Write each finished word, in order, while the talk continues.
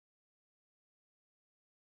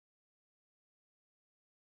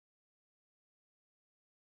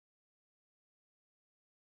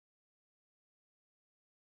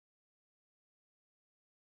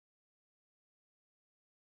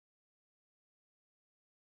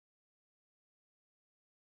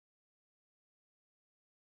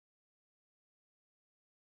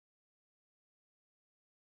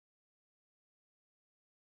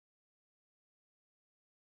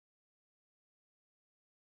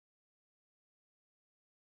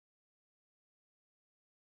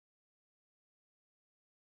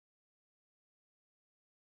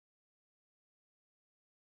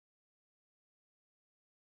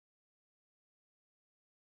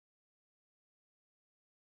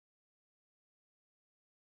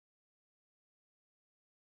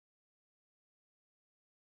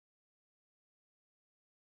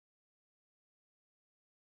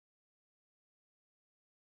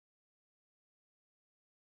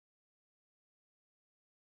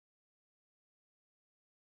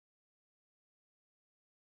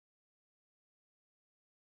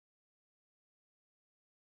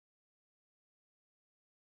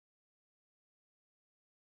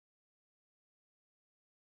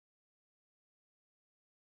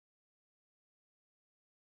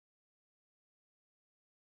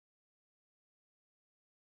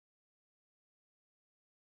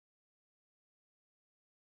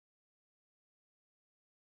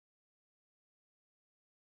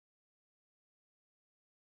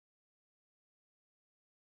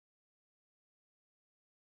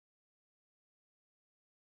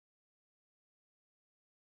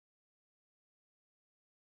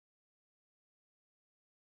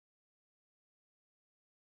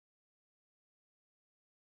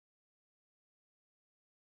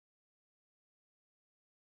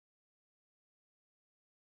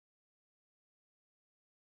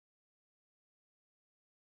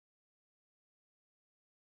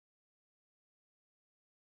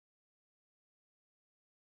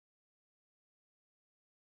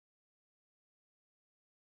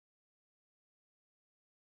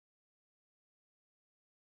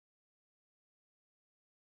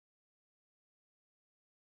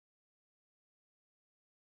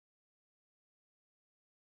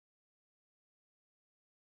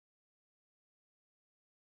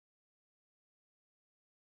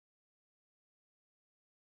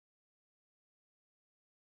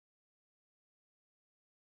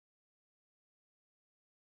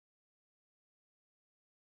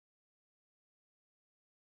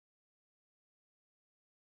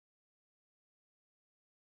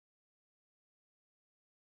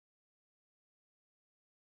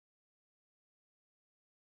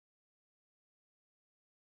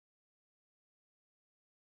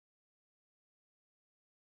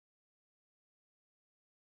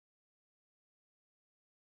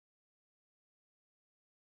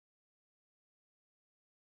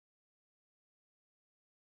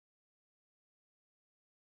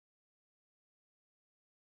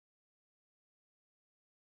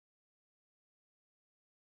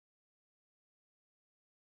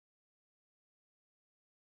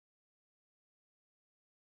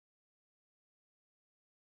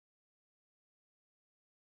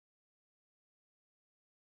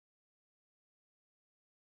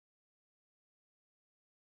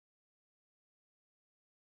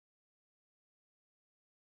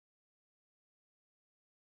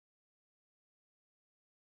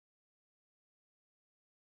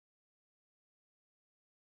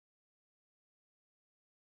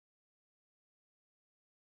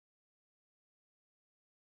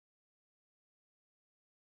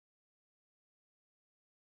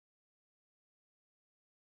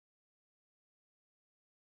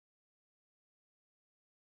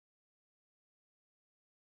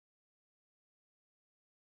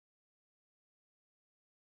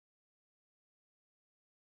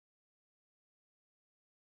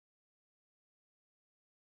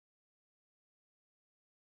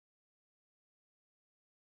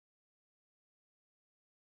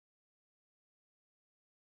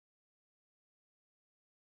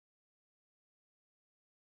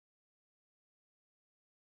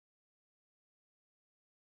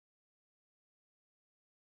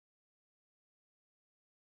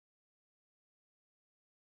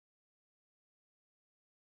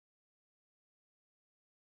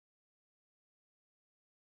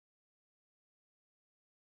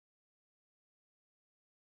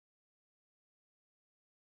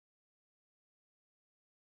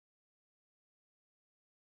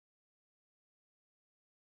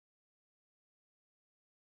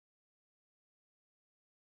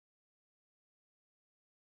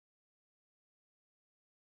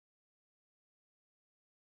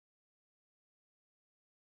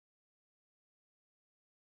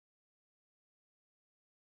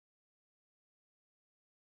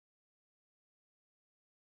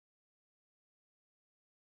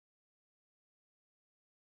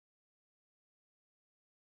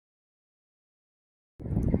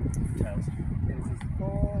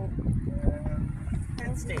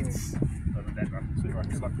States.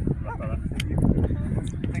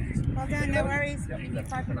 Well done, no worries. We'll give you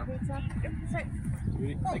 500 pizza.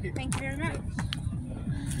 Sweet. Cool. Thank you very much.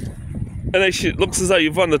 And actually, it looks as though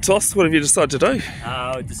you've won the toss. What have you decided to do?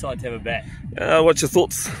 We decided to have a bet. What's your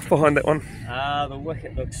thoughts behind that one? The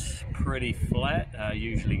wicket looks pretty flat.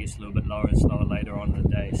 Usually gets a little bit lower and slower later on in the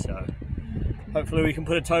day, so hopefully we can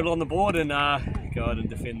put a total on the board and go out and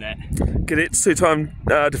defend that. Cadets, two-time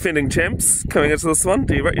defending champs coming into this one.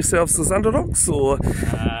 Do you rate yourselves as underdogs, or?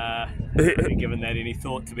 Haven't given that any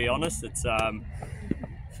thought, to be honest. It's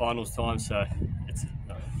finals time, so it's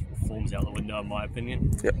form's out the window in my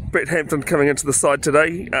opinion. Yep. Brett Hampton coming into the side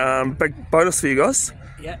today. Big bonus for you guys.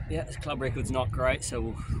 Yeah, his club record's not great, so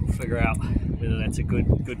we'll figure out whether that's a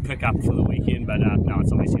good pickup for the weekend. But no,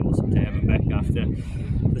 it's obviously awesome to have him back after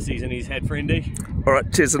the season he's had for ND. All right,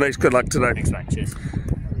 cheers, Anish. Good luck today. Thanks, mate. Cheers.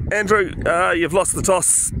 Andrew, you've lost the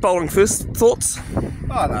toss. Bowling first. Thoughts?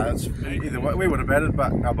 Oh no, it's either way. We would have batted,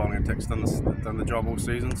 but our bowling attack's done the job all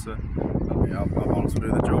season, so our bowlers will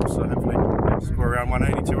do the job. So hopefully score around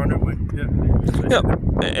 180, 200. Yep.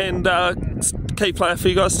 And key player for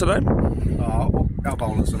you guys today? Our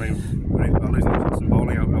bowlers. I mean, we're losing toss in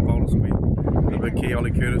bowling. Our bowlers will be a big key.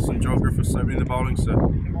 Ollie Curtis and Joel Griffiths will be in the bowling,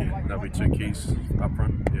 so yeah, there'll be two keys up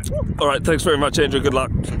front. Yeah. All right. Thanks very much, Andrew. Good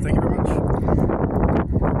luck. Thank you very much.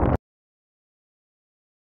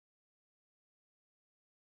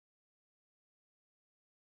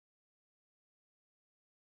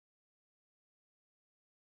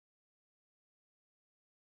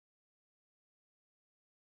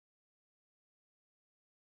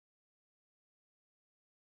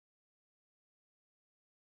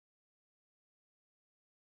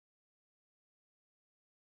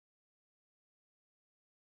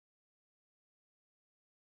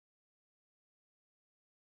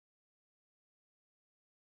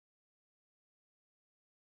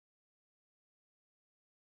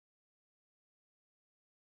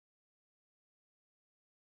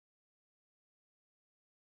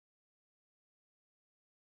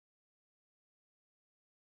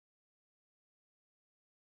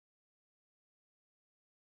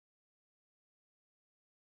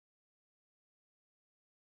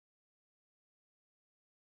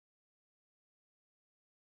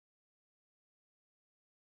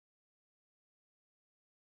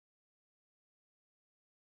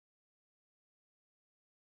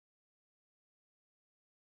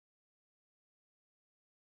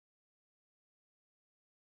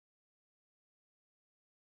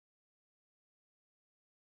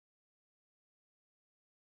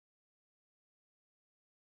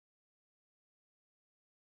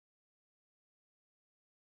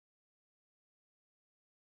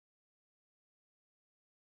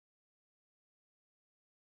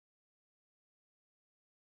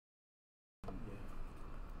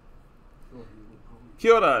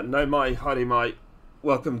 Kia ora, nau mai, haere mai.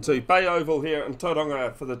 Welcome to Bay Oval here in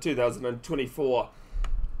Tauranga for the 2024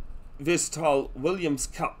 Versatile Williams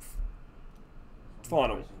Cup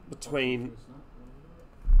final between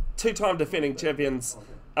two-time defending champions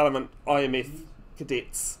Element IMF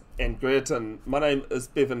Cadets and Greerton. My name is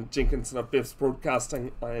Bevan Jenkinson of Bev's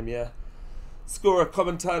Broadcasting. I am your scorer,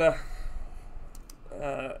 commentator,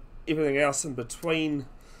 everything else in between.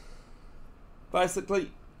 Basically,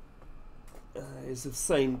 as you've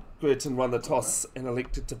seen, Greerton won the toss and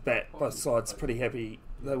elected to bat. Both sides pretty happy.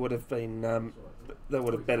 They would have been, they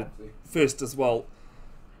would have batted first as well.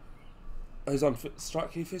 Who's on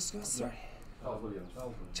strike here first, guys? Sorry.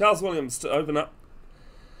 Charles Williams to open up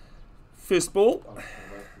first ball.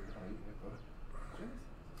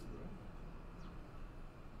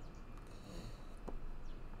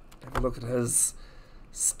 Have a look at his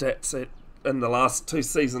stats in the last two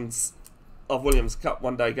seasons of Williams Cup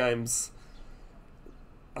one-day games.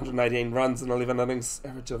 118 runs in 11 innings,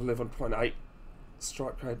 average of 11.8,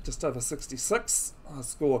 strike rate just over 66. Our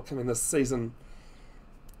score coming this season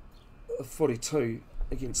of 42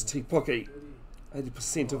 against Te Puke.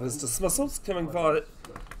 80% of his dismissals coming via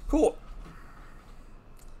court.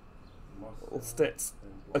 All stats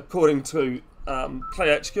according to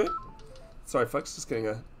Play HQ. Sorry folks, just getting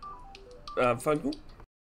a phone call.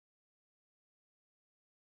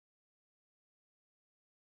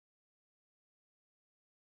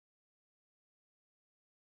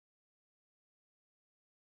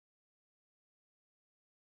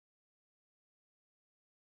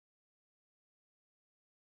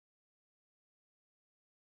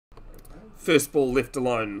 First ball left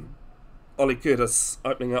alone. Ollie Curtis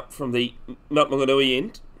opening up from the Maunganui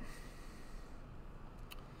end.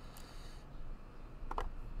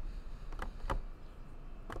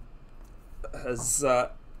 His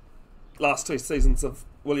last 2 seasons of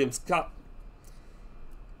Williams Cup.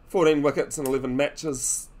 14 wickets in 11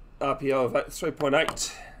 matches, RPO of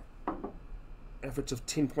 3.8, average of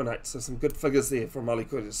 10.8, so some good figures there from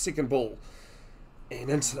Malikuta. Second ball, and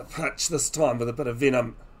into the pitch this time with a bit of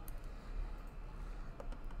venom.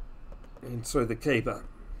 And through the keeper.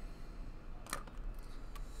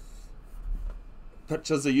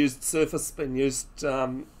 Pitches are used surface, been used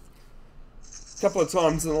a couple of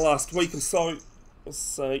times in the last week or so. It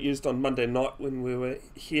was used on Monday night when we were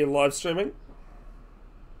here live streaming.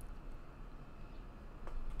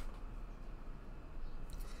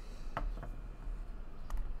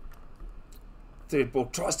 Third ball,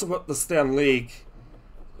 tries to whip this down leg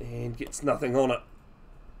and gets nothing on it.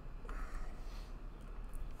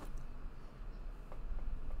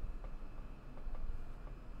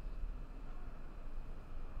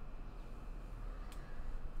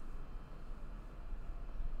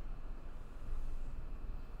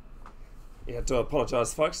 Yeah, I do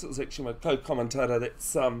apologise, folks. It was actually my co-commentator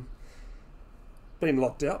that's been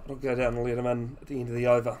locked out, but I'll go down and let him in at the end of the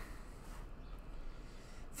over.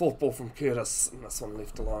 Fourth ball from Curtis, and this one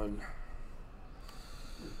left alone.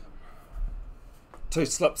 2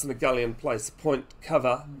 slips in a gully in place, point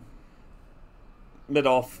cover,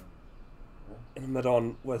 mid-off, and a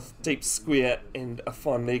mid-on with deep square and a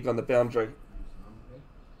fine leg on the boundary.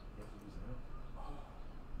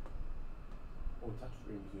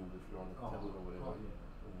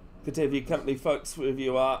 Good to have your company, folks, wherever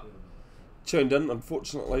you are tuned in.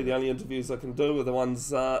 Unfortunately, the only interviews I can do are the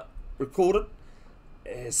ones recorded.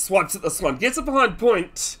 Swipes at this one, gets it behind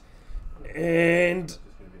point, and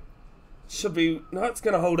should be, no, it's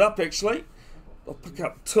going to hold up actually. I'll pick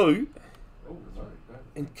up 2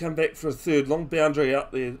 and come back for a third. Long boundary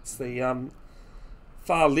out there. It's the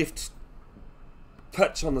far left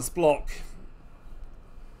pitch on this block,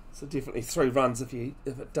 so definitely 3 runs if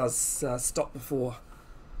it does stop before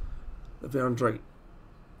the boundary.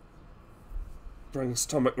 Brings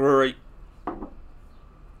Tom McRory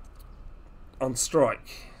on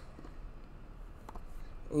strike.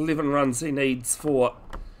 11 runs he needs for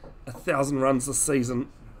 1,000 runs this season.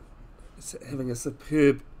 He's having a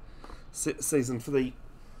superb season for the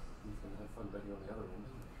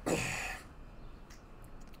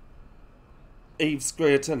Eves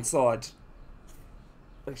Greerton side.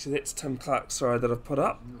 Actually, that's Tim Clark's throw that I've put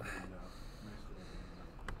up.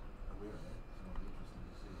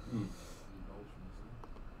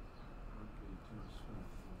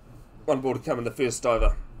 One ball to come in the first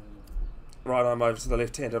over. Right arm over to the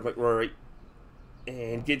left-hander McRory,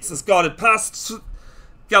 and gets this guided past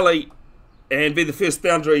gully and be the first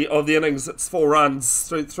boundary of the innings. It's 4 runs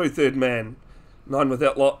through third man. 7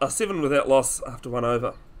 without loss after 1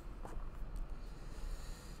 over.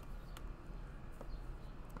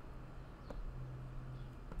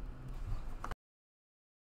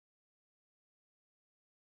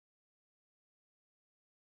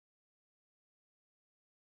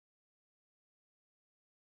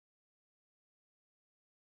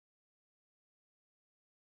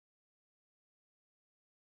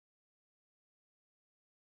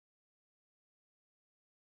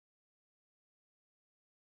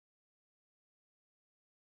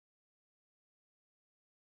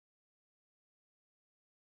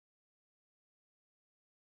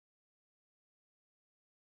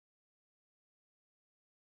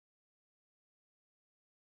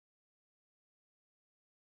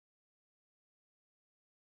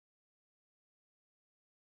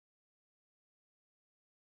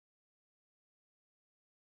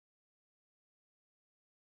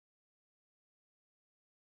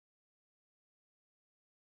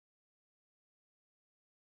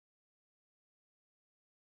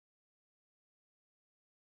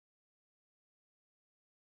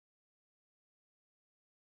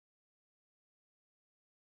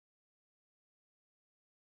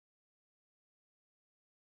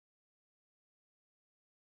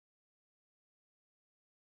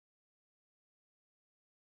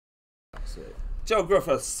 Joel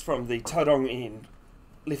Griffiths from the Tauranga end,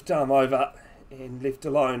 left arm over and left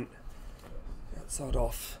alone, outside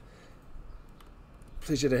off.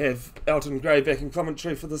 Pleasure to have Elton Gray back in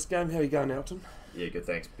commentary for this game. How are you going, Elton? Yeah, good,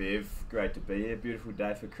 thanks, Bev. Great to be here. Beautiful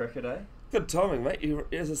day for cricket, eh? Good timing, mate.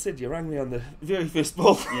 As I said, you rang me on the very first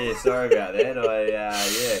ball. Yeah, sorry about that.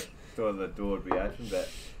 I thought the door would be open, but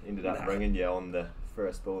ended up ringing you on the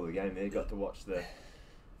first ball of the game there. Got to watch the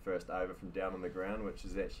first over from down on the ground, which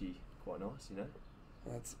is actually quite nice, you know.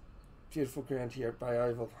 It's beautiful ground here at Bay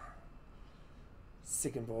Oval.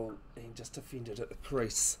 Second ball and just defended at the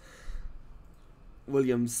crease.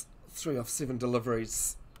 Williams 3 off 7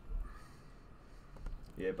 deliveries.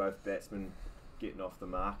 Yeah, both batsmen getting off the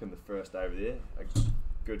mark in the first over there. A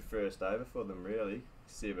good first over for them, really.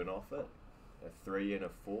 7 off it, a 3 and a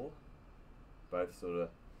 4. Both sort of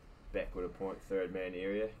backward a point, third man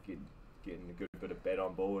area, getting a good bit of bat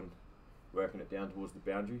on ball and working it down towards the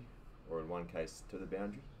boundary, or in one case to the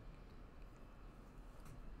boundary.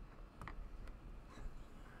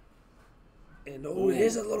 And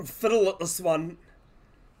here's a little fiddle at this one.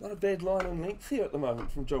 Not a bad line and length here at the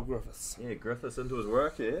moment from Joel Griffiths. Yeah, Griffiths into his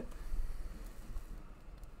work here.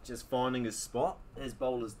 Just finding his spot, as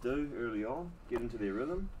bowlers do early on, get into their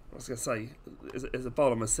rhythm. I was going to say, as a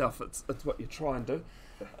bowler myself, it's what you try and do.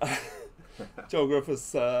 Joel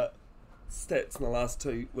Griffiths' stats in the last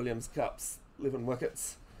 2 Williams Cups, 11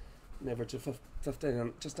 wickets, an average of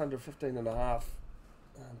 15, just under 15 and a half.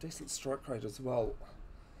 Decent strike rate as well.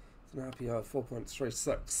 It's an RPO of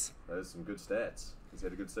 4.36. Those are some good stats. He's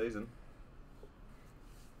had a good season.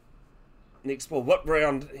 Next ball, whip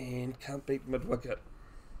round, and can't beat mid-wicket.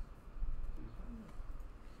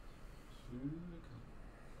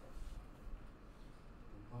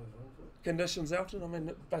 Conditions, Elton, I mean,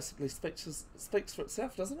 it basically speaks for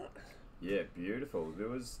itself, doesn't it? Yeah, beautiful. There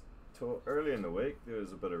was early in the week there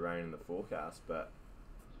was a bit of rain in the forecast, but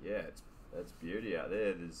yeah, it's beauty out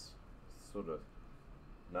there. There's sort of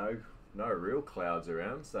no real clouds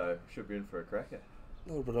around, so should be in for a cracker. A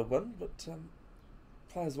little bit of wind, but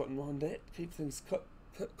players wouldn't mind that. Keep things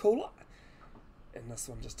cooler. And this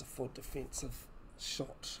one just a full defensive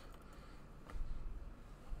shot.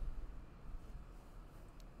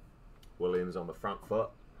 Williams on the front foot,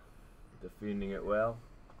 defending it well.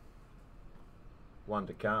 1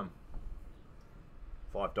 to come.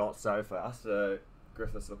 5 dots so far, so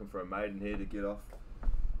Griffiths looking for a maiden here to get off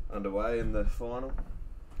underway in the final.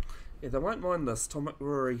 Yeah, they won't mind this. Tom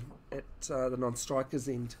McRory at the non-strikers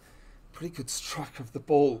end. Pretty good strike of the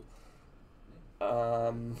ball.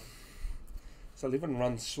 So 11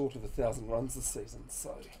 runs short of 1,000 runs this season,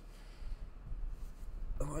 so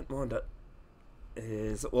I won't mind it.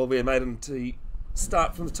 As it will be a maiden to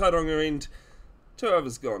start from the Tauranga end. 2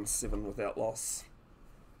 overs gone, 7 without loss.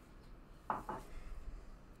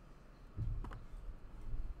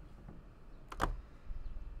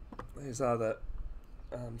 These are the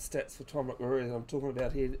stats for Tom McRory that I'm talking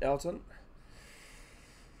about here, Elton.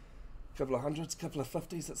 Couple of hundreds, couple of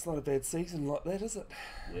 50s. It's not a bad season like that, is it?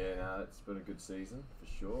 Yeah, no, it's been a good season for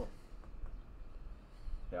sure.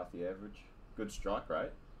 Healthy average, good strike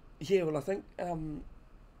rate. Yeah, well, I think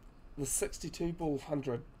the 62 ball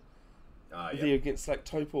 100 Yep. there against Lake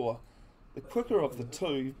Taupo, the quicker of the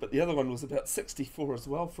two, but the other one was about 64 as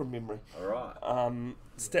well from memory. All right.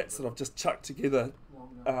 Stats that I've just chucked together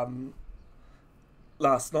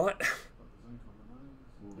last night.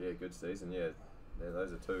 Yeah, good season. Yeah,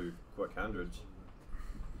 those are 2 quick hundreds.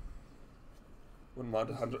 Wouldn't mind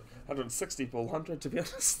 160 ball 100 to be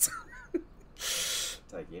honest.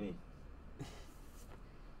 Take any.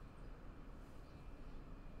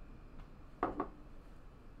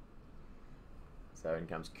 So in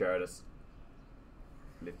comes Curtis.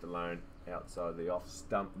 Left alone outside the off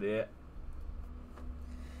stump there.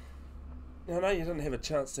 Now, I know you didn't have a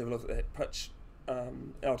chance to have a look at that pitch,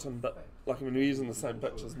 Elton, but like when we're using the same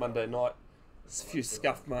pitch as Monday night, there's a few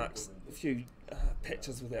scuff marks, a few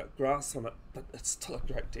patches without grass on it, but it's still a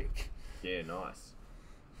great deck. Yeah, nice.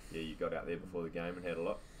 Yeah, you got out there before the game and had a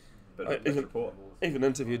look. But a pitch report. Even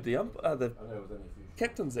interviewed the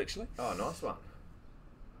captains actually. Oh, nice one.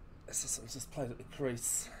 It's just played at the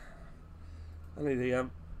crease. Only the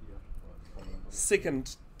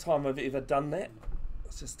second time I've ever done that. I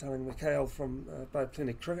was just telling Mikhail from Bay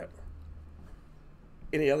Plenty Cricket.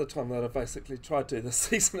 Any other time that I've basically tried to this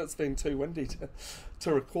season, it's been too windy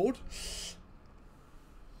to record.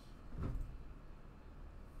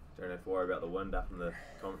 Don't have to worry about the wind up in the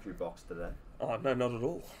commentary box today. Oh, no, not at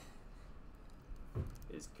all.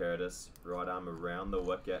 Here's Curtis, right arm around the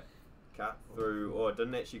wicket. Cut through, or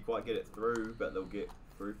didn't actually quite get it through, but they'll get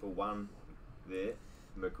through for 1 there.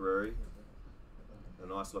 McRory, a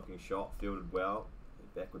nice looking shot, fielded well,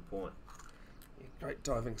 backward point. Yeah, great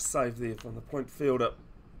diving save there from the point fielder.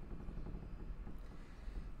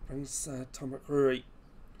 Brings Tom McRory.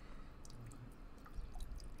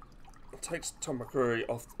 Takes Tom McRory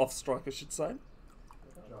off strike, I should say.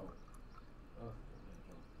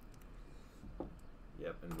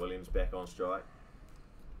 Yep, and Williams back on strike.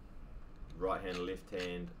 Right hand, left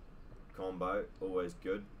hand combo, always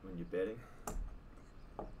good when you're batting.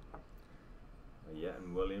 Yeah,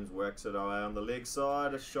 and Williams works it away on the leg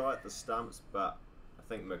side, a shot at the stumps, but I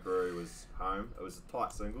think McRory was home. It was a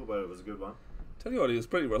tight single, but it was a good one. Tell you what, he was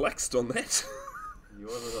pretty relaxed on that. He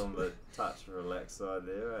wasn't on the touch relaxed side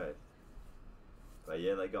there, eh? But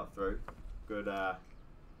yeah, they got through.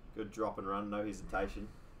 Good drop and run, no hesitation.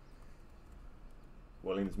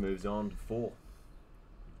 Williams moves on to 4.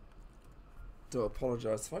 Do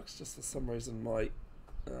apologise, folks. Just for some reason, my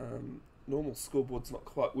normal scoreboard's not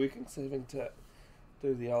quite working, so having to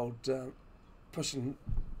do the old push and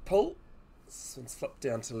pull. This one's flipped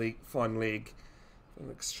down to fine leg. An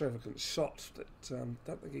extravagant shot that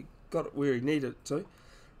don't think he got it where he needed it to.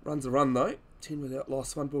 Runs a run though. 10 without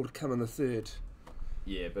loss. 1 ball to come in the third.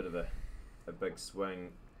 Yeah, a bit of a big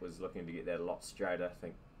swing. Was looking to get that a lot straighter, I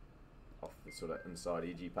think, off the sort of inside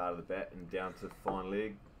edgy part of the bat and down to the fine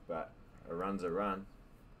leg, but a run's a run.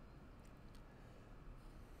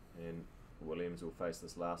 And Williams will face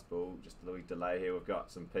this last ball. Just a little delay here. We've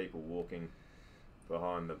got some people walking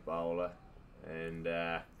behind the bowler, and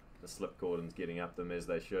the slip cordon's getting up them as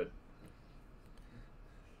they should.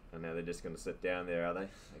 And now they're just going to sit down there, are they?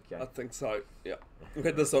 Okay. I think so, yeah. We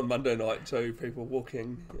had this on Monday night too, people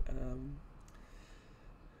walking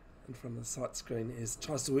in front of the sight screen as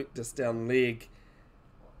tries to work this down leg,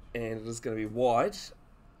 and it is going to be wide.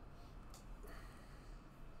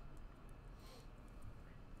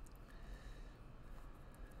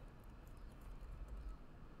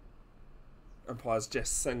 Umpires Jess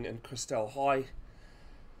Singh and Christelle High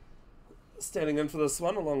standing in for this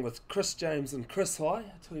one, along with Chris James and Chris High.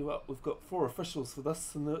 I tell you what, we've got 4 officials for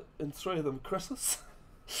this, and 3 of them Chris's.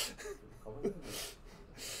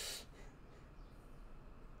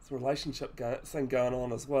 It's a relationship thing going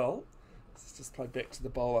on as well. Let's just play back to the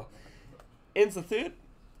bowler. Ends the third,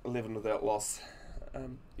 11 without loss.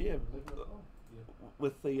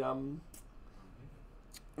 With the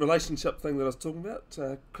relationship thing that I was talking about,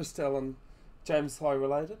 Christelle and James High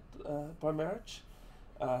related by marriage.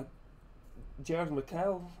 Jared and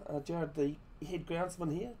Mikhail, Jared the head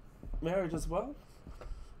groundsman here, married as well.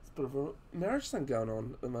 It's a bit of a marriage thing going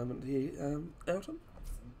on at the moment here, Elton.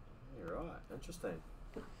 You're right, interesting.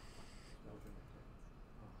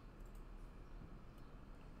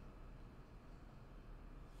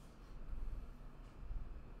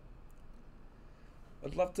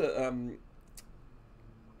 I'd love to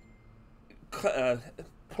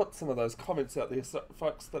put some of those comments out there,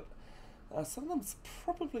 folks, but some of them's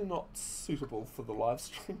probably not suitable for the live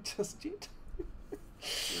stream just yet.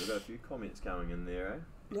 We've got a few comments coming in there, eh?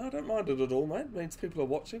 No, I don't mind it at all, mate. It means people are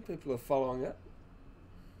watching, people are following it.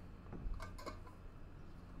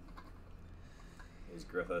 Here's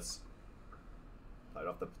Griffiths. Played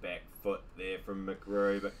off the back foot there from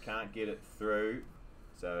McRory, but can't get it through.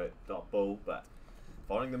 So, dot ball, but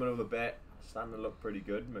finding the middle of the bat, starting to look pretty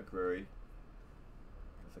good, McRory,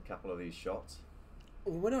 with a couple of these shots.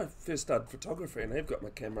 Well, when I first started photography, and I've got my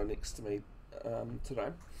camera next to me today,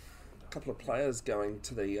 a couple of players going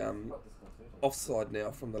to the offside now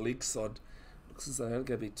from the leg side. Looks as though there are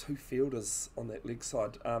going to be 2 fielders on that leg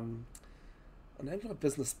side. I named my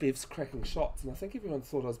business Bev's Cracking Shots, and I think everyone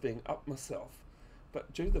thought I was being up myself.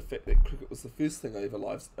 But due to the fact that cricket was the first thing I ever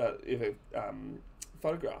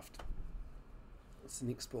photographed, it's the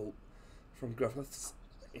next ball from Griffiths,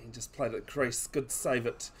 and just played it crease, good save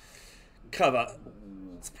it. Cover.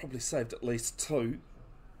 It's probably saved at least 2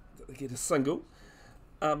 that they get a single.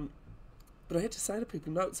 But I had to say to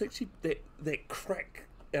people, no, it's actually that crack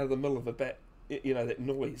out of the middle of the bat, you know, that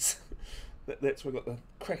noise. That's where I got the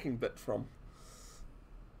cracking bit from.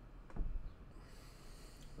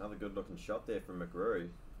 Another good looking shot there from McRory.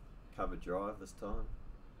 Cover drive this time.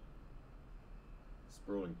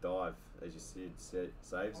 Sprawling dive, as you said,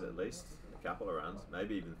 saves at least a couple of runs,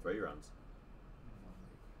 maybe even 3 runs.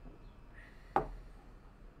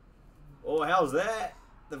 Oh, how's that?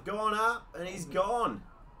 They've gone up and he's gone.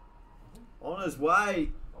 On his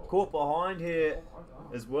way. Caught behind here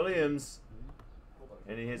is Williams.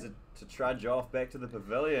 And he has to trudge off back to the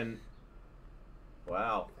pavilion.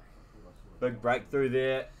 Wow. Big breakthrough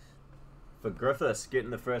there for Griffiths,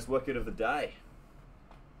 getting the first wicket of the day.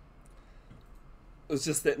 It was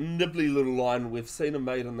just that nibbly little line. We've seen a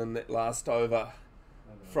maiden in that last over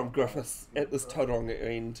from Griffiths at this Tauranga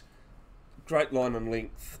end. Great line and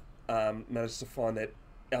length. Managed to find that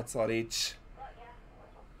outside edge.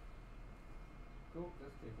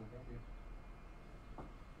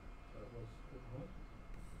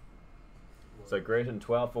 So Greerton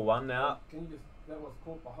 12 for 1 now. That was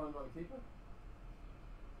caught behind by the keeper?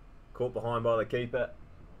 Caught behind by the keeper.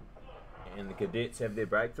 And the Cadets have their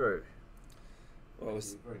breakthrough. Well,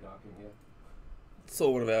 It's very dark in here. saw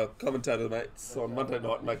one of our commentator mates on Monday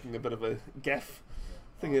night making a bit of a gaff,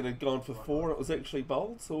 thinking it had gone for 4 and it was actually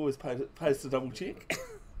bowled, so always pays to double check.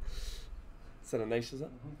 Is that a niche, is it?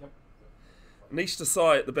 Yep. Niche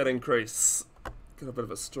Desai at the batting crease. Got a bit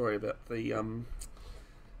of a story about the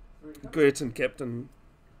Greerton captain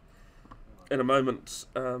in a moment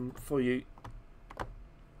for you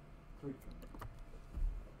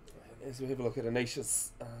as we have a look at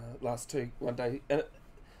Anisha's last two one-day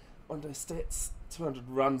stats. 200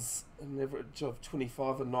 runs, an average of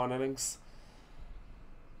 25 in 9 innings.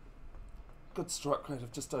 Good strike rate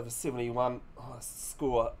of just over 71.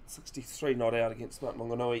 Score 63 not out against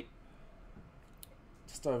Maunganui.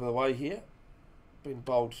 Just over the way here. Been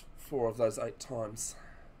bowled 4 of those 8 times.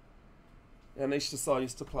 Now Anisha Desai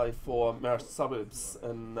used to play for Marist Suburbs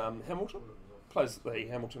in Hamilton. Plays at the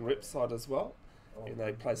Hamilton rep side as well. And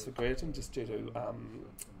they plays for Greerton just due to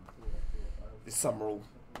there's some rule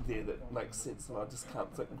there that makes sense, and I just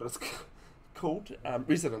can't think what it's called.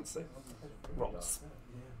 Residency rules.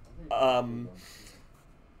 And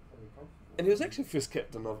he was actually first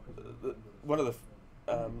captain of one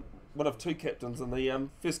of 2 captains in the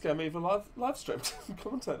first game ever live streamed and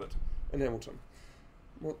commentated in Hamilton.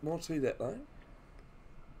 More to that though.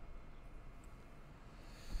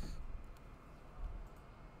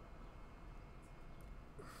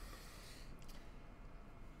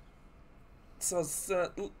 So I was,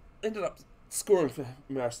 ended up scoring for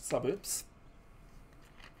Marist Suburbs,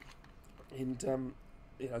 and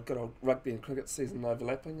good old rugby and cricket season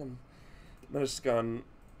overlapping, and managed to go and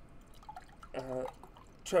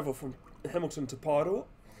travel from Hamilton to Paeroa.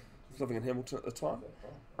 I was living in Hamilton at the time.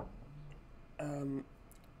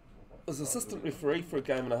 Was assistant referee for a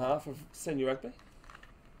game and a half of senior rugby.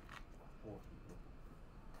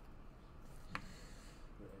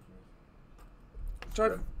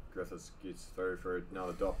 Griffiths gets through for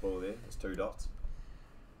another dot ball there. There's 2 dots.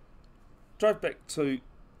 Drove back to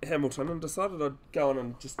Hamilton and decided I'd go on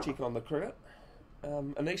and just check on the cricket.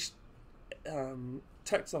 Anish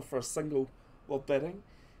takes off for a single while batting,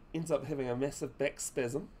 ends up having a massive back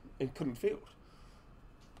spasm and couldn't field.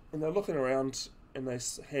 And they're looking around, and they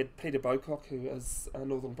had Peter Bocock, who is a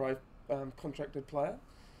Northern Brave contracted player.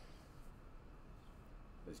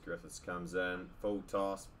 As Griffiths comes in, full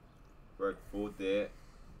toss, work forward there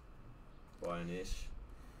by Anish.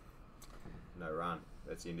 No run.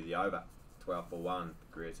 That's the end of the over. 12 for 1,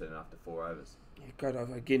 Greerton after 4 overs. Yeah, great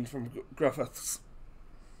over again from Griffiths.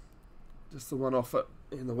 Just the one off it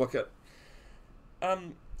in the wicket.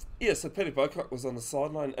 So Peter Bocock was on the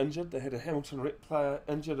sideline injured. They had a Hamilton rep player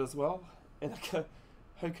injured as well. And I go,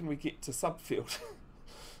 who can we get to subfield?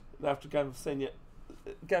 And after a game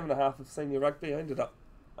and a half of senior rugby, I ended up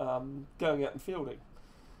going out and fielding.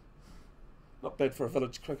 Not bad for a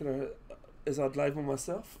village cricketer, as I'd label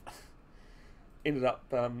myself. They ended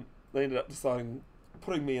up deciding,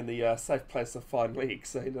 putting me in the safe place of fine league,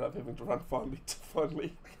 so I ended up having to run fine league to fine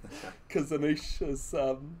league. Because Anish is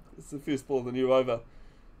it's the first ball of the new over.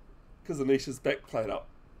 Because Anish's back played up.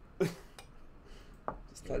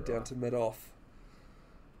 Just played down to mid-off.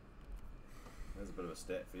 There's a bit of a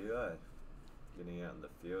stat for you, eh? Getting out in the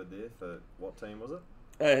field there for what team was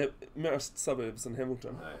it? Marist Suburbs in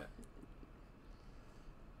Hamilton. Oh, yeah.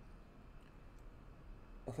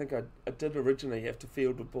 I think I did originally have to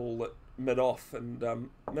field a ball at mid-off and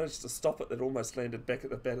managed to stop it that almost landed back at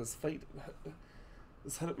the batter's feet.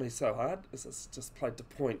 It's hit at me so hard as it's just played to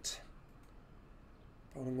point.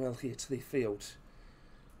 Bowling well here to the field.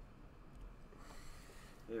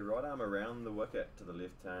 Yeah, right arm around the wicket to the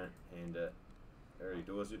left hand early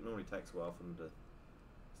doors. It normally takes a while for them to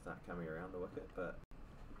start coming around the wicket, but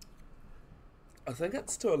I think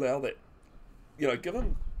it's to allow that,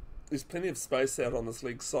 given there's plenty of space out on this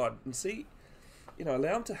league side, and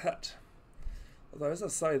allow them to hit. Although, as I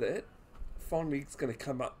say that, fine league's going to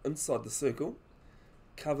come up inside the circle,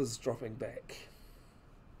 cover's dropping back.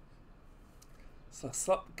 So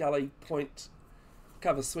slip, gully, point,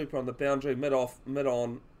 cover sweeper on the boundary, mid-off,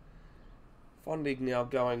 mid-on. Fine league now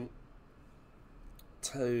going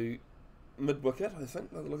to mid-wicket, I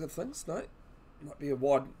think, by the look of things. No, might be a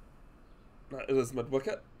wide. No, it is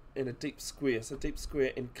mid-wicket. And a deep square, so deep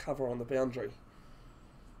square and cover on the boundary.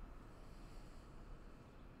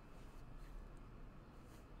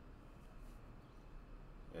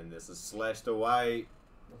 and this is slashed away.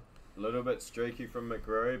 A little bit streaky from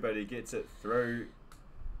McGrory, but he gets it through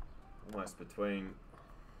almost between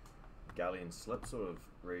gully and slip sort of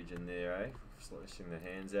region there, eh? Slashing the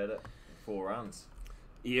hands at it. 4 runs.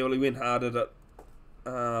 Yeah, well, he went hard at it,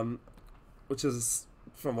 which is,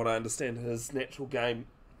 from what I understand, his natural game.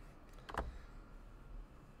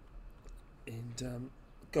 And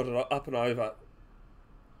got it up and over.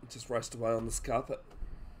 Just raced away on this carpet.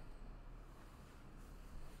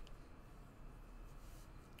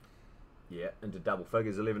 Yeah, into double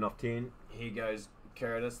figures, 11 off 10. Here goes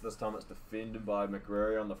Cadets. This time it's defended by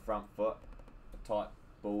McGrory on the front foot. A tight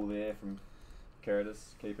ball there from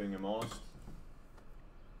Cadets, keeping him honest.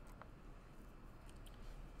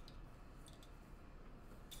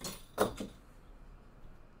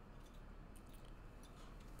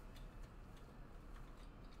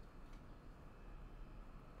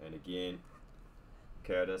 And again,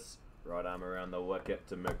 Curtis, right arm around the wicket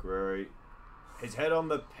to McGrory. His head on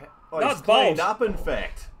the... he's cleaned up, in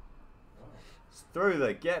fact. It's through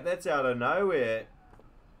the gap. That's out of nowhere.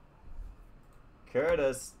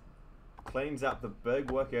 Curtis cleans up the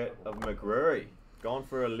big wicket of McGrory. Gone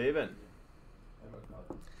for 11.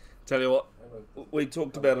 Tell you what, we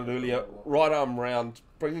talked about it earlier. Right arm round,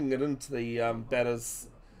 bringing it into the batter's,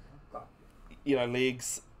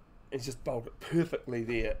 legs. He's just bowled it perfectly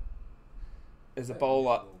there. As a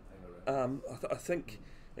bowler, I think,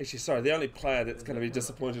 actually, sorry, the only player that's going to be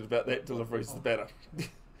disappointed about that delivery is the batter.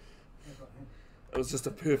 It was just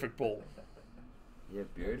a perfect ball. Yeah,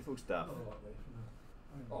 beautiful stuff.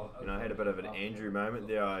 I had a bit of an Andrew moment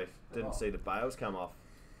there. I didn't see the bails come off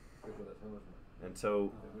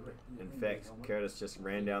until, in fact, Curtis just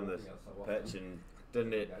ran down the pitch and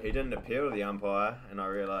he didn't appeal to the umpire, and I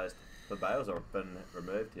realised the bails have been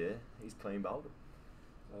removed here. He's clean bowled it.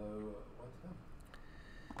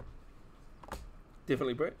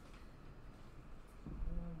 Definitely, Brett.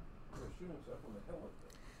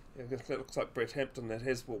 Yeah, that looks like Brett Hampton that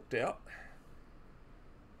has walked out.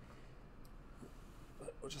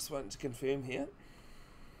 We're just waiting to confirm here.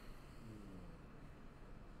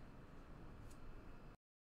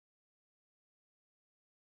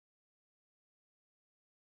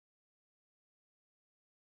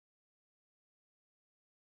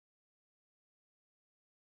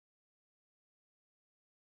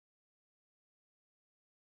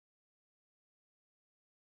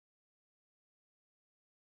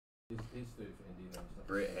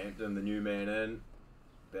 Brett Hampton, the new man in,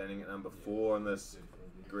 batting at number 4 on this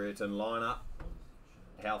Greerton lineup.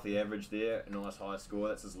 Healthy average there, a nice high score.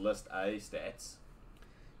 That's his List A stats.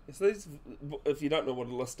 So these, if you don't know what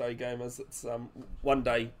a List A game is, it's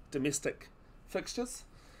one-day domestic fixtures.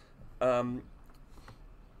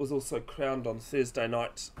 Was also crowned on Thursday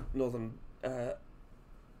night Northern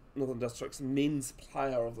District's Men's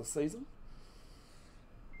Player of the Season,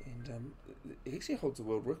 and he actually holds a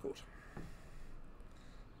world record.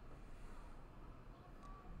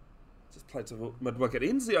 Just played to mid-wicket.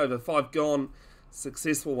 Ends the over, 5 gone.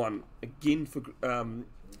 Successful one again for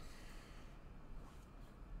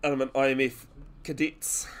Element IMF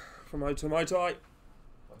Cadets from Otumoetai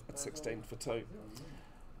at 16 for 2.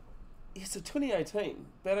 Yeah, so 2018,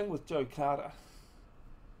 batting with Joe Carter,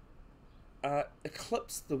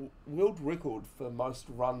 eclipsed the world record for most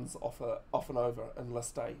runs off an over in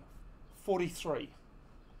List A, 43.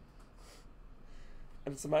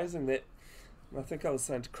 And it's amazing that, I think I was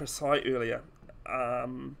saying to Chris High earlier,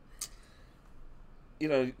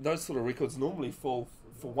 those sort of records normally fall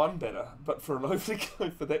for one batter, but for an over to go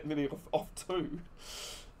for that many off 2,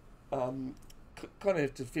 kind of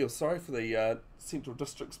have to feel sorry for the Central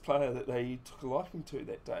Districts player that they took a liking to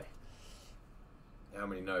that day. How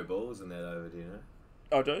many no balls in that over, do you know?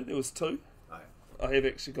 I do, there was 2. Oh. I have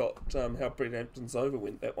actually got how Brett Hampton's over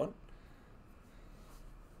went, that one.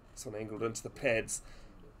 This one angled into the pads,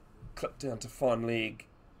 clipped down to fine leg,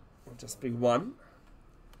 will just be 1.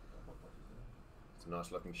 It's a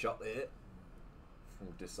nice looking shot there from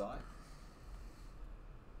Desai.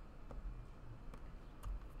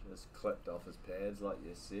 Just clipped off his pads like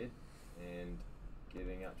you said, and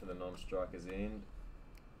getting up to the non-striker's end.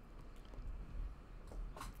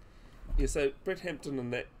 Yeah, so Brett Hampton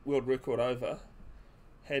in that world record over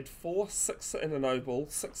had 4, 6 and a no ball,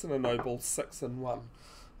 6 and a no ball, 6 and 1.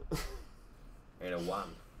 And a 1.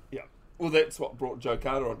 Yeah. Well, that's what brought Joe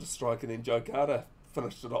Carter onto strike, and then Joe Carter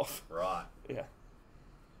finished it off. Right. Yeah.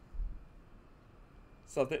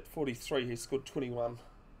 So that 43, he scored 21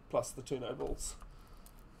 plus the 2 no balls.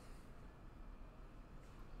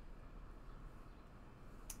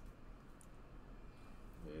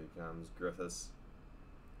 Here comes Griffiths.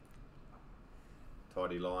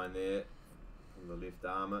 Tidy line there from the left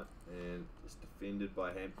armour, and just defended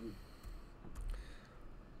by Hampton.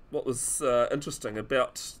 What was interesting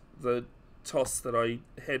about the toss that I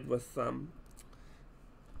had with,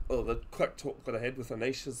 or the quick talk that I had with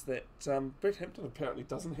Anish, is that Brett Hampton apparently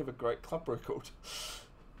doesn't have a great club record.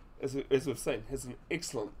 As we've seen, has an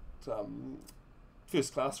excellent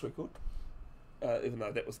first class record, even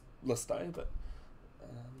though that was List A, but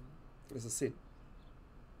as I said,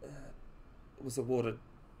 was awarded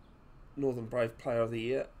Northern Brave Player of the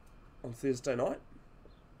Year on Thursday night.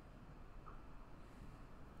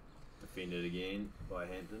 Defended again by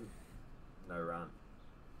Hampton. No run.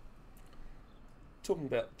 Talking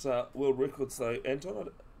about world records though,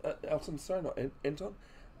 Elton, sorry, not Anton.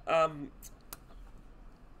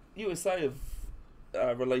 USA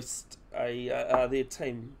have released their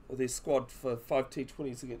team, or their squad for 5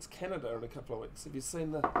 T20s against Canada in a couple of weeks. Have you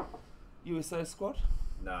seen the USA squad?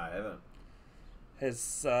 No, I haven't.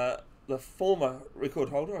 Has the former record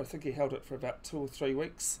holder, I think he held it for about 2 or 3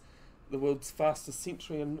 weeks, the world's fastest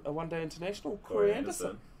century in a one-day international, Corey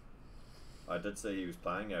Anderson. I did see he was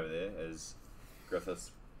playing over there as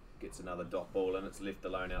Griffiths gets another dot ball and it's left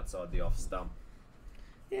alone outside the off stump.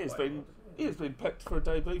 Yeah, he's been picked for a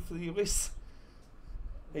debut for the US.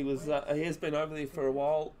 He has been over there for a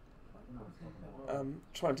while,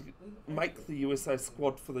 trying to make the USA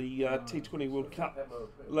squad for the T20 World Cup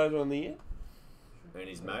later in the year. And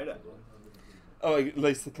he's made it. Oh, at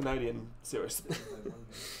least the Canadian series.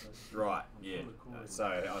 Right, yeah. So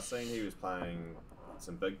I seen he was playing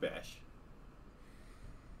some Big Bash.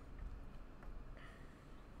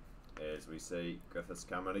 As we see Griffiths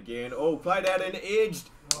coming again. Oh, played out and edged.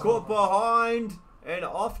 Caught behind. And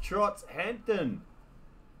off trots Hampton.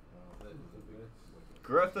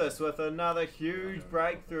 Griffiths with another huge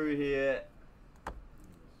breakthrough here.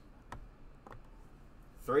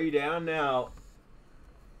 3 down now.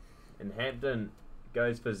 And Hampton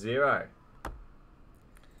goes for 0.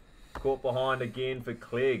 Caught behind again for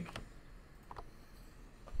Clegg.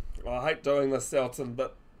 Well, I hate doing this, Elton,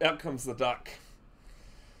 but out comes the duck.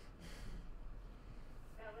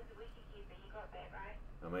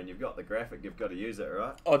 I mean, you've got the graphic, you've got to use it,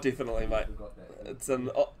 right? Oh, definitely, mate. It's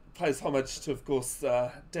pays homage to, of course,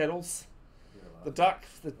 Daddles, the duck,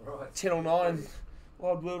 the Channel 9,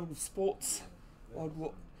 Wide World of Sports,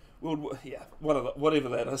 whatever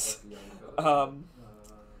that is.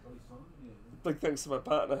 Big thanks to my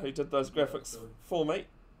partner who did those graphics for me.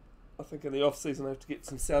 I think in the off season I have to get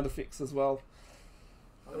some sound effects as well.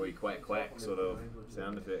 A wee quack quack sort of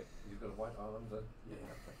sound effect.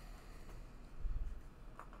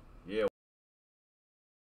 Yeah.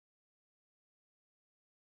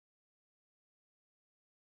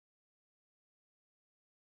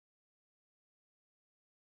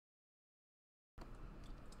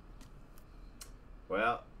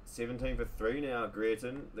 Well, 17 for 3 now,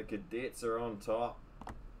 Greerton. The Cadets are on top.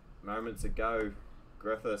 Moments ago,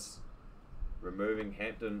 Griffiths removing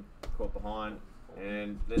Hampton, caught behind,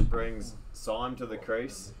 and that brings Syme to the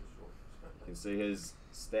crease. You can see his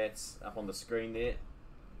stats up on the screen there.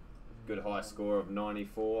 Good high score of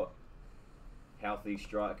 94. Healthy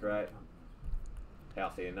strike rate.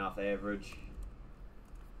 Healthy enough average.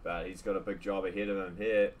 But he's got a big job ahead of him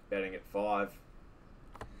here, batting at 5.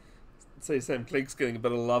 See Sam Clegg's getting a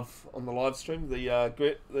bit of love on the live stream. The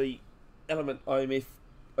Element IMF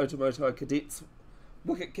Otumoetai Cadets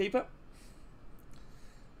wicket keeper.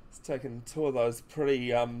 He's taken 2 of those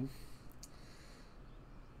pretty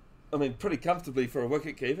comfortably for a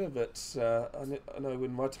wicket keeper, but I know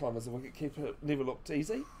when my time as a wicket keeper it never looked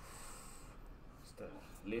easy. Just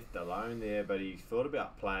left alone there, but he thought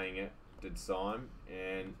about playing it, did Syme,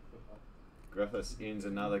 and Griffiths ends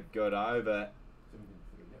another good over.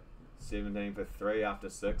 17 for 3 after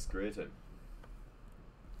 6, Greerton.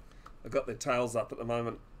 I've got their tails up at the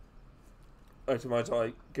moment.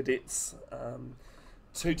 Otumoetai Cadets,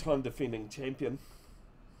 2-time defending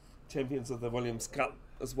champions of the Williams Cup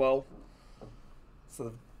as well.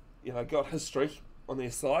 So they've got history on their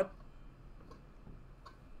side.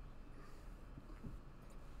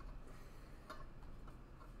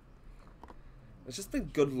 It's just been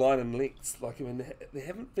good line and lengths. There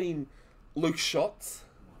haven't been loose shots.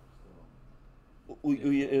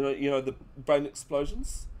 The brain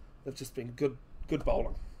explosions. They've just been good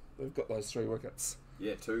bowling. They've got those 3 wickets.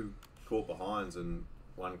 Yeah, 2 caught behinds and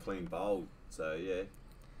 1 clean bowl. So yeah,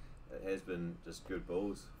 it has been just good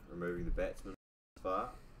balls, removing the batsman far.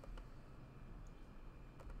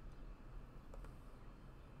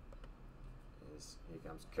 Here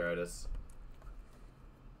comes Curtis.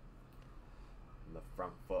 On the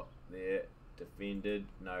front foot there, defended,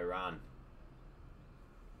 no run.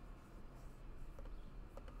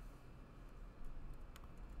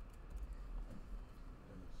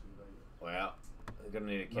 Wow, they're going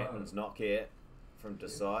to need a captain's knock here from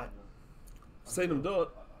Desai. Seen him do it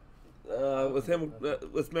with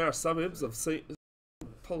Marist Suburbs. I've seen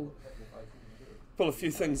pull a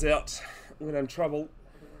few things out. Went in trouble.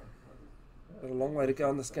 Got a long way to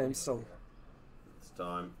go in this game still. This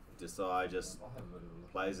time, Desai just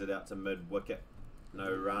plays it out to mid wicket,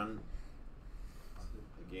 no run.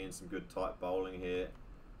 Again, some good tight bowling here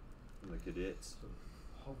from the Cadets.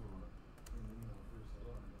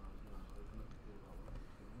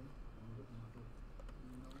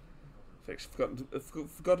 I've actually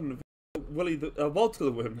forgotten Walter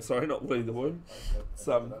the Worm. Sorry, not Willie the Worm.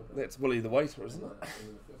 That's Willie the Waiter, isn't it?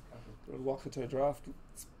 Waikato draft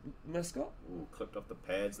mascot. Ooh, clipped off the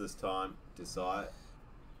pads this time. Desai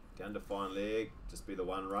down to fine leg, just be the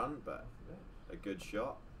 1 run, but a good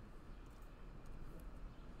shot.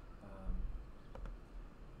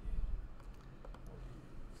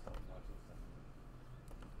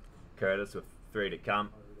 Curtis with 3 to come.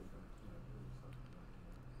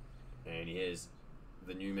 And here's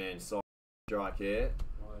the new man side strike here.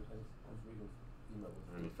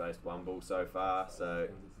 Only faced 1 ball so far, so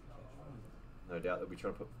no doubt they'll be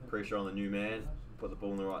trying to put pressure on the new man, put the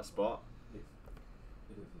ball in the right spot.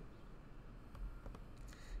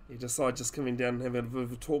 You decide just coming down and having a bit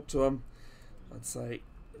of a talk to him. I'd say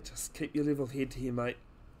just keep your level head here, mate.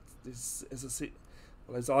 There's, as I said,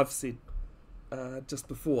 well, as I've said just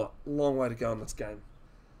before, long way to go in this game.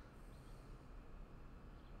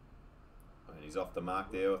 And he's off the mark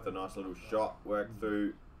there with a nice little shot, worked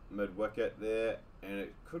through mid-wicket there, and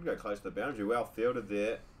it could go close to the boundary. Well fielded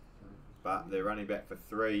there, but they're running back for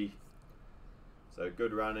 3. So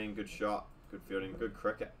good running, good shot, good fielding, good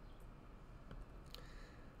cricket.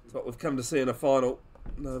 It's what we've come to see in a final.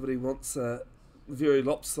 Nobody wants a very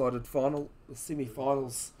lopsided final. The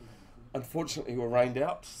semi-finals, unfortunately, were rained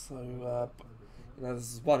out. So,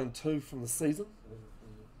 this is 1 and 2 from the season.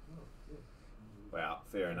 Well,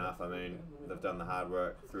 fair enough. I mean, they've done the hard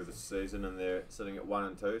work through the season and they're sitting at 1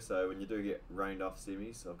 and 2. So when you do get rained off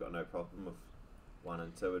semis, I've got no problem with 1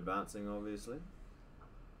 and 2 advancing, obviously.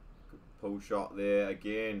 Good pull shot there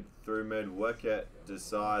again through mid wicket.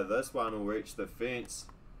 Decide this one will reach the fence.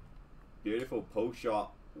 Beautiful pull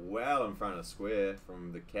shot, well in front of square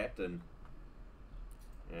from the captain,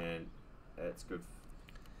 and that's good.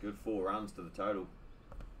 Good 4 runs to the total.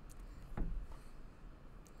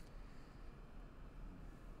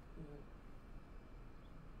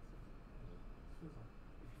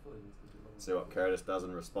 See what Curtis does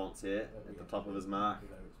in response here at the top of his mark.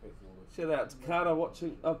 Shout out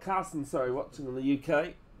to Carson, watching in the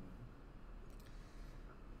UK.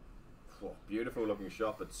 Oh, beautiful looking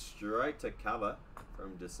shot, but straight to cover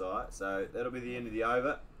from Desai. So that'll be the end of the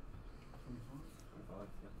over.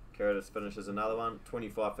 Curtis finishes another one,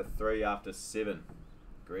 25 for 3 after 7.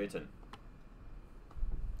 Greerton.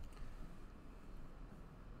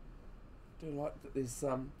 I do like that there's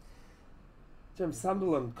Jim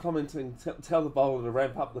Sunderland commenting, tell the bowler to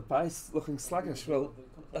ramp up the pace, looking sluggish. Well,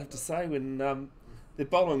 I have to say, when they're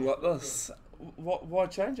bowling like this, why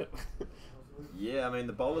change it? Yeah, I mean,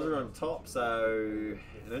 the bowlers are on top, so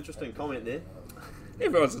an interesting comment there.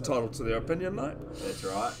 Everyone's entitled to their opinion, mate. That's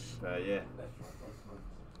right. Yeah.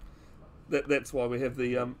 That's why we have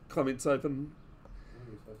the comments open,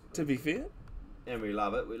 to be fair. And we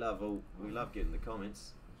love it. We love getting the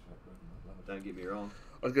comments. Don't get me wrong.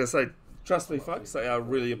 I was going to say, trust me, folks, they are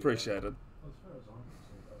really appreciated.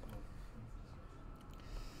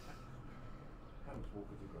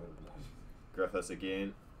 Griffiths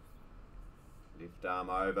again. Left arm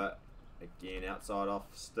over. Again, outside off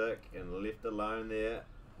stick and left alone there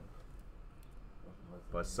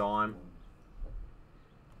by Syme.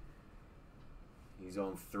 He's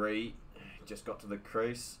on 3. Just got to the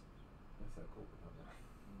crease.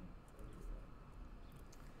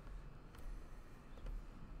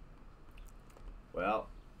 Well,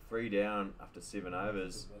 3 down after 7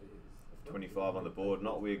 overs. 25 on the board.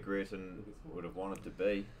 Not where Greerton would have wanted to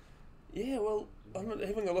be. Yeah, well, I'm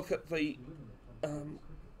having a look at the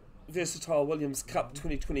Versatile Williams Cup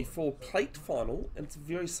 2024 plate final, and it's a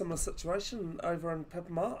very similar situation over in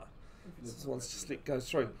Papamara. This one's just let go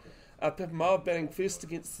through. Papamara batting first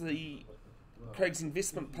against the Craig's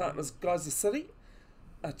Investment Partners Geyser City,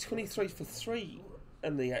 23 for 3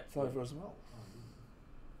 in the 8th over as well.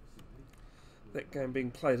 That game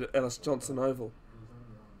being played at Alice Johnson Oval.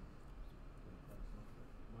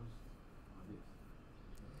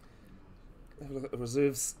 Have a look at the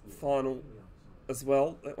reserves final as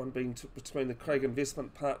well. That one being between the Craig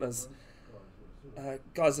Investment Partners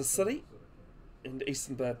Geyser City and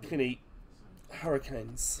Eastern Bay Penny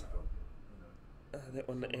Hurricanes. That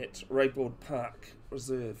one at Rayboard Park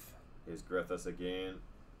Reserve. Here's Griffiths again.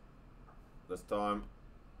 This time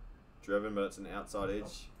driven, but it's an outside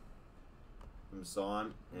edge from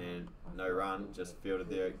Syme, and no run, just fielded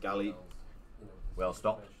there at gully. Well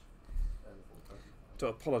stopped. To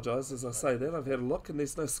apologise as I say that, I've had a look and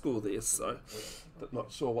there's no score there, so but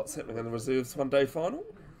not sure what's happening in the reserves one day final.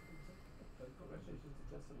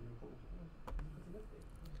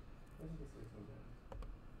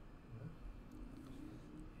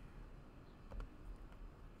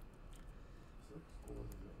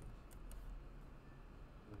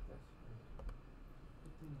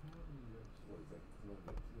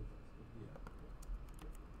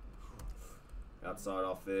 Outside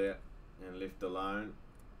off there and left alone.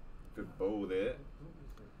 Good ball there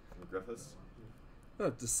from Griffiths. I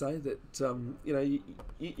have to say that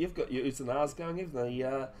you've got your U's and R's going. Even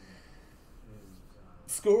the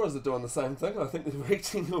scorers are doing the same thing. I think they're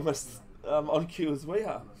reaching almost on cue as we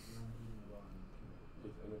are.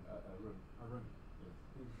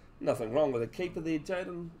 Nothing wrong with the keeper there,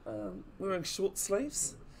 Jaden, wearing short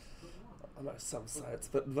sleeves. I know some say it's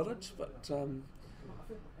a bit village, but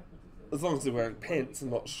as long as they're wearing pants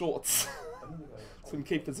and not shorts. Some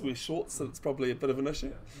keepers wear shorts, so it's probably a bit of an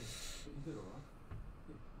issue.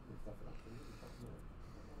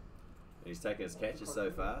 He's taken his catches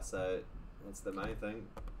so far, so that's the main thing.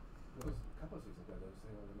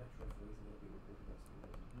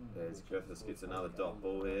 There's Griffiths gets another dot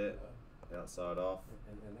ball here, outside off.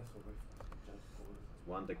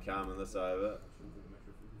 One to come in this over.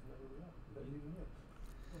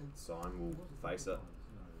 Syme will face it.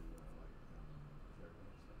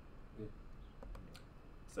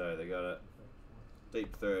 So they got a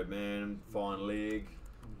deep third man, fine leg,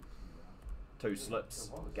 2 slips,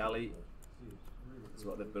 gully. That's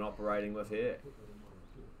what they've been operating with here.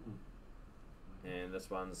 And this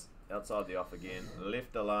one's outside the off again,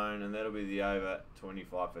 left alone, and that'll be the over.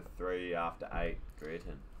 25 for 3 after 8,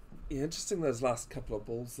 Greerton. Yeah, interesting those last couple of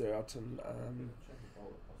balls there, Elton.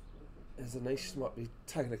 As Anish might be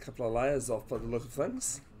taking a couple of layers off by the look of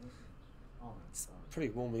things. It's pretty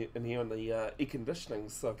warm in here in the air conditioning,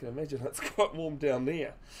 so I can imagine it's quite warm down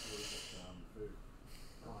there.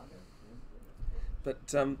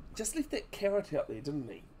 But just left that carrot out there, didn't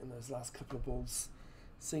he, in those last couple of balls,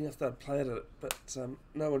 seeing if they'd played at it. But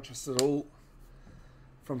no interest at all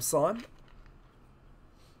from Syme.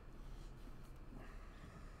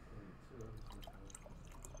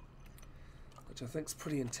 Which I think's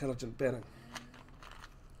pretty intelligent batting.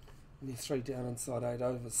 Only 3 down inside 8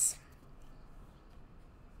 overs.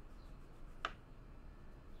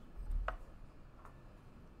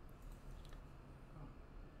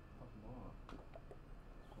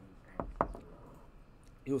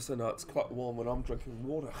 You also know it's quite warm when I'm drinking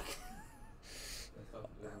water.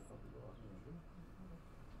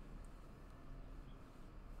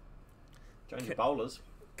 Change the bowlers.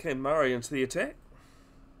 Cam Murray into the attack.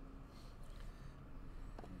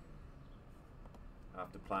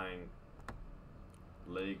 After playing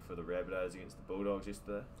league for the Rabbitohs against the Bulldogs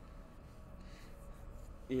yesterday.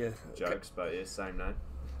 Yeah. Jokes, but yeah, same name.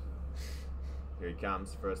 Here he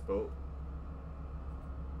comes, first ball.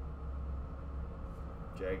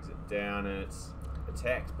 Jags it down and it's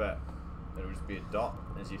attacked, but it'll just be a dot.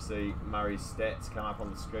 As you see Murray's stats come up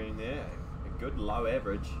on the screen there. A good low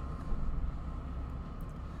average.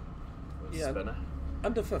 Yeah, spinner.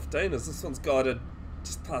 under 15 as this one's guided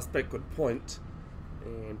just past backward point,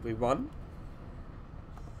 and we won.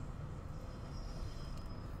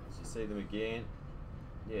 As you see them again,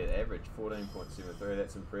 yeah, average 14.73,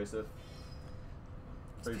 that's impressive.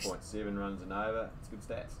 3.7 runs and over, it's good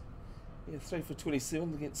stats. Yeah, 3 for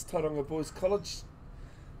 27 against Tauranga Boys College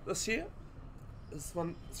this year. This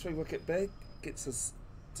one 3-wicket bag gets us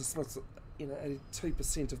dismissed,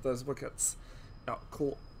 82% of those wickets out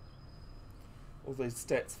caught. All these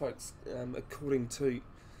stats, folks, according to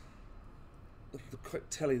the quick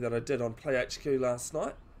tally that I did on Play HQ last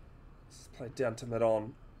night. This is played down to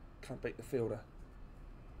mid-on, can't beat the fielder.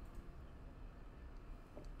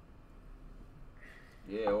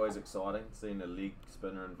 Yeah, always exciting seeing a leg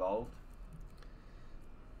spinner involved.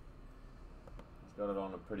 He's got it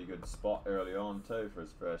on a pretty good spot early on too for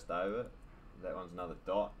his first over. That one's another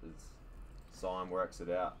dot as Syme works it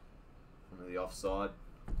out from the offside.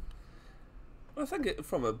 I think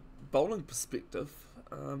from a bowling perspective,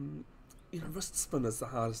 wrist spin is the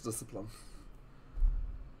hardest discipline.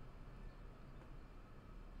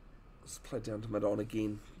 Let's play down to mid-on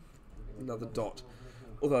again. Another dot.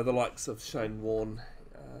 Although the likes of Shane Warne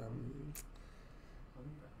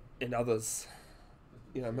and others,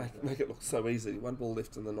 make it look so easy. 1 ball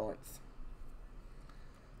left in the 9th.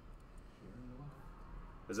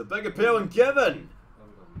 There's a big appeal and given.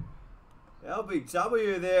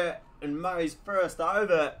 LBW there in Murray's first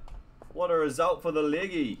over. What a result for the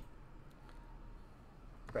leggy.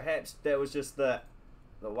 Perhaps that was just the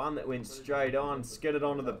one that went straight on, skidded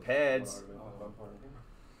onto the pads.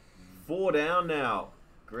 4 down now.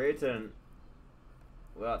 Greerton,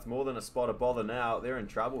 well, it's more than a spot of bother now. They're in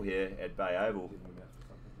trouble here at Bay Oval.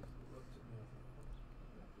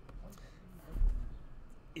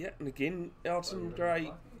 Yeah, and again, Elton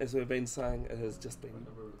Gray, as we've been saying, it has just been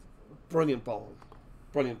brilliant bowling,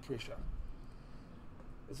 brilliant pressure.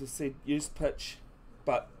 As we said, used pitch,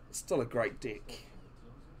 but still a great deck.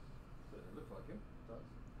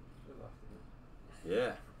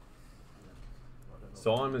 Yeah.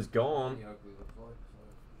 Syme is gone.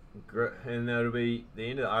 And that'll be the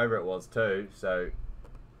end of the over it was too, so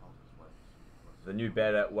the new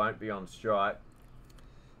batter won't be on strike,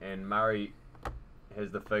 and Murray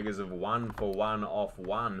has the figures of 1 for 1 off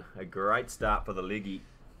 1. A great start for the leggy.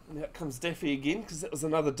 And out comes Daffy again, because that was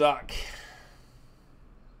another duck.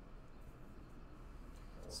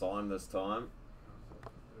 Sign this time.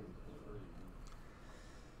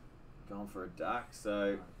 Going for a duck,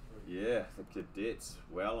 so yeah, the Cadets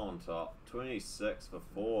well on top. 26 for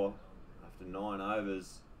 4 after 9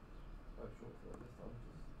 overs.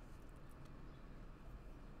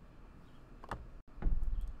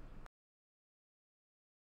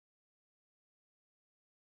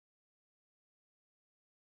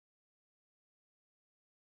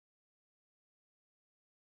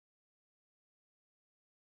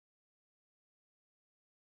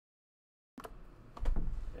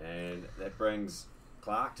 And that brings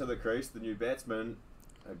Clark to the crease, the new batsman.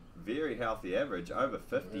 A very healthy average, over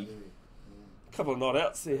 50. A couple of not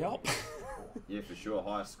outs there help. Yeah, for sure.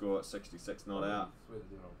 Highest score at 66 not out.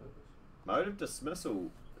 Mode of dismissal,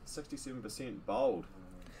 67% bowled.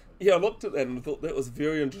 Yeah, I looked at that and thought that was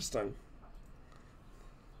very interesting.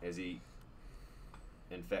 As he,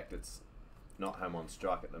 in fact, it's not him on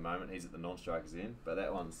strike at the moment. He's at the non-strikers end, but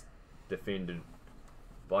that one's defended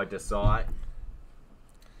by Desai.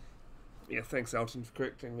 Yeah, thanks Elton for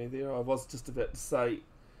correcting me there. I was just about to say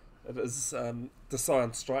it is Desai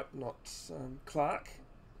on strike, not Clark.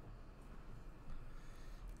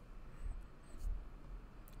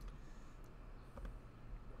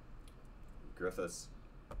 Griffiths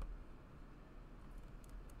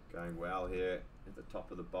going well here at the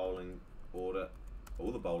top of the bowling order.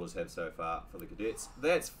 All the bowlers have so far for the Cadets.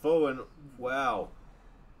 That's full, and wow.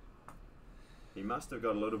 He must have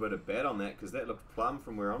got a little bit of bat on that, because that looked plumb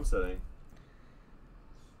from where I'm sitting.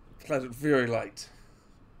 Played it very late.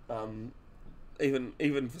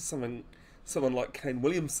 Even for someone like Kane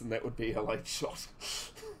Williamson, that would be a late shot.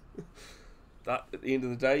 But at the end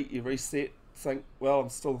of the day, you reset, think, well, I'm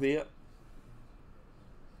still there.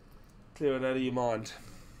 Clear it out of your mind.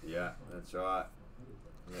 Yeah, that's right.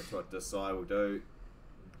 And that's what Desai will do.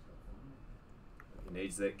 He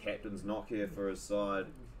needs that captain's knock here for his side.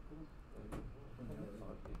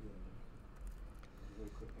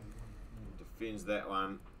 Defends that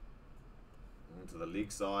one onto the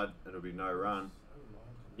leg side. It'll be no run.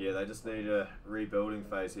 Yeah, they just need a rebuilding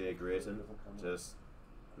phase here, Greerton. Just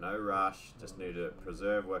no rush. Just need to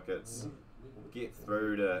preserve wickets. Get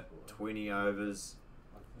through to 20 overs.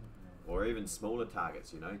 Or even smaller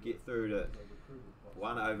targets, you know. Get through to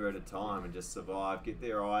 1 over at a time and just survive. Get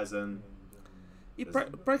their eyes in. Yeah,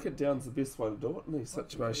 break it down's the best way to do it in these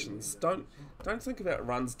situations. Don't think about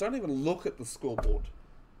runs. Don't even look at the scoreboard.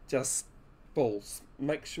 Just balls.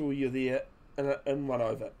 Make sure you're there in 1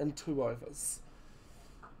 over, in 2 overs.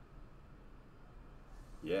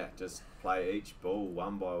 Yeah, just play each ball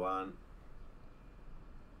one by one.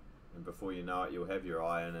 And before you know it, you'll have your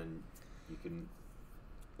eye in, and you can...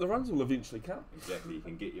 The runs will eventually come. Exactly, you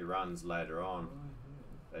can get your runs later on.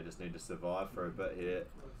 They just need to survive for a bit here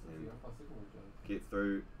and get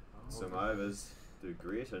through some overs, do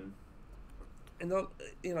Greerton. And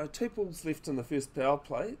they'll, 2 balls left in the first power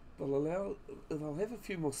play. They'll have a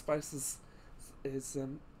few more spaces as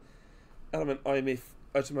Element IMF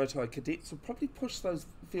Otumoetai Cadets will probably push those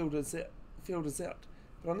fielders out.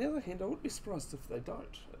 But on the other hand, I wouldn't be surprised if they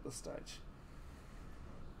don't at this stage.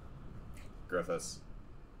 Griffiths.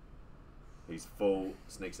 He's full,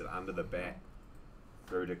 sneaks it under the bat,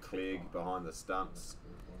 through to Clegg behind the stumps.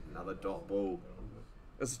 Another dot ball.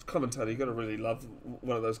 As a commentator, you've got to really love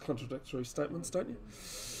one of those contradictory statements, don't you?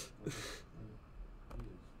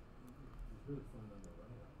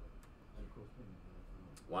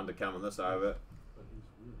 One to come in this over.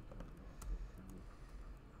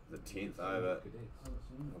 The 10th over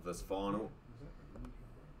of this final.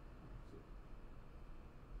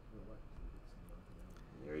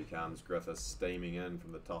 Here he comes, Griffiths steaming in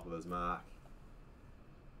from the top of his mark.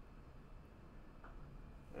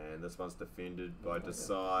 And this one's defended by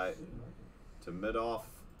Desai to mid-off.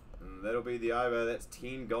 And that'll be the over. That's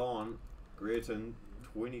 10 gone. Greerton,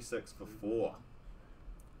 26 for 4.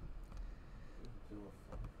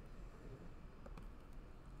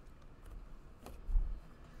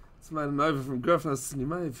 It's made an over from Griffiths, and you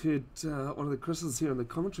may have heard one of the Chris's here in the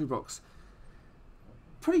commentary box.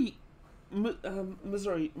 Pretty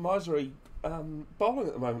misery bowling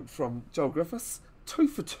at the moment from Joel Griffiths. 2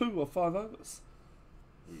 for 2 or 5 overs.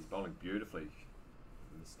 He's bowling beautifully.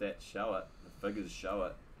 The stats show it, the figures show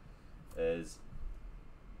it. As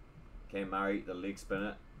Cam Murray, the leg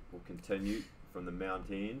spinner, will continue from the mount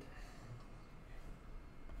end.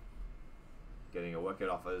 Getting a wicket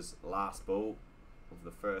off his last ball of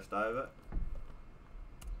the first over.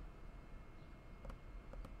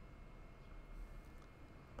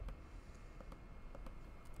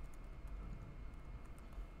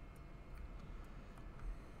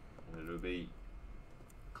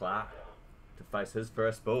 Clark to face his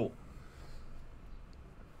first ball.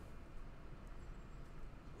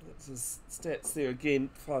 That's his stats there again.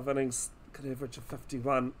 5 innings, could average of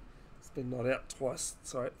 51. He's been not out twice.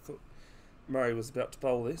 Sorry, I thought Murray was about to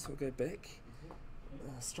bowl there, so I'll go back.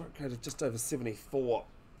 Strike rate of just over 74.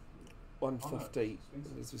 150,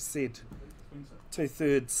 as we said.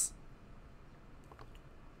 2/3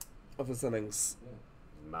 of his innings.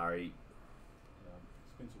 Murray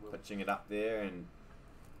pitching it up there, and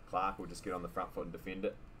Clark will just get on the front foot and defend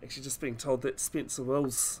it. Actually, just being told that Spencer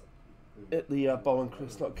Wills at the bowling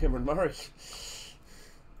crease, not Cameron Murray.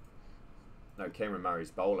 No, Cameron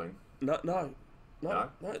Murray's bowling. No,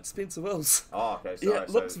 it's Spencer Wills. Oh, okay, sorry. Yeah, it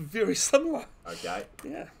looks very similar. Okay.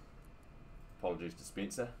 Yeah. Apologies to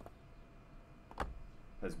Spencer.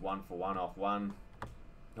 His 1 for 1 off 1.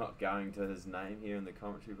 Not going to his name here in the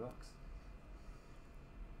commentary box.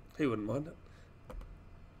 He wouldn't mind it.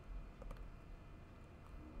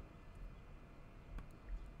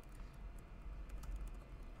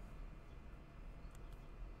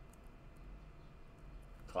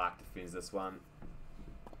 Clark defends this one.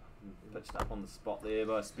 Pitched up on the spot there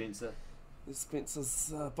by Spencer.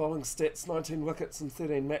 Spencer's bowling stats: 19 wickets in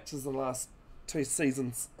 13 matches in the last 2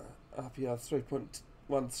 seasons. RPR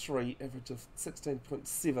 3.13, average of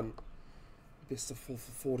 16.7. Best of 4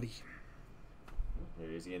 for 40. Here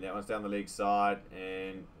he is again. That one's down the leg side,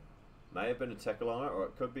 and may have been a tackle on it, or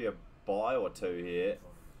it could be a bye or two here.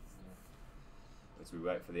 As we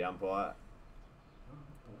wait for the umpire.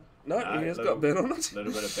 No, he has got bat on it. A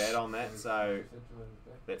little bit of bat on that, so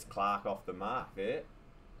that's Clark off the mark there.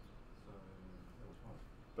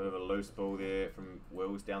 Bit of a loose ball there from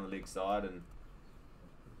Wills down the leg side, and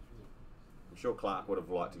I'm sure Clark would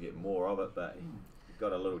have liked to get more of it, but he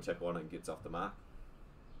got a little tackle on it and gets off the mark.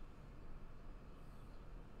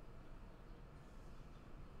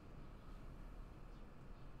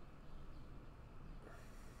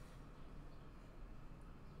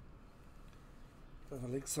 A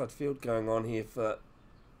leg side field going on here for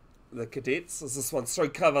the Cadets as this one's through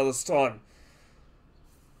cover this time.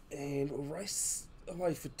 And we'll race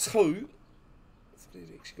away for 2.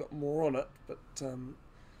 He'd actually got more on it, but I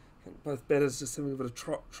think both batters just having a bit of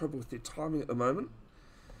trouble with their timing at the moment.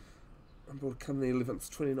 I'm able to come the 11th,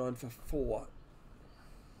 29 for 4.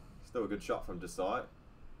 Still a good shot from Desai.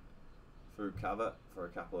 Through cover for a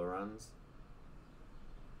couple of runs.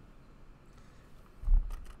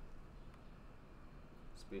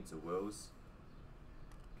 Spencer Wills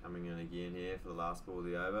coming in again here for the last ball of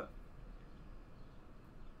the over.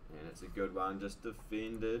 And it's a good one, just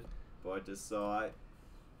defended by Desai.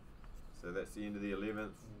 So that's the end of the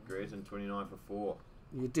 11th. Greerton 29 for 4.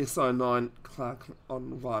 Yeah, Desai 9, Clark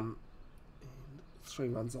on 1. And 3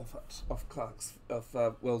 runs off it, off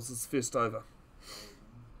Wills' first over.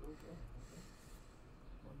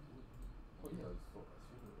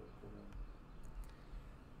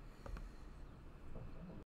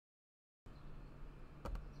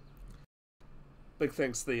 Big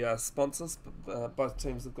thanks to the sponsors. Both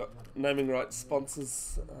teams have got naming rights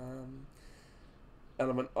sponsors.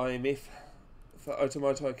 Element IMF for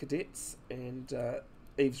Otumoetai Cadets, and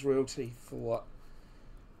Eve's Realty for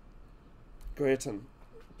Greerton.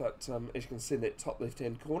 But as you can see in that top left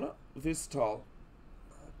hand corner, Versatile.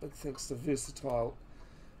 Big thanks to Versatile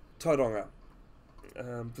Tauranga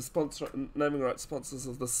for naming rights sponsors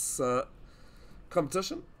of this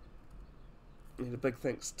competition. And a big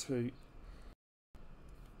thanks to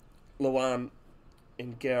Luan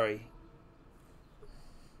and Gary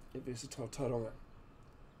at Versatile Tauranga.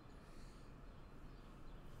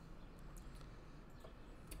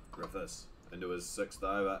 Griffiths into his 6th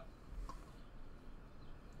over.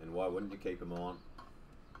 And why wouldn't you keep him on?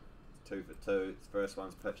 It's 2 for 2. His first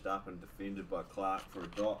one's pitched up and defended by Clark for a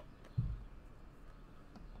dot.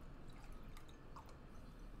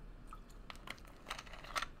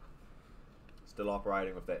 Still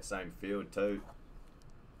operating with that same field too.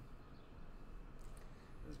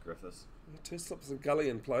 There's Griffiths. 2 slips of gully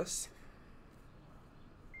in place.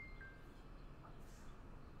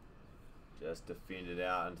 Just defended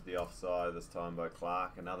out into the offside this time by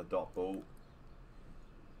Clark. Another dot ball.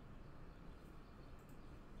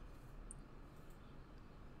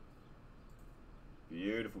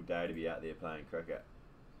 Beautiful day to be out there playing cricket.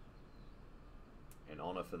 An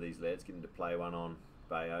honour for these lads getting to play one on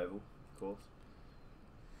Bay Oval, of course.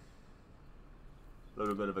 A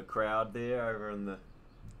little bit of a crowd there over in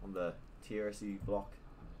on the terracey block.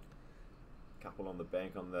 Couple on the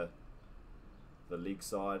bank on the leg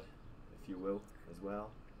side, if you will, as well.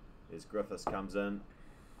 As Griffiths comes in,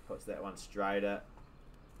 puts that one straighter,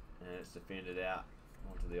 and it's defended out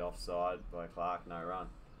onto the offside by Clark. No run.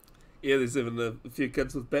 Yeah, there's even a few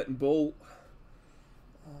kids with bat and ball.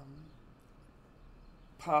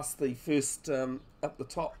 Past the first up the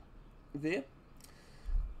top there.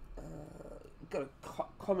 Got a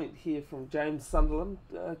comment here from James Sunderland.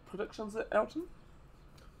 Predictions at Elton?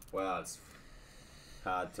 Well, it's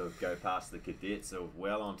hard to go past the Cadets. They're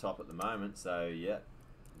well on top at the moment, so yeah,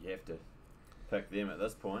 you have to pick them at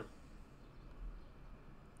this point.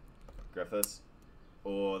 Griffiths.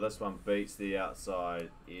 Oh, this one beats the outside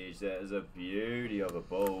edge. That is a beauty of a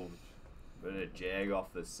ball. Bit of jag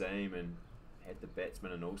off the seam and had the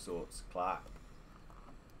batsman and all sorts. Clark.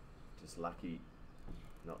 Just lucky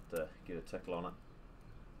not to get a tickle on it.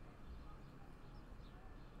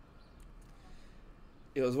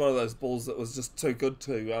 It was one of those balls that was just too good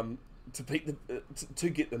to beat the to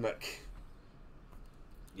get the nick.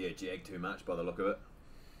 Yeah, jagged too much by the look of it.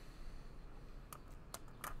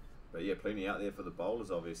 But yeah, plenty out there for the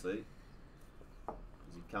bowlers, obviously.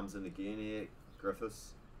 As he comes in again here,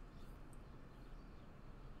 Griffiths.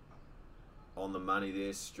 On the money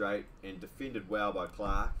there, straight, and defended well by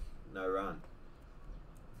Clark. No run.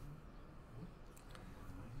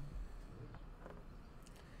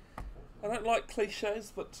 I don't like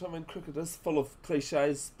cliches, but I mean, cricket is full of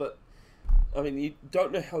cliches, but I mean, you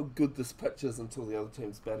don't know how good this pitch is until the other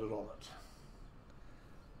team's batted on it.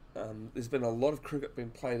 There's been a lot of cricket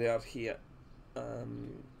being played out here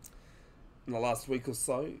in the last week or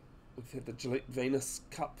so. We've had the Gillette Venus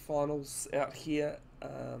Cup finals out here.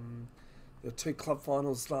 There were 2 club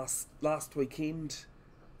finals last weekend.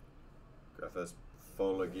 Griffiths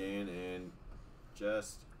full again and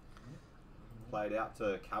just played out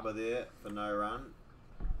to cover there for no run.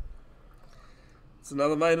 It's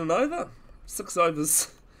another maiden over. 6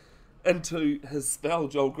 overs into his spell,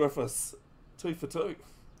 Joel Griffiths. 2 for 2.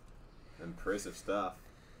 Impressive stuff.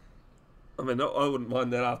 I mean, I wouldn't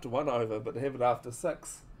mind that after 1 over, but to have it after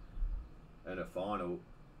 6. And a final,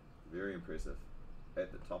 very impressive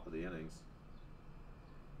at the top of the innings.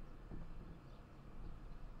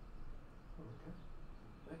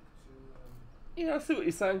 Yeah, I see what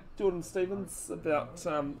you're saying, Jordan Stevens, about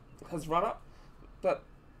his run-up. But,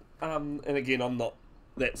 and again, I'm not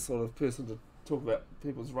that sort of person to talk about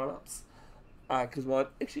people's run-ups. Because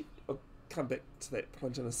actually, I'll come back to that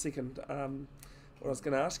point in a second. What I was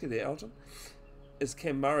going to ask you there, Elton, is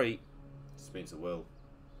Cam Murray... Spencer Will.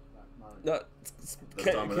 No,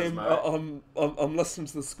 Cam, I'm listening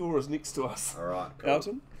to the scorers next to us. All right, cool.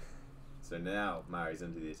 Elton. So now Murray's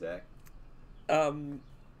into the attack.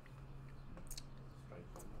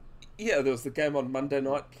 Yeah, there was the game on Monday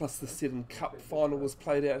night, plus the 7 Cup final was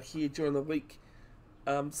played out here during the week.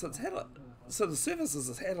 So the services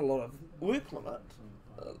has had a lot of work on it,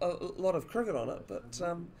 a lot of cricket on it. But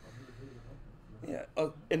yeah,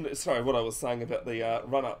 and sorry, what I was saying about the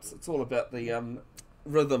run-ups, it's all about the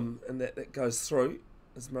rhythm and that goes through.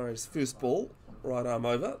 As Murray's first ball, right arm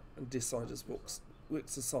over, and Desai just works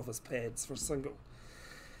us off his pads for a single.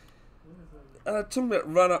 Talking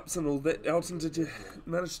about run-ups and all that, Elton, did you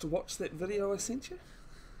manage to watch that video I sent you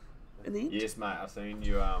in the end? Yes, mate, I've seen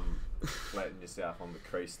you flatten yourself on the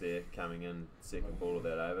crease there, coming in second ball of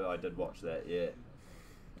that over. I did watch that, yeah.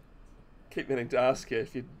 Keep meaning to ask you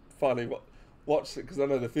if you'd finally watched it, because I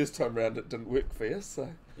know the first time round it didn't work for you, so...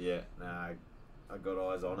 Yeah, nah, I got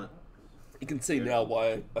eyes on it. You can see now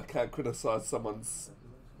why I can't criticise someone's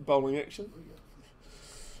bowling action.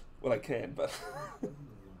 Well, I can, but...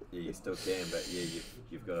 Yeah, you still can, but yeah,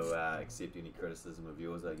 you've got to accept any criticism of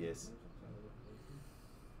yours, I guess.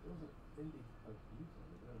 Here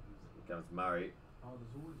comes Murray.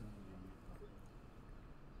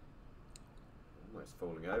 Almost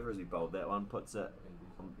falling over as he bowled that one. Puts it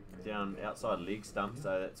down outside leg stump,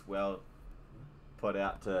 so that's well put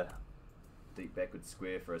out to deep backward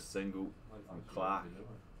square for a single from Clark.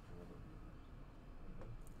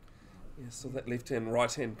 Yeah, so that left-hand,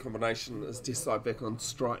 right-hand combination is Desai back on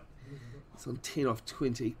strike. It's on 10 off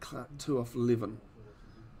 20, Clark 2 off 11.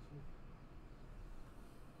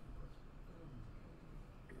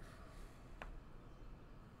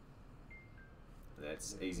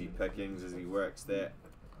 That's easy pickings as he works that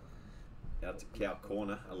out to cow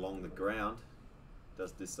corner along the ground.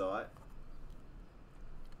 Does Desai.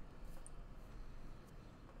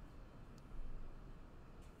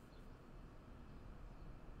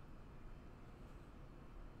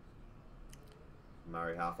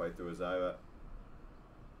 Murray halfway through his over.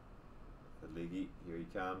 The leggy, here he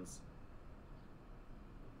comes.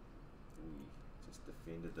 Just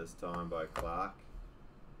defended this time by Clark.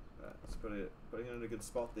 Just putting it in a good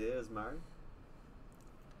spot there is Murray.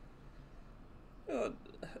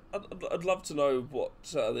 I'd love to know what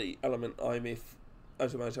the Element IMF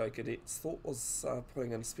Otumoetai Cadets thought was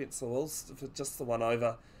putting in Spencer Wills for just the one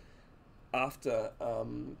over after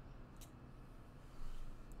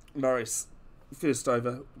Murray's first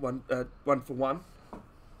over, one for one.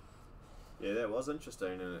 Yeah, that was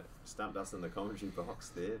interesting, and it stumped us in the commentary box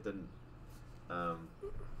there. Didn't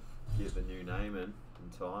get the new name in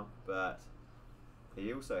time, but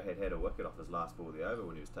he also had a wicket off his last ball of the over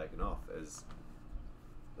when he was taken off, as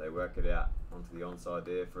they work it out onto the onside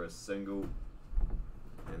there for a single,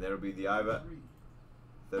 and that'll be the over.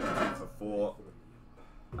 32 for 4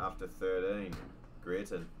 after 13.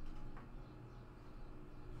 Greerton.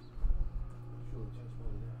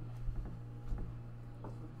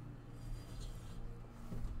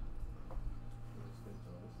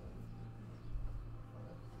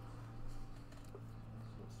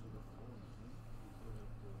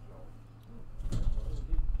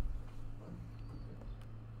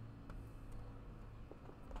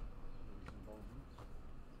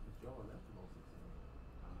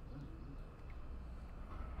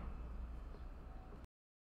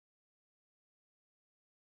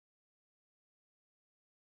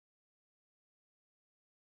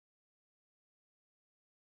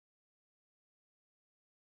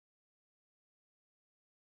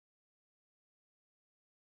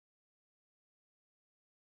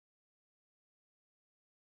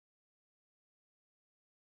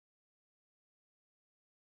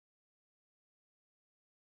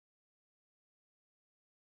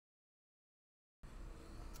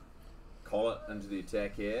 Collett into the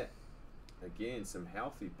attack here. Again, some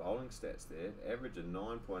healthy bowling stats there. Average of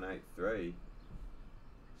 9.83.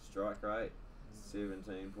 Strike rate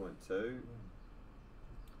 17.2.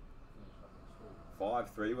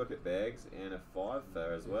 5 3-wicket bags and a 5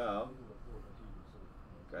 for as well.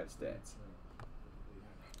 Great stats.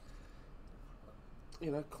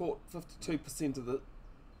 You know, caught 52% of the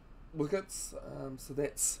wickets, so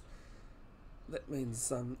that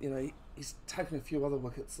means you know, he's taken a few other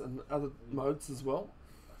wickets in other modes as well.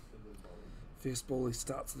 First ball, he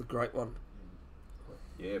starts with a great one.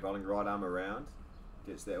 Yeah, bowling right arm around,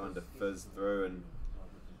 gets that one to fizz through, and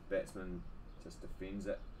batsman just defends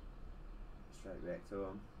it straight back to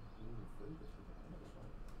him.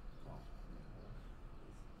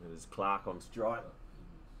 There's Clark on strike.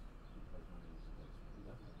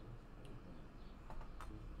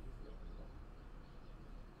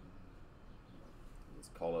 There's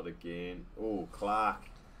Collett again. Oh, Clark.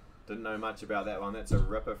 Didn't know much about that one. That's a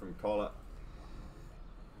ripper from Collett.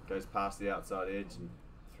 Goes past the outside edge and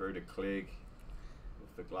through to Clegg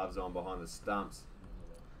with the gloves on behind the stumps.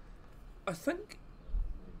 I think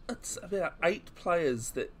it's about 8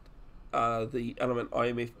 players that the Element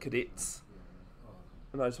IMF Cadets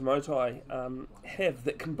and Otumoetai have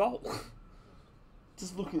that can bowl.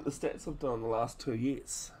 Just looking at the stats I've done in the last 2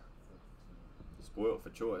 years. Spoilt for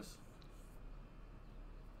choice.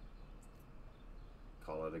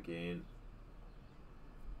 Collett again.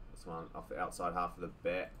 This one off the outside half of the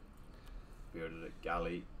bat. Bearded at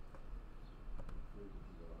gully.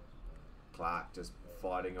 Clark just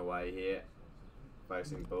fighting away here.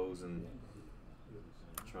 Facing bulls and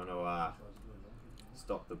trying to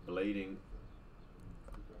stop the bleeding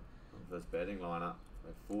of this batting lineup.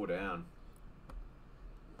 They're 4 down.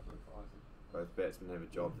 Both batsmen have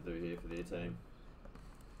a job to do here for their team.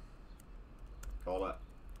 Collett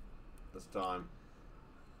this time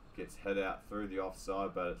gets hit out through the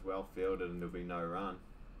offside, but it's well fielded and there'll be no run.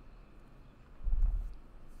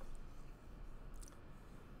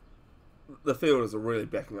 The fielders are really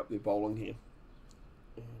backing up their bowling here,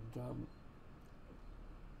 and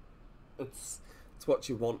it's what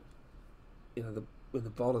you want. You know, when the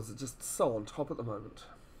bowlers are just so on top at the moment.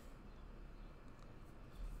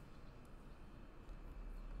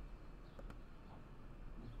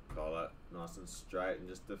 Collett nice and straight and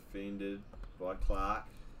just defended by Clark.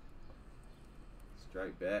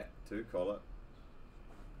 Straight back to Collett.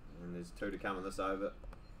 And there's 2 to come in this over.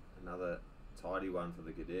 Another tidy one for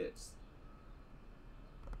the Cadets.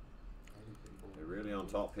 They're really on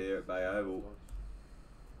top here at Bay Oval.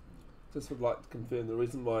 Just would like to confirm the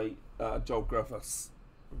reason why Joel Griffiths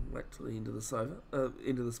whacked to the end of this over,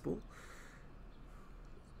 end of this ball.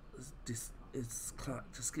 Is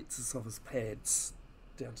Clark just gets us off his pads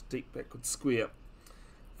down to deep backward square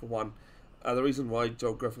for one. The reason why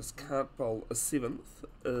Joel Griffiths can't bowl a 7th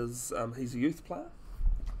is he's a youth player.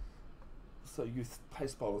 So youth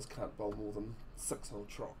pace bowlers can't bowl more than 6 on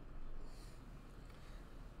a trot.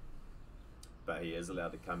 But he is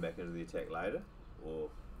allowed to come back into the attack later, or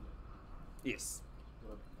Yes.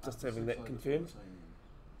 Just having that confirmed.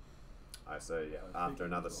 so yeah, after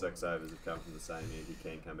another 6 overs have come from the same end, he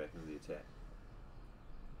can come back into the attack.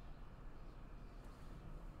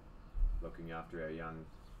 looking after our young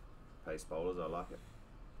pace bowlers. I like it.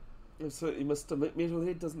 Absolutely, Mr.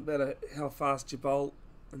 Metalhead. Doesn't matter how fast you bowl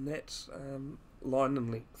in that line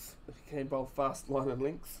and length. If you can bowl fast line and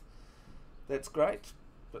length, that's great.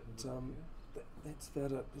 But that's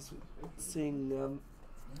about it. Just seeing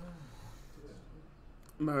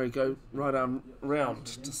Murray go right arm round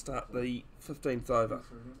to start the 15th over.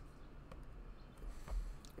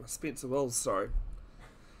 Spencer Wells, sorry.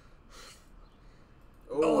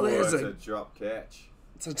 Oh, there's it's a drop catch.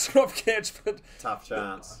 It's a drop catch, but Tough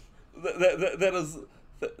chance. that is.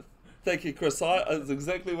 Thank you, Chris. That's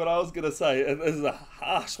exactly what I was going to say. It is a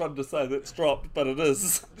harsh one to say that's dropped, but it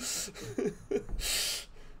is.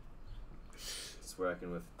 Just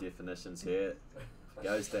working with definitions here.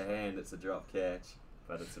 Goes to hand, it's a drop catch,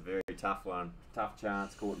 but it's a very tough one. Tough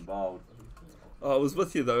chance, caught and bowled. I was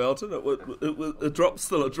with you though, Elton. A drop's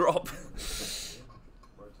still a drop.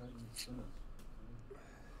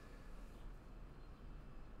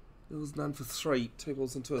 There was none for 3. 2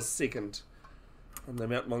 balls into a second on the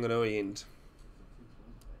Mount Maunganui end.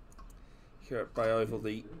 Here at Bay Oval,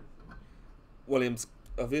 the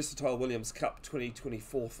Versatile Williams Cup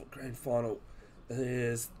 2024 Grand Final.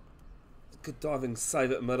 There's good diving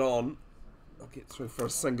save at mid-on. I'll get through for a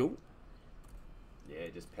single. Yeah,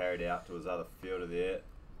 just parried out to his other fielder there.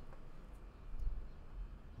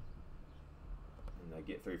 And they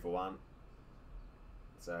get through for 1.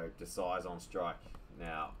 So Desai's on strike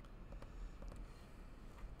now.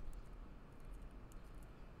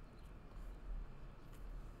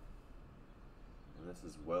 And this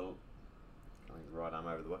is Will coming right arm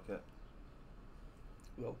over the wicket.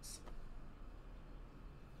 Wilkes.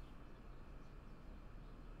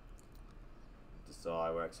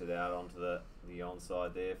 Desai works it out onto the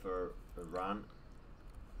onside there for a run.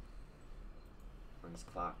 Brings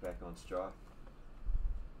Clark back on strike.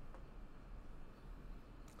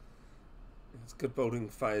 It's a good building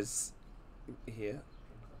phase here.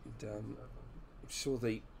 And, I'm sure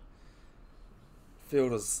the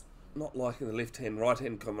fielders not liking the left-hand,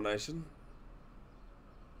 right-hand combination.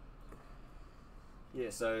 Yeah,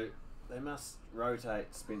 so they must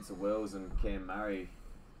rotate Spencer Wells and Cam Murray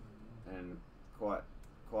and quite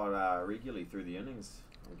regularly through the innings.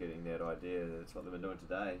 I'm getting that idea. That's what they've been doing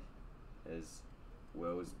today. Is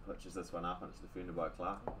Wells pitches this one up and it's defended by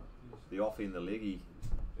Clark. The off end, the leggy,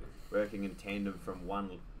 working in tandem from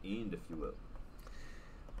one end, if you will.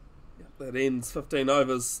 That ends 15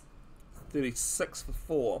 overs, 36 for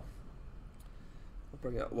 4. I'll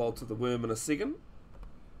bring out Walter the Worm in a second.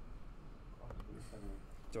 I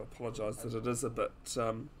do apologise that it is a bit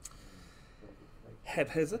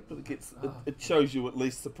haphazard, but it shows you at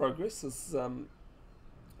least the progress. As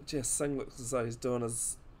Jess Singh looks as though he's doing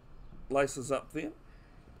his laces up there.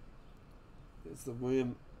 There's the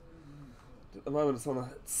Worm. At the moment it's on a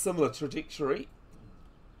similar trajectory.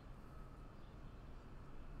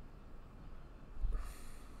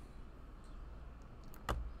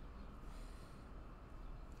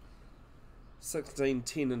 (16,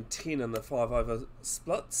 10 and 10 in the 5 over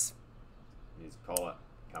splits. Here's Collett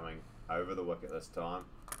coming over the wicket this time.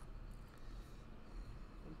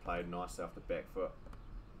 And played nice off the back foot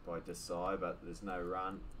by Desai, but there's no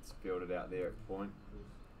run. It's fielded out there at point.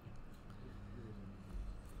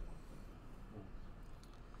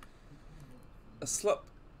 A slip,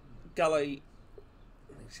 gully.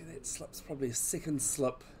 Actually, that slip's probably a second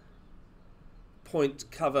slip. Point,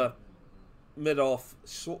 cover, mid off,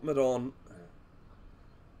 short mid on.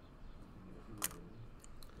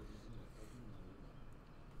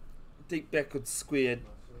 Deep backward squared,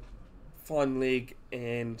 fine leg,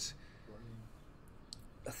 and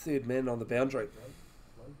a third man on the boundary.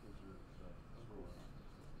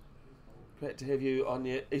 Great to have you on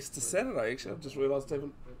your Easter Saturday. Actually, I've just realised I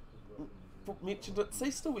haven't mentioned it's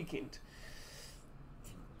Easter weekend.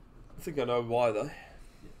 I think I know why though.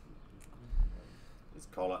 There's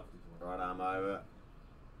Collett, right arm over.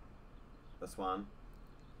 This one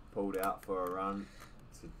pulled out for a run.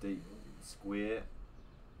 It's a deep square.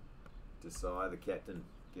 Desai, the captain,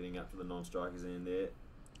 getting up to the non-strikers end there,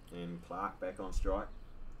 and Clark back on strike.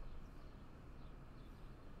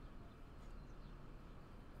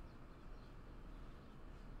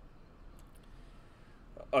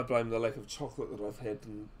 I blame the lack of chocolate that I've had,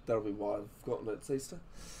 and that'll be why I've gotten it. It's Easter.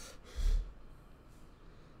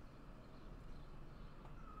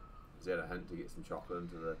 Is that a hint to get some chocolate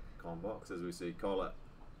into the con box as we see Collett?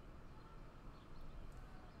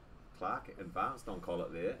 Clark advanced on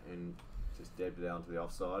Collett there and just dabbed it out to the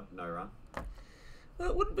offside. No run.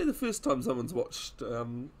 It wouldn't be the first time someone's watched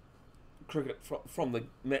cricket from the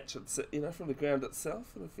match, from the ground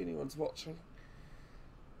itself. And if anyone's watching,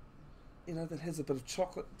 that has a bit of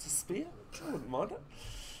chocolate to spare. I wouldn't mind it.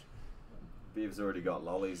 Bev's already got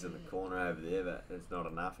lollies in the corner over there, but it's not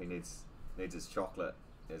enough. He needs his chocolate,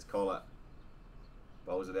 his collar.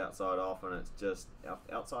 Bowls it outside off, and it's just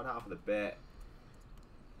outside half of the bat.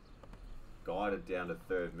 Guided down to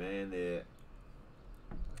third man there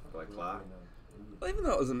by Clark. Well, even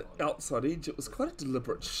though it was an outside edge, it was quite a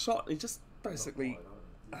deliberate shot. He just basically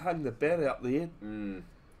hung the bat out there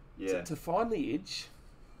Yeah. to find the edge.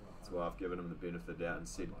 That's why I've given him the benefit of the doubt and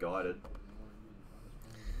said guided.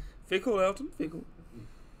 Fair call, Elton, fair call.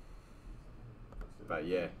 But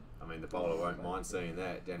yeah, I mean, the bowler won't mind seeing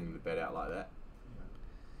that, downing the bat out like that.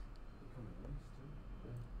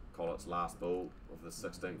 Collett's last ball of the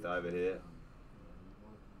 16th over here.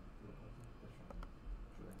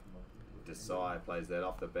 Desai plays that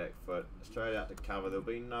off the back foot, straight out to cover. There'll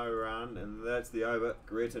be no run, and that's the over.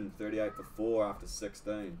 Greerton 38 for 4 after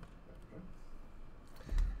 16.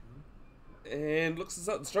 And looks as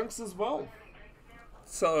though it's Drunks as well.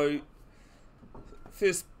 So,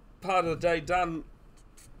 first part of the day done,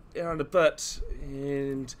 hour and a bit,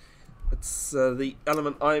 and it's the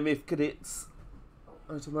Element IMF Cadets,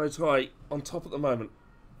 Otumoetai, on top at the moment.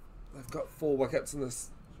 They've got 4 wickets in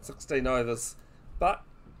this 16 overs, but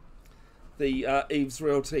the Eves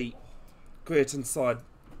Realty Greerton side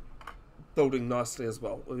building nicely as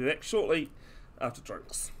well. We'll be back shortly after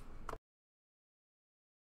Drunks.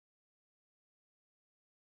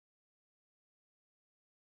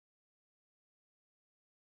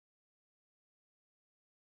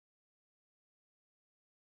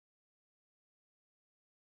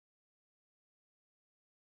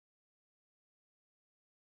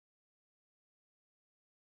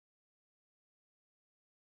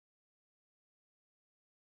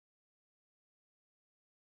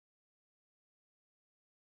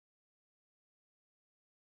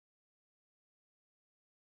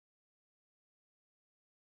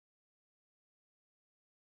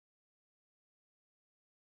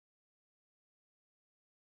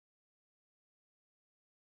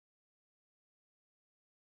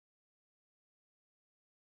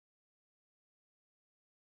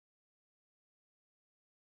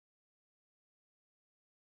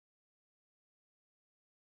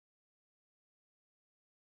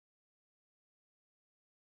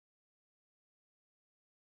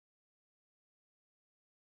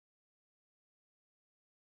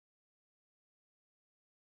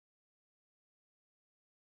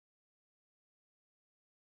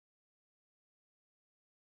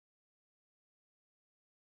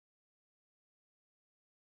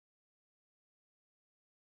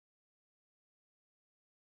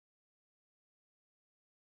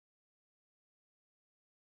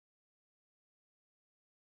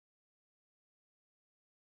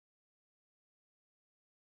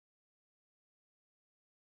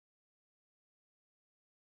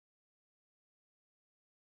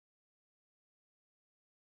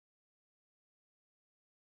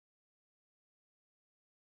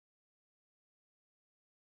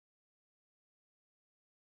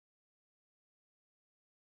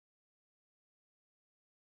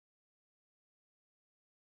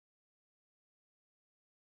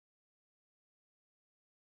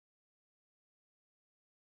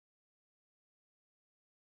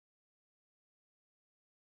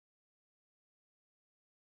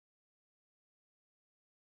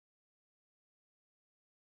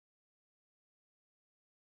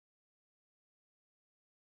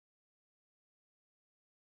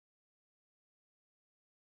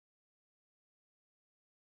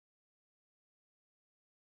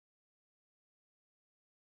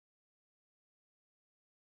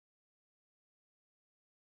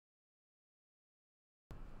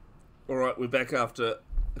 Alright, we're back after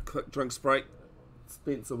a quick drinks break.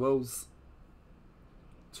 Spencer Wills,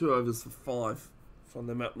 2 overs for 5 from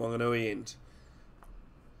the Maunganui end.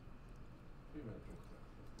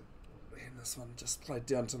 And this one just played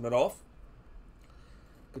down to mid-off.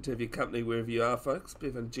 Good to have your company wherever you are, folks.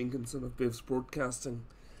 Bevan Jenkinson of Bev's Broadcasting.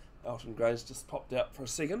 Elton Gray's just popped out for a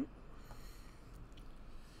second.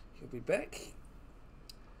 He'll be back.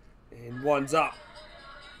 And winds up.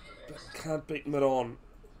 But can't beat mid-on.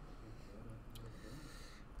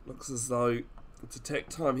 Looks as though it's attack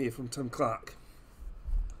time here from Tim Clark.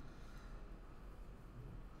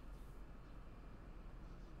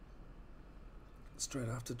 Straight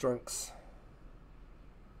after Drunks.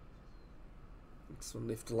 This one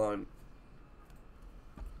left alone.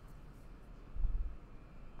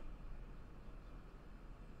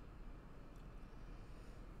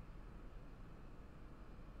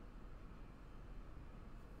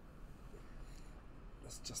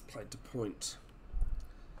 This just played to point.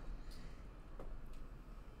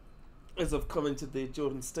 as I've commented there,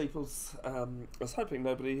 Jordan Steeples, I was hoping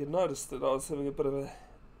nobody had noticed that I was having a bit of a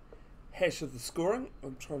hash of the scoring.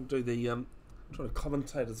 I'm trying to do the trying to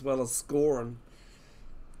commentate as well as score and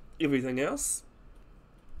everything else.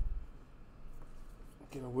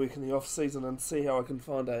 Going to work in the off season and see how I can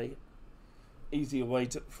find a easier way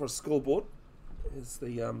for a scoreboard. Is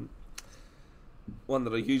the one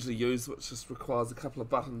that I usually use, which just requires a couple of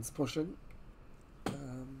buttons pushing.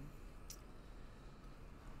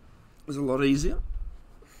 It's a lot easier.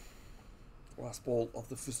 Last ball of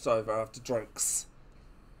the first over after drinks.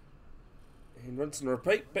 And rinse and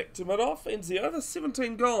repeat. Back to mid-off. Ends the over.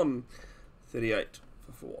 17 gone. 38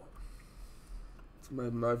 for 4. It's a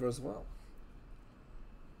maiden over as well.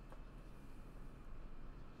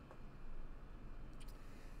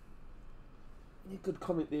 Yeah, good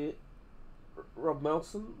comment there, Rob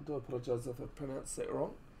Melson. I do apologise if I pronounced that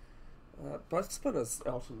wrong. Both spinners,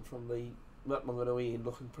 Elton, from the Maunganui end,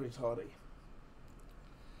 looking pretty tidy.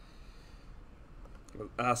 I'll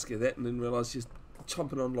ask you that and then realise she's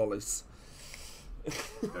chomping on lollies.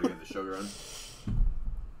 Gotta get the sugar in.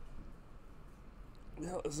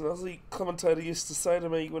 Now, as an Aussie commentator used to say to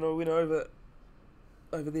me when I went over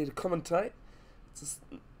there to commentate, it's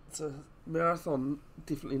a marathon,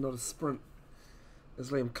 definitely not a sprint. As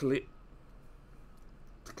Liam Collette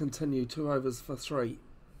to continue 2 overs for 3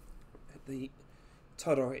 at the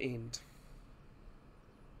Tauranga end.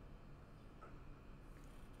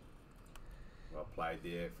 Well played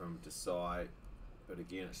there from Desai, but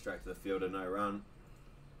again it's straight to the fielder, no run.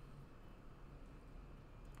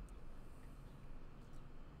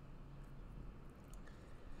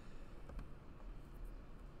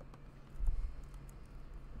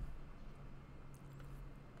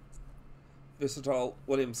 Versatile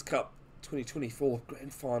Williams Cup 2024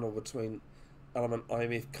 Grand Final between Element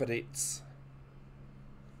IMF Cadets.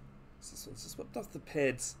 This one's just whipped off the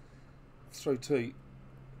pads through to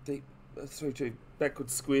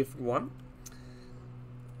backward square for 1.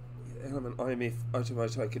 Element IMF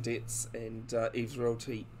Otumoetai Cadets and Eve's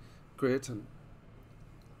Realty Greerton.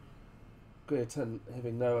 Greerton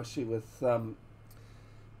having no issue with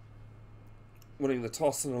winning the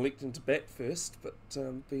toss and electing to bat first, but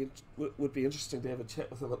would be interesting to have a chat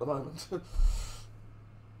with him at the moment.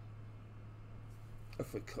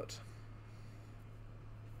 If we could.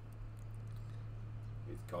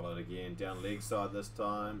 He's collared again, down leg side this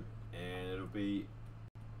time, and it'll be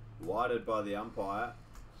wided by the umpire.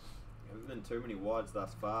 Haven't been too many wides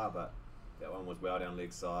thus far, but that one was well down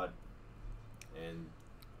leg side. And,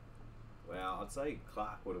 well, I'd say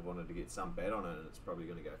Clark would have wanted to get some bat on it, and it's probably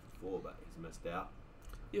going to go for 4, but he's missed out.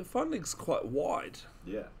 Yeah, finding's quite wide.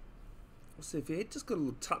 Yeah. So if he had just got a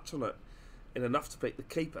little touch on it and enough to beat the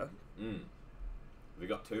keeper. If he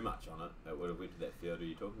got too much on it, it would have went to that fielder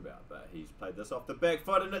you're talking about. But he's played this off the back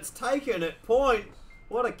foot, and it's taken at point.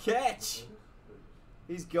 What a catch.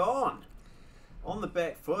 He's gone. On the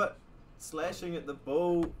back foot, slashing at the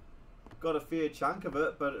ball. Got a fair chunk of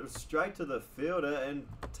it, but it was straight to the fielder and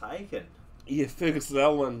taken. Yeah, Ferguson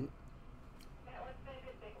Elwyn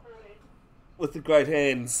with the great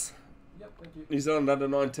hands. Yep, thank you. New Zealand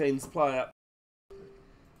under-19s player.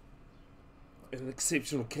 An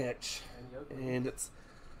exceptional catch. And it's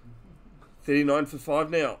 39 for 5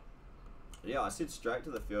 now. Yeah, I said straight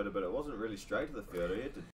to the fielder, but it wasn't really straight to the fielder. He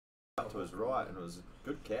had to up to his right, and it was a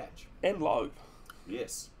good catch. And low.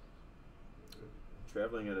 Yes.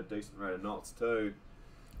 Travelling at a decent rate of knots too.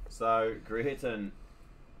 So Greerton,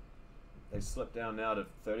 they slipped down now to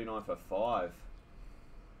 39 for 5.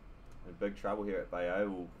 In big trouble here at Bay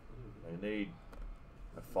Oval. They need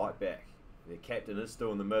a fight back. Their captain is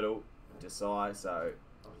still in the middle, Desai, so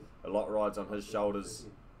a lot rides on his shoulders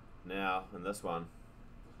now in this one.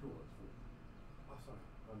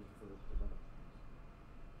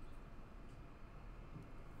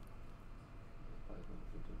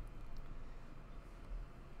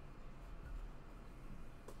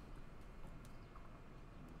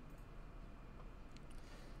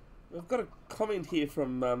 I've got a comment here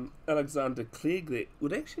from Alexander Clegg that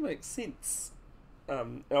would actually make sense,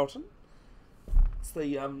 Elton. It's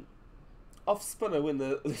the off spinner when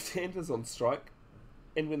the left hander's on strike,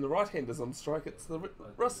 and when the right hander's on strike, it's the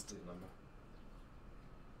wrist,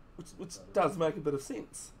 which does make a bit of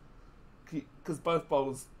sense, because both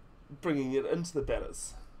bowlers bringing it into the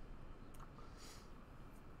batters.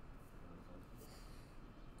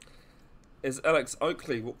 As Alex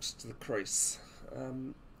Oakley walks to the crease.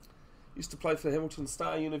 Used to play for Hamilton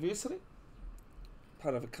Star University,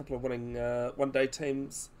 part of a couple of winning one-day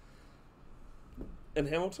teams in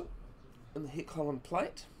Hamilton, in the Heck Holland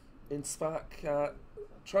Plate and Spark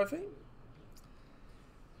Trophy.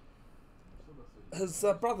 his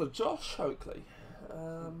brother Josh Oakley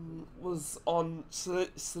was on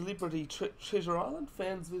Celebrity Treasure Island,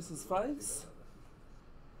 Fans versus Faves,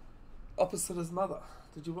 opposite his mother.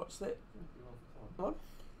 Did you watch that one?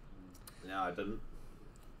 No, I didn't.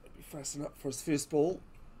 He'd be facing up for his first ball.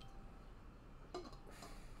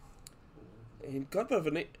 And got a bit of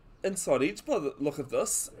an inside edge by the look of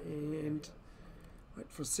this. And wait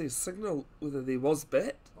for a see a signal whether there was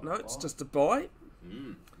bat. No, it's just a bye.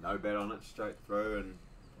 No bet on it, straight through, and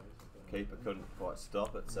keeper couldn't quite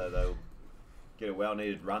stop it, so they'll get a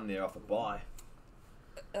well-needed run there off a bye.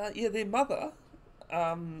 Yeah, their mother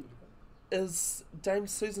is Dame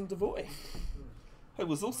Susan Devoy, who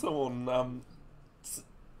was also on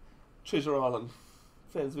Treasure Island,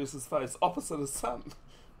 Fans versus Faves, opposite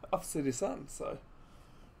his son. So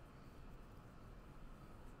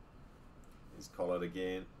He's collared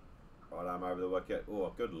again. Right arm over the wicket. Oh,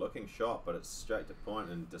 a good looking shot, but it's straight to point,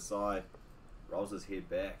 and Desai rolls his head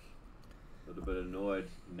back. A little bit annoyed.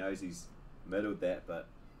 He knows he's middled that, but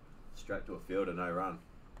straight to a fielder, no run.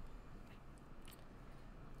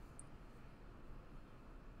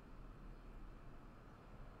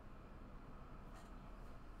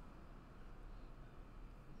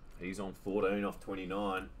 He's on 14 off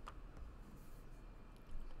 29.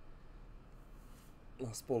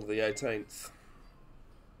 last ball of the 18th.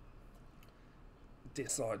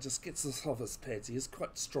 Desai just gets this off his pads. He is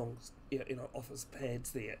quite strong, off his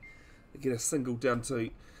pads there. They get a single down to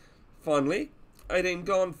finally 18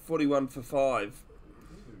 gone, 41 for 5.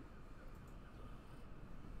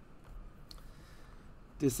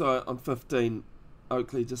 Desai on 15.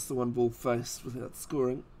 Oakley just the one ball faced without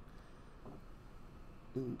scoring.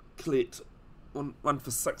 And Colette one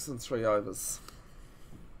for 6 in 3 overs.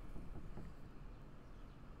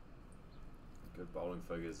 Good bowling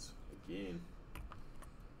figures again.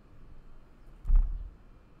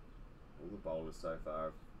 All the bowlers so far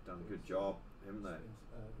have done a good job, haven't they?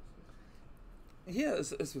 Yeah,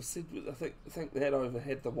 as we said, I think that over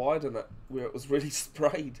had the wide in it, where it was really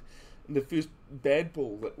sprayed in the first bad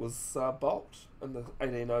ball that was bowled in the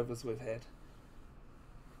 18 overs we've had.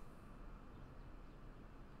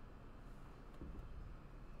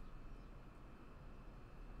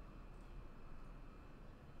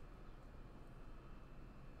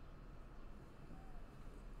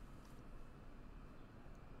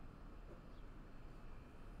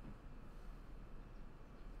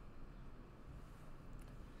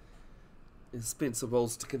 Is Spencer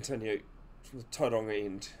Wills to continue from the Tauranga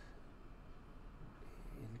end.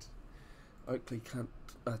 And Oakley can't...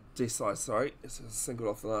 Desai, sorry. It's a single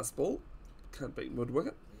off the last ball. Can't beat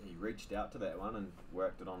mid-wicket. He reached out to that one and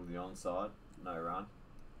worked it onto the onside. No run.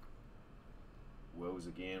 Wills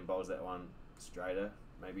again bowls that one straighter.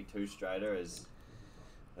 Maybe 2 straighter as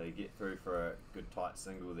they get through for a good tight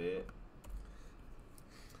single there.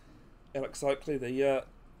 Alex Oakley, the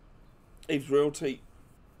Eves Realty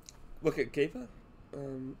wicket keeper,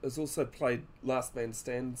 has also played last man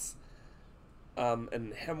stands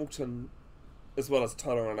in Hamilton as well as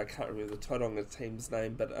Tauranga, and I can't remember the Tauranga team's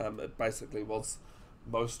name, but it basically was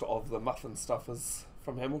most of the muffin stuffers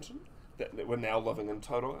from Hamilton that were now living in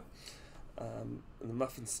Tauranga. And the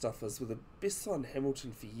muffin stuffers were the best side in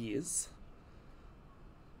Hamilton for years.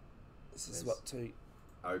 This is what to...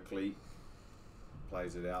 Oakley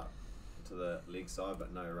plays it out to the leg side,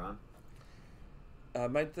 but no run.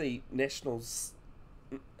 Made the Nationals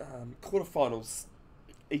quarterfinals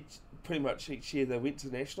pretty much each year they went to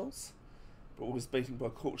Nationals, but always beaten by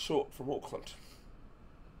caught short from Auckland.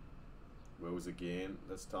 Wills again,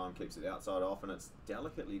 this time keeps it outside off, and it's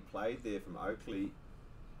delicately played there from Oakley.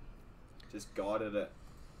 Just guided it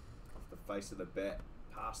off the face of the bat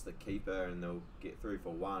past the keeper, and they'll get through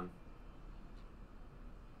for 1.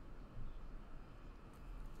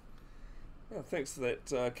 Oh, thanks to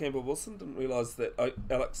that, Campbell Wilson. Didn't realise that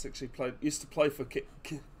Alex actually used to play for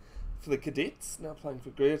the Cadets, now playing for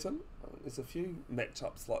Greerton. There's a few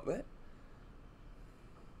matchups like that.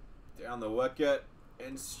 Down the wicket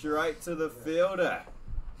and straight to the fielder.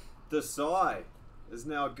 Desai is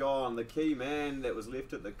now gone. The key man that was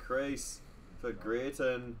left at the crease for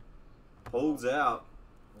Greerton pulls out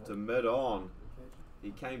to mid-on.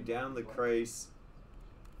 He came down the crease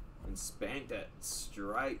and spanked it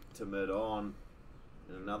straight to mid-on,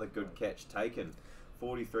 and another good catch taken.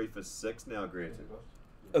 43 for 6 now, Greerton.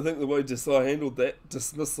 I think the way Desai handled that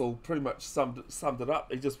dismissal pretty much summed it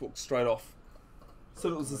up. He just walked straight off. So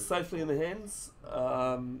it was safely in the hands.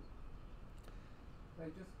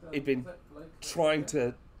 He'd been trying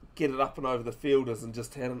to get it up and over the fielders and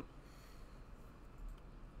just hadn't.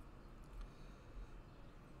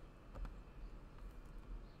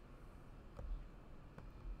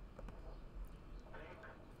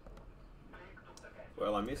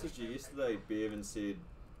 Well, I messaged you yesterday, Bev, and said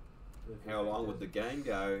how long would the game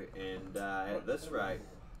go, and at this rate,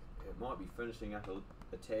 it might be finishing up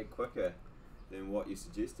a tad quicker than what you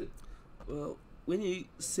suggested. Well, when you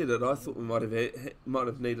said it, I thought we might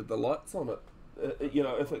have needed the lights on it. You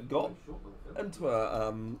know, if it got into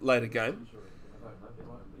a later game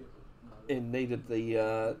and needed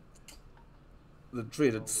the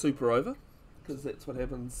dreaded super over, because that's what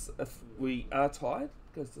happens if we are tied.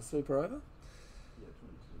 Goes to super over.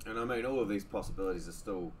 And I mean, all of these possibilities are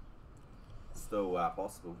still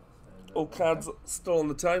possible. All cards still on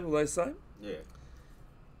the table, they say. Yeah.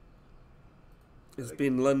 As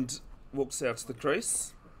Ben Lind walks out to the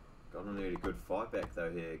crease. Gonna need a good fight back though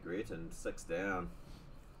here, Greerton. 6 down,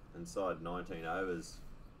 inside 19 overs,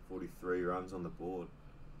 43 runs on the board.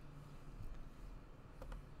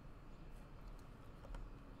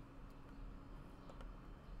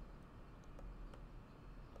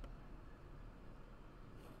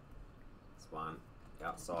 This one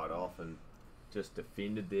outside off and just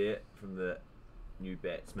defended there from the new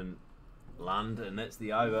batsman Lund, and that's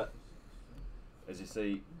the over. As you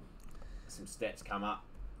see, some stats come up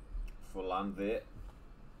for Lund there.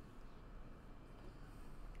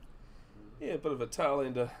 Yeah, a bit of a tail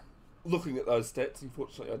ender looking at those stats.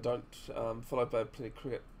 Unfortunately, I don't follow Bay Plenty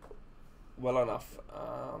Cricket well enough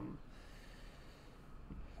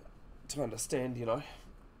to understand, you know,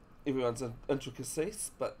 everyone's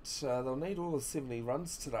intricacies, but they'll need all the 70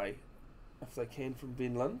 runs today if they can from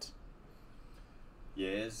Ben Lind. Yeah,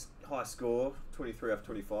 his high score, 23 off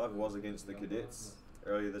 25, was against the Cadets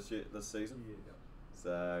earlier this season.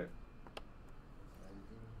 So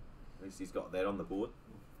at least he's got that on the board.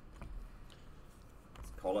 Let's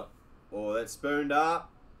call it. Oh, that's spooned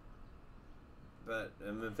up. But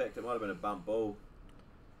in fact, it might have been a bump ball.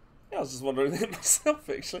 Yeah, I was just wondering that myself,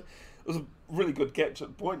 actually. It was a really good catch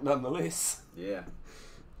at point, nonetheless. Yeah.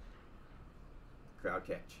 Crowd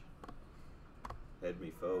catch. Had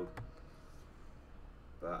me fooled.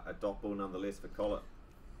 But a dot ball nonetheless for Collett.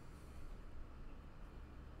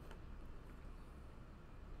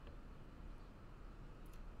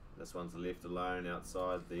 This one's left alone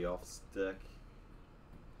outside the off stick.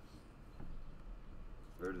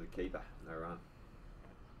 Through to the keeper. No run.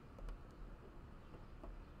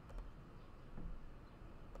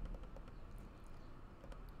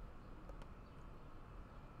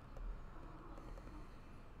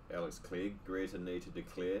 Alex Clegg, Greerton need to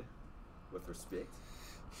declare with respect.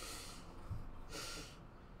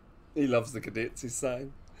 He loves the Cadets, he's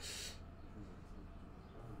saying.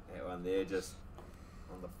 That one there just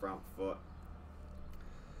on the front foot.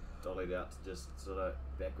 Dollied out to just sort of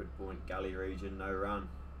backward point gully region, no run.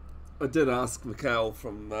 I did ask Mikhail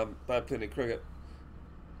from Bay Plenty Cricket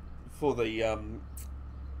for the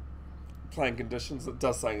playing conditions. It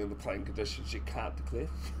does say in the playing conditions you can't declare.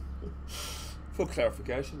 For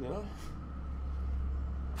clarification, you know.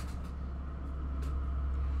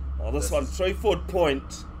 Oh, this one, 3-foot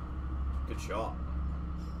point. Good shot.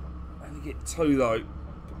 Only get 2 though.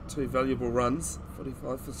 2 valuable runs.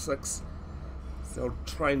 45 for 6. The old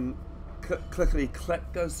train clickety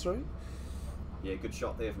clack goes through. Yeah, good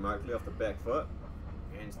shot there from Oakley off the back foot.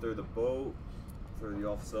 Hands through the ball, through the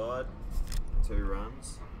offside. 2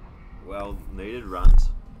 runs. Well needed runs.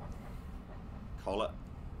 Collett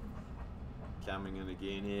coming in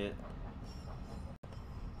again here.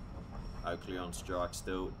 Oakley on strike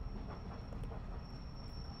still.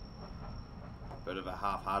 Bit of a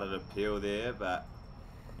half-hearted appeal there, but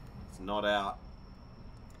it's not out.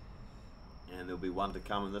 And there'll be one to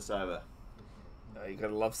come in this over. You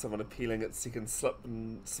gotta love someone appealing at second slip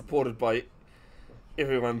and supported by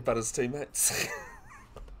everyone but his teammates.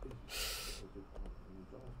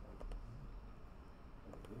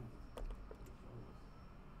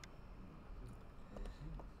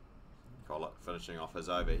 Collett finishing off his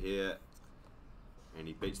over here, and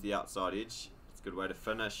he beats the outside edge. It's a good way to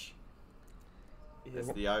finish. Yeah,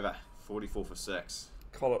 That's the over, 44 for 6.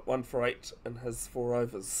 Collett 1 for 8 in his 4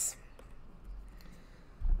 overs.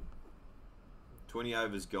 20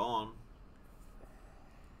 overs gone.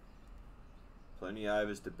 Plenty of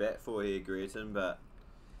overs to bat for here, Greerton, but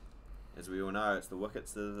as we all know, it's the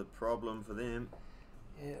wickets that are the problem for them.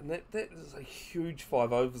 Yeah, and that is a huge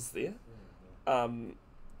 5 overs there.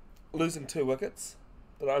 Losing 2 wickets,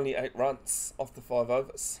 but only 8 runs off the 5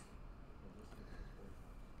 overs.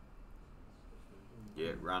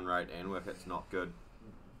 Yeah, run rate and wickets not good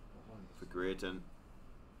for Greerton.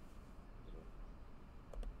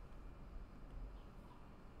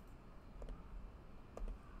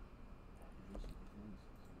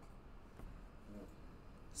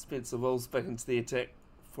 Spencer Wills back into the attack.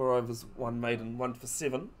 4 overs, 1 maiden, 1 for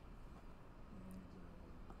 7.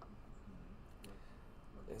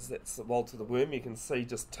 that's the Walter the Worm. You can see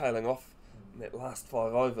just tailing off in that last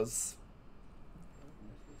 5 overs.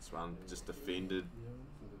 This one just defended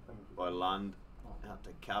by Lund, out to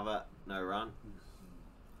cover, no run.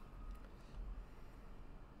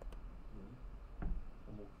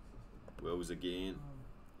 Wills again,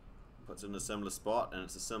 puts it in a similar spot, and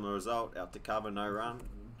it's a similar result, out to cover, no run.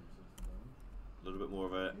 A little bit more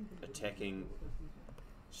of a attacking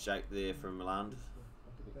shape there from Lund,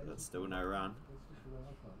 but still no run.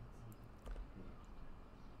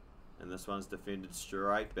 And this one's defended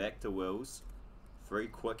straight back to Wills. 3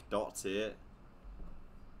 quick dots here.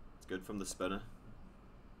 It's good from the spinner.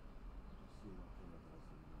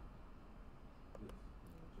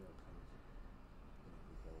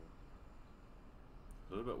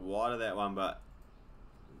 A little bit wider that one, but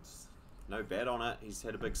no bat on it. He's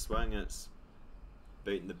had a big swing and it's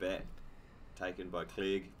beaten the bat. Taken by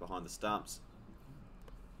Clegg behind the stumps.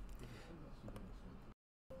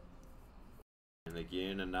 And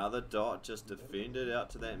again, another dot just defended out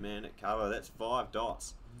to that man at cover. That's 5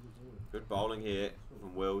 dots. Good bowling here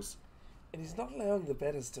from Wills. And he's not allowing the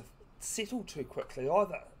batters to settle too quickly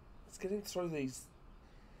either. He's getting through these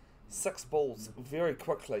 6 balls very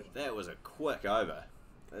quickly. That was a quick over.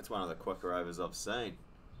 That's one of the quicker overs I've seen.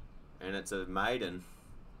 And it's a maiden.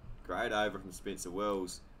 Great over from Spencer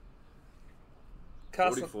Wills.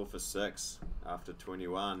 Carson, 44 for 6 after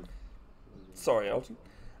 21. sorry, Elton.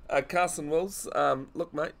 Carson Wills,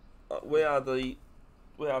 look, mate, we are 2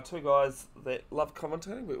 guys that love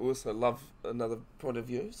commentating. We also love another point of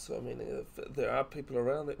view. So, I mean, if there are people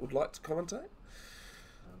around that would like to commentate,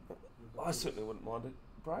 I certainly wouldn't mind a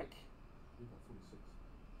break.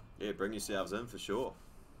 Yeah, bring yourselves in for sure.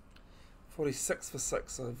 46 for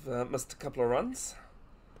 6. I've missed a couple of runs.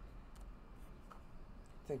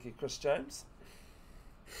 Thank you, Chris James.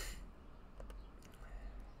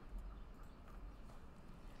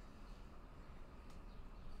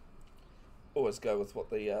 Always go with what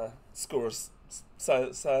the scorers say it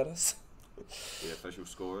is. The official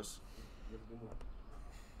scorers.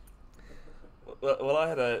 Well, I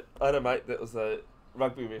had a mate that was a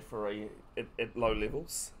rugby referee at low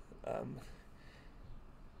levels.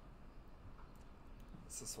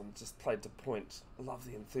 This one just played to point. I love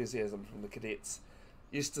the enthusiasm from the cadets.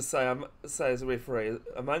 Used to say as a referee,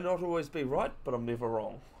 I may not always be right, but I'm never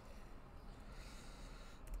wrong.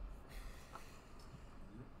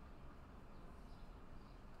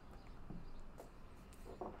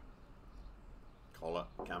 Collar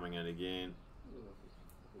coming in again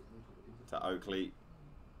to Oakley.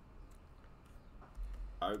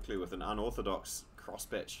 Oakley with an unorthodox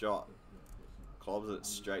cross-bat shot. Clobs it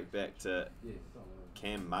straight back to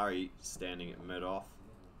Cam Murray standing at mid-off.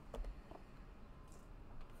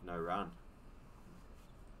 No run.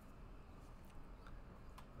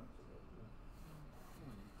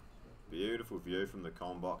 Beautiful view from the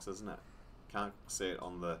comm box, isn't it? Can't see it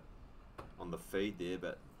on the feed there,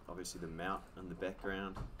 but obviously the mount in the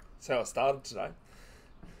background. That's how I started today.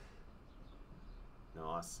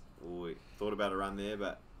 Nice. Ooh, we thought about a run there,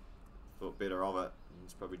 but thought better of it.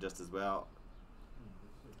 It's probably just as well.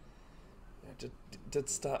 Yeah, did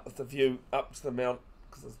start with the view up to the mount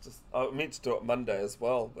because I meant to do it Monday as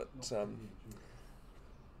well, but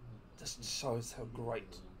just shows how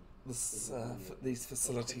great these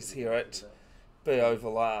facilities here at B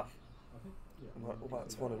Oval are. Well,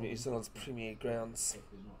 it's one of New Zealand's premier grounds.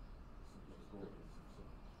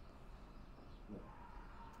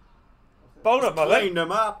 Bowled up, my Cleaned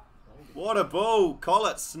him up. What a ball.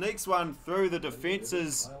 Collett sneaks one through the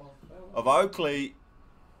defences of Oakley.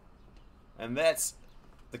 And that's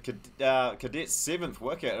the Cadets' 7th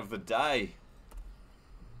wicket of the day.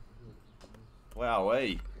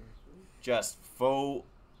 Wowee. Just full,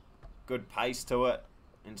 good pace to it,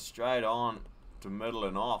 and straight on to middle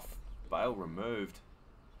and off. Bail removed.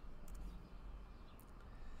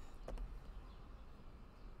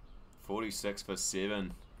 .46 for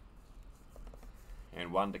 7.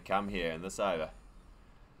 And 1 to come here in this over.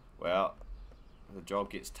 Well, the job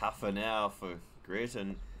gets tougher now for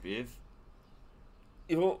Greerton, Bev.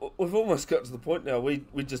 We've almost got to the point now. We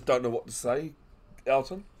just don't know what to say,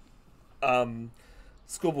 Elton.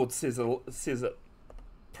 Scoreboard says it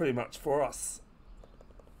pretty much for us.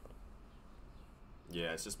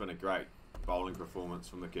 Yeah, it's just been a great bowling performance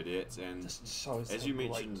from the Cadets, and as you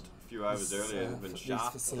mentioned a few overs earlier, they've been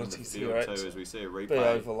sharp in the field too, as we see a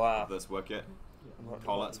replay of this wicket.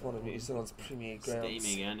 Collett, one of New Zealand's premier grounds.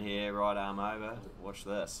 Steaming in here, right arm over. Watch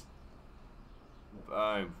this.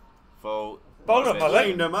 Boom. Full. Bowled up, my leg.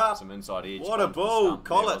 Cleaned him up. Some inside edge. What a ball.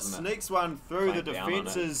 Collett sneaks one through the Clamped down on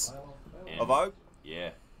defences And of Oak.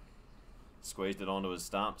 Yeah. Squeezed it onto his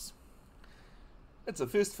stumps. It's a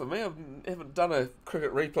first for me. I haven't done a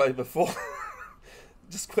cricket replay before.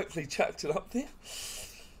 Just quickly chucked it up there.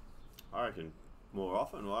 I reckon more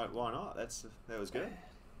often. Why not? That was good.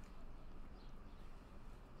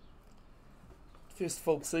 First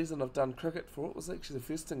full season I've done cricket for. It was actually the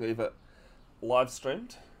first thing I ever live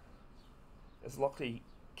streamed. As Lockie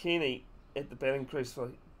Kearney at the batting crease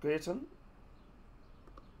for Greerton.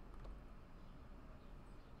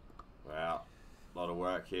 Wow, a lot of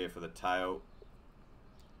work here for the tail.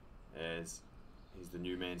 As he's the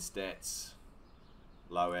new man stats.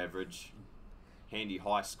 Low average. Handy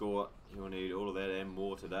high score. He'll need all of that and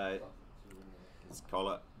more today. Let's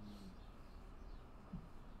call it.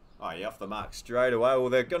 Oh, yeah, off the mark straight away. Well,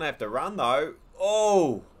 they're going to have to run, though.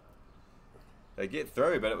 Oh! They get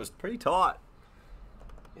through, but it was pretty tight.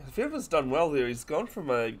 Yeah, the fielder's done well there. He's gone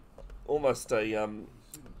from almost a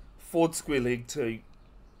forward square leg to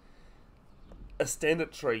a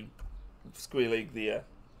standard-tree square leg there.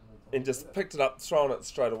 And just picked it up, thrown it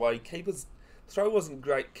straight away. Keeper's throw wasn't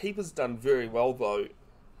great. Keeper's done very well, though,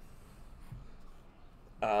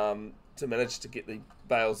 to manage to get the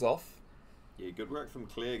bails off. Yeah, good work from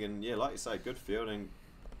Clegg, and yeah, like you say, good fielding.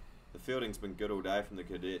 The fielding's been good all day from the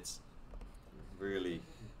Cadets. Really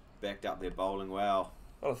backed up their bowling well.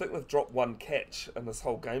 Well, I think they've dropped one catch in this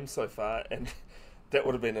whole game so far, and that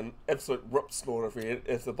would have been an absolute rip score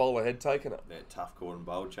if the bowler had taken it. That tough caught and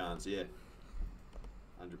bowl chance, yeah.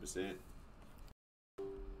 100%.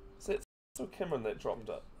 So it's Cameron that dropped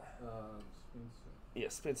it. Spencer. Yeah,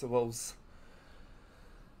 Spencer Wills,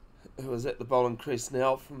 who was at the bowling crease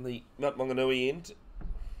now from the Mount Maunganui end.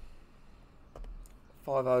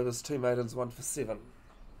 5 overs, 2 maidens, 1 for 7.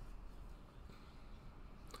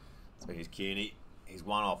 So here's Kearney. He's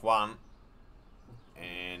 1 off 1.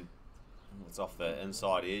 And it's off the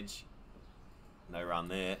inside edge. No run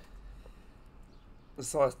there. The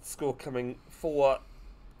side score coming for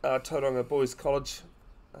Tauranga Boys College.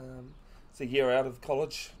 It's a year out of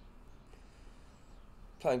college,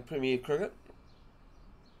 playing Premier Cricket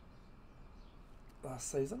last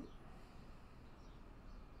season.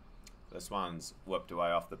 This one's whipped away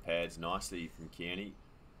off the pads nicely from Kearney.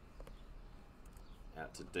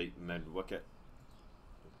 Out to deep mid wicket.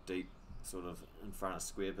 Deep sort of in front of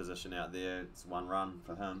square position out there. It's 1 run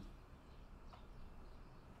for him.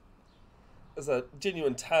 As a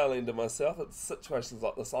genuine tail ender myself, it's situations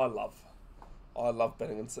like this I love. I love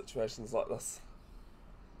batting in situations like this.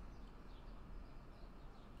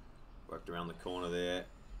 Worked around the corner there.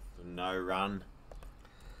 No run.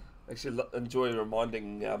 Actually enjoy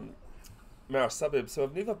reminding Mara Suburbs, who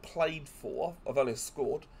I've never played for. I've only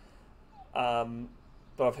scored. But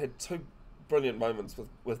I've had 2 brilliant moments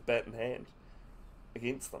with bat in hand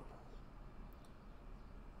against them.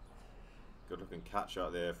 Good looking cut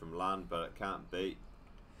shot there from Lund, but it can't beat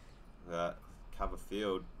that cover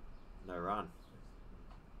field. No run.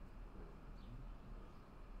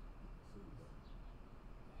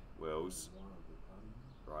 Wills.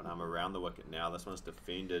 Right arm around the wicket now. This one's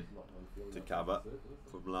defended to cover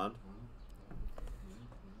for Lund.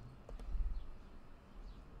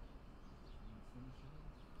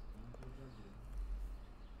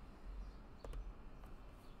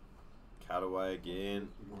 Cut away again.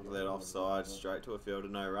 Onto that offside. Straight to a fielder.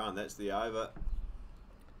 No run. That's the over.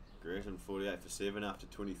 Greerton 48 for 7 after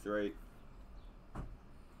 23.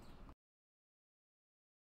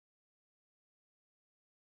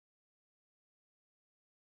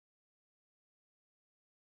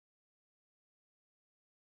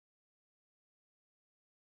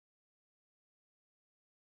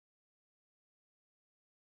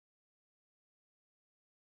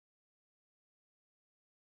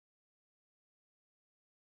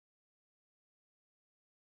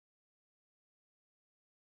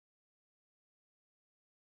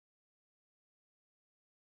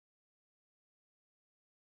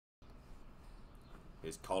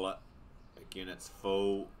 Here's Collar. Again, it's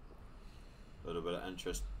full. A little bit of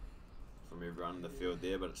interest from everyone in the field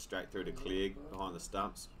there, but it's straight through to Clegg behind the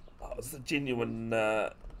stumps. Oh, it's a genuine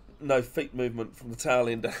no feet movement from the tail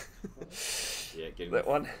ender. Yeah, getting that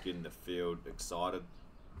one. Getting the field excited.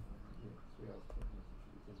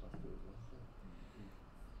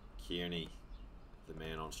 Kearney, the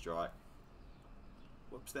man on strike.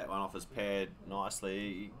 Whips that one off his pad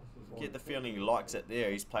nicely. You get the feeling he likes it there.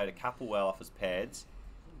 He's played a couple well off his pads.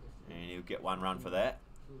 And he'll get 1 run for that.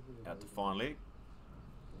 Out to fine leg.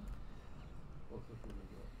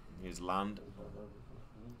 Here's Lund.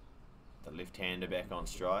 The left-hander back on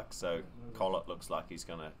strike. So Collett looks like he's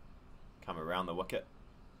going to come around the wicket.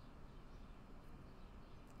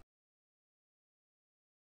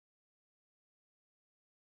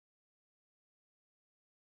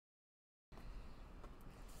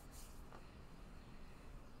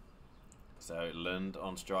 So Lind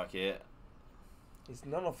on strike here. He's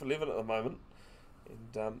none off 11 at the moment,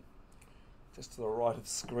 and just to the right of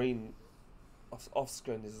screen, off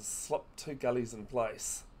screen, there's a slip, 2 gullies in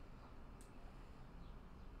place.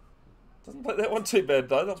 Doesn't play that one too bad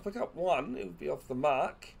though. They'll pick up 1. It'll be off the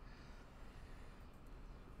mark.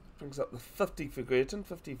 Brings up the 50 for Greerton,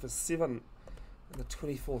 50 for 7 in the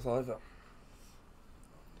 24th over.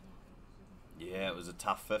 Yeah, it was a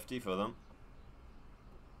tough 50 for them.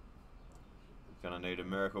 Gonna need a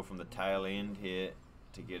miracle from the tail end here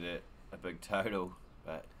to get a big total,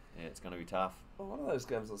 but yeah, it's gonna be tough. Well, one of those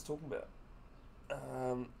games I was talking about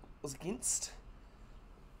was against,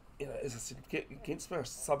 as I said, against Marist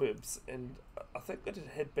Suburbs, and I think it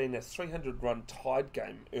had been a 300-run tied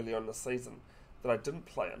game earlier in the season that I didn't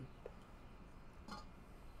play in.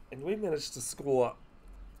 And we managed to score,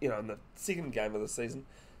 in the second game of the season,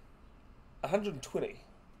 120.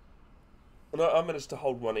 And I managed to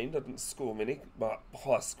hold one end. I didn't score many. My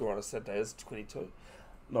highest score on a Saturday is 22.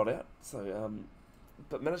 Not out. So,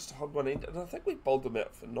 but managed to hold one end. And I think we bowled them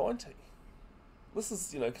out for 90. This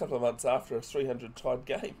is, a couple of months after a 300 tied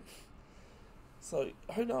game. So,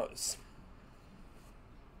 who knows?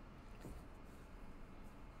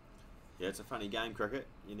 Yeah, it's a funny game, cricket.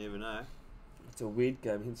 You never know. It's a weird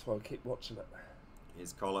game, hence why I keep watching it.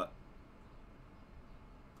 Here's Collett.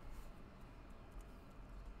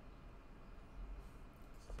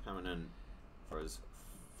 Coming in for his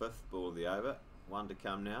 5th ball of the over. 1 to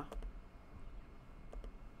come now.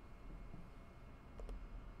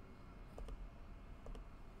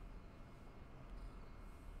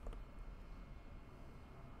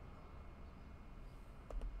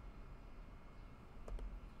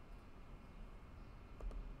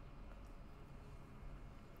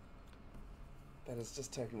 Batter's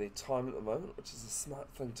just taking their time at the moment, which is a smart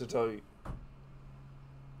thing to do.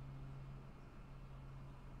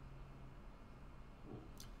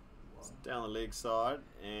 Down the leg side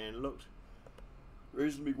and looked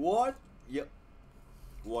reasonably wide. Yep.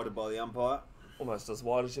 Wider by the umpire. Almost as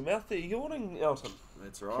wide as your mouth there, yawning, Elton.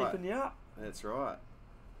 That's right. Keeping you up. That's right.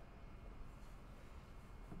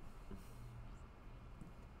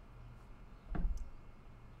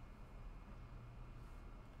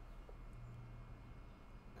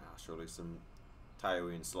 Surely some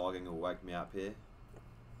tailwind slogging will wake me up here.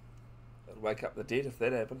 It'll wake up the dead if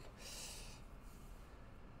that happened.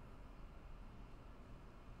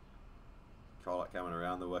 Collett coming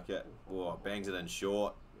around the wicket. Oh, bangs it in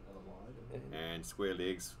short. And square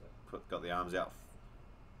legs. Got the arms out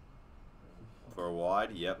for a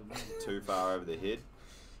wide. Yep. Too far over the head.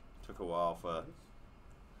 Took a while for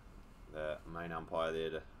the main umpire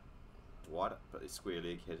there to wide it, but the square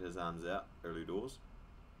leg hit his arms out early doors.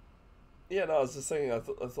 Yeah, no, I was just thinking, I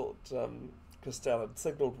thought Christelle had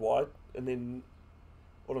signalled wide, and then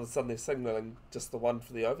all of a sudden they're signalling just the one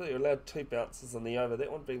for the over. They're allowed 2 bounces in the over, that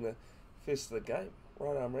one being the first of the game,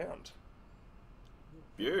 right arm round.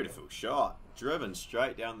 Beautiful shot. Driven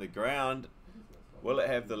straight down the ground. Will it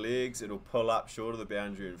have the legs? It'll pull up short of the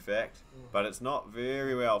boundary, in fact. But it's not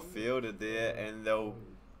very well fielded there, and they'll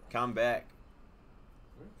come back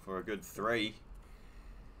for a good 3.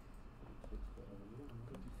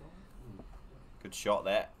 Good shot,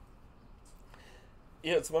 that.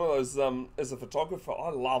 Yeah, it's one of those, as a photographer, I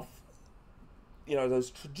love, those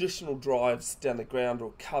traditional drives down the ground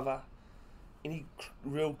or cover. Any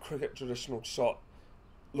real cricket traditional shot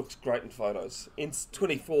looks great in photos. Ends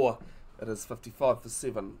 24, it is 55 for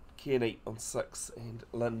 7. Kearney on 6 and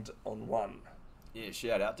Lind on 1. Yeah,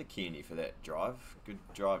 shout out to Kearney for that drive. Good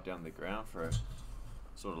drive down the ground for a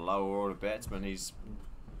sort of lower order batsman. He's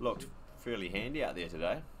looked fairly handy out there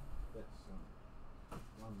today.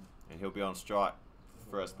 And he'll be on strike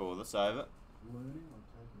first ball of this over.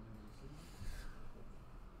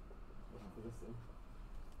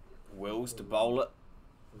 Wills to bowl it.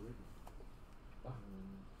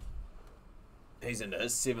 He's into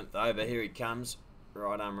his 7th over. Here he comes.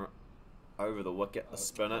 Right arm over the wicket to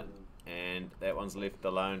spin it. And that one's left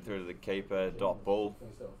alone through to the keeper. Dot ball.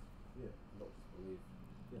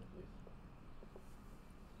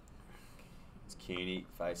 It's Kearney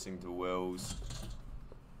facing to Wills.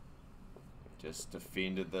 Just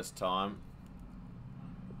defended this time.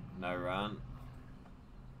 No run.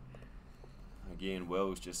 Again,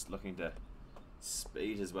 Wills just looking to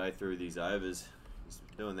speed his way through these overs. He's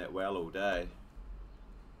doing that well all day.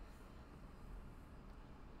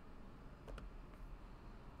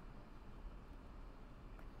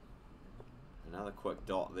 Another quick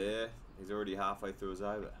dot there. He's already halfway through his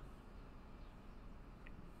over.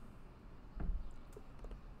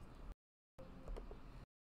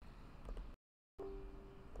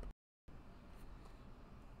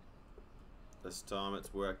 This time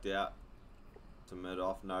it's worked out to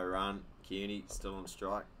mid-off, no run. Kearney still on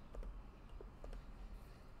strike.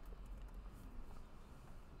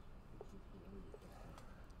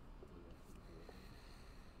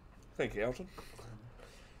 Thank you, Elton.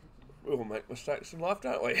 We all make mistakes in life,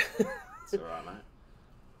 don't we? It's alright,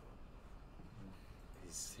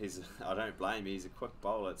 mate. I don't blame him. He's a quick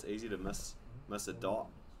bowler. It's easy to miss a dot,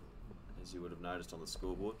 as you would have noticed on the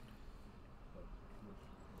scoreboard.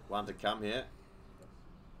 One to come here.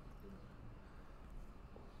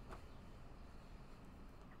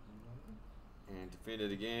 And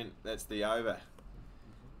defended again. That's the over.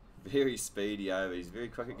 Very speedy over. He's very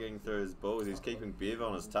quick at getting through his balls. He's keeping Bev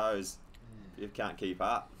on his toes. Bev can't keep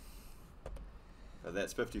up. But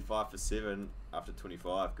that's 55 for 7 after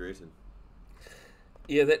 25, Greerton.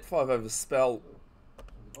 Yeah, that 5 over spell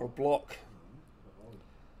or block.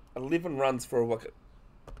 11 runs for a wicket.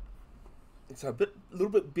 So a little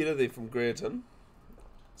bit better there from Greerton.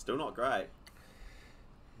 Still not great.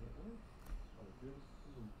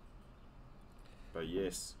 But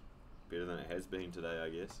yes, better than it has been today, I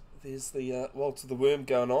guess. There's the Walter the Worm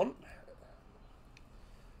going on.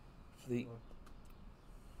 The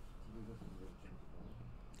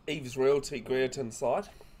Eves Realty Greerton side.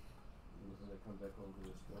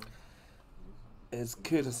 As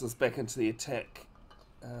Curtis is back into the attack.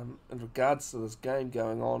 In regards to this game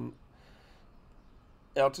going on,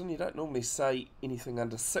 Elton, you don't normally say anything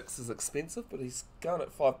under 6 is expensive, but he's going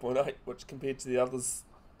at 5.8, which compared to the others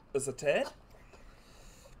is a tad.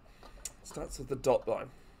 Starts with the dot line.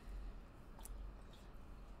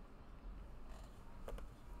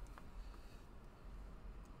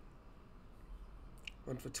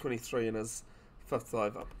 One for 23 in his 5th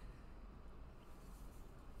over.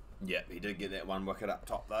 Yeah, he did get that one wicket up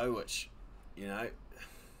top though, which, you know,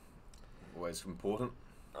 always important.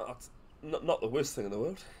 Oh, it's not the worst thing in the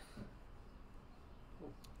world.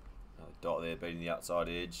 Another dot there beating the outside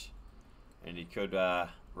edge. And he could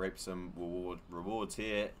reap some rewards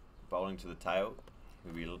here, bowling to the tail.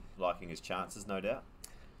 He'll be liking his chances, no doubt.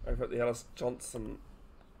 Over at the Alice Johnson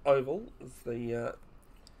Oval is the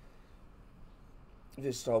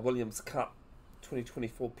Versatile Williams Cup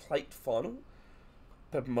 2024 plate final.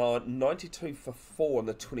 Pipamar 92 for 4 on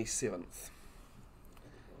the 27th.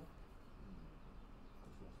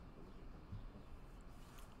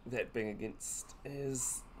 That being against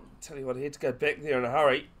is, tell you what, he had to go back there in a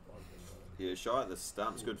hurry. Yeah, shy at the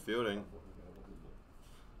stumps, good fielding.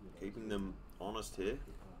 Keeping them honest here.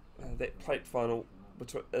 That plate final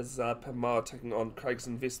is Pipamar taking on Craig's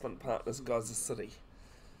investment partners, Geyser City.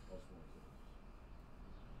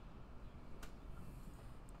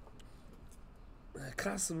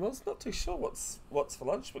 Carson Mills, not too sure what's for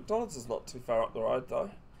lunch. McDonald's is not too far up the road though.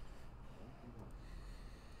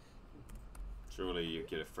 Surely you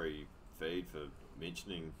get a free feed for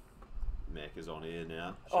mentioning Macca's on air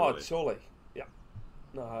now. Oh, surely. Yeah.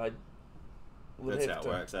 No, I would that's have how it to.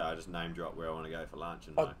 works out. I just name drop where I want to go for lunch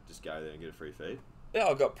and just go there and get a free feed. Yeah,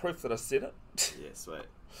 I got proof that I said it. Yeah, sweet.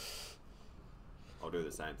 I'll do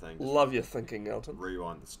the same thing. Just Love your thinking, Elton.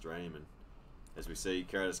 rewind the stream, and as we see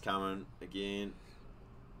Curtis coming again,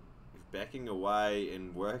 backing away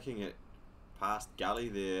and working it past gully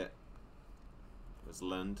there was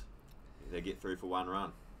Lind. They get through for 1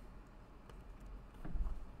 run.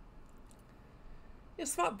 Yeah,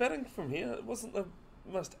 smart batting from here. It wasn't the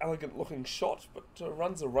most elegant looking shot, but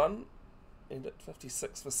runs a run, and at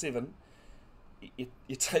 56 for 7, you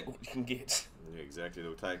take what you can get. Yeah, exactly.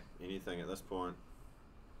 They'll take anything at this point.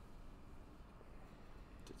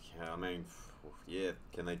 I mean, yeah,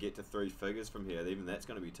 can they get to 3 figures from here? Even that's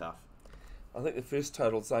going to be tough. I think the first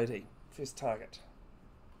total's 80, first target.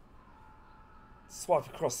 Swipe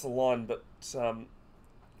across the line, but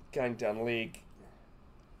going down leg.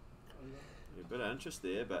 A bit of interest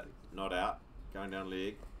there, but not out. Going down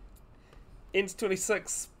leg. Ends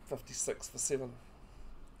 26, 56 for 7.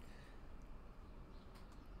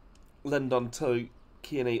 Lind on 2,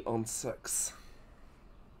 Kearney on 6.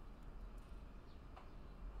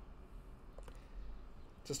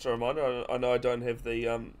 Just a reminder, I know I don't have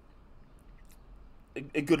the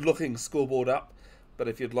a good looking scoreboard up, but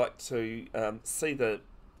if you'd like to see the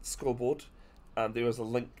scoreboard, there is a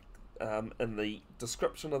link in the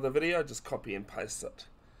description of the video. Just copy and paste it.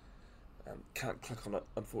 Can't click on it,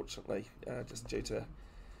 unfortunately, just due to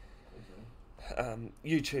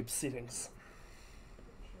YouTube settings.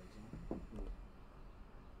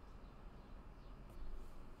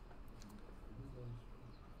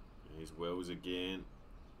 Here's Wells again.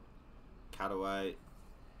 Cutaway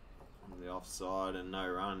on the offside and no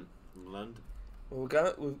run from Lind.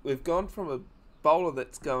 Well, we've gone from a bowler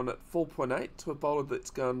that's going at 4.8 to a bowler that's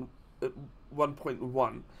going at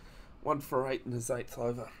 1.1. 1 for 8 in his 8th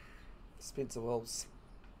over. Spencer Wells.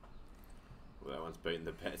 Well, that one's beaten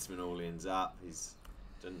the batsman all ends up. He's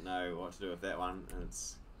didn't know what to do with that one, and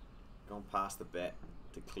it's gone past the bat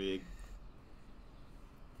to Clegg.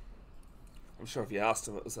 I'm sure if you asked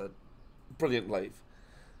him, it was a brilliant leave.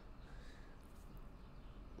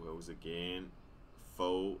 Wells again,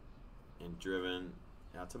 full and driven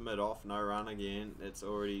out to mid-off, no run again. It's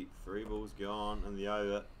already 3 balls gone in the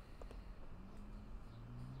over.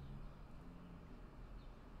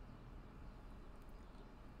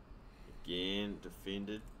 Again,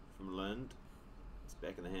 defended from Lind. It's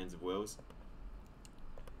back in the hands of Wells.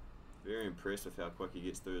 Very impressed with how quick he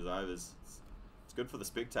gets through his overs. It's good for the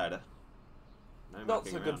spectator. No Not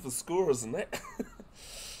mucking so around. good for scorers, isn't it?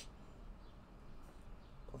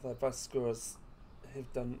 Although both scorers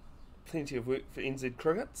have done plenty of work for NZ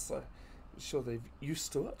cricket, so I'm sure they're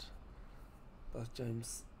used to it. Both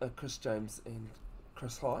Chris James and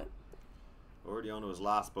Chris High. Already on to his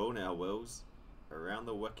last ball now, Wells. Around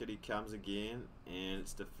the wicket he comes again, and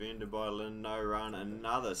it's defended by Lind, no run.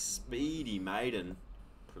 Another speedy maiden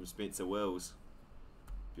from Spencer Wells.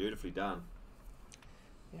 Beautifully done.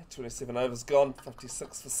 Yeah, 27 overs gone,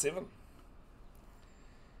 56 for 7.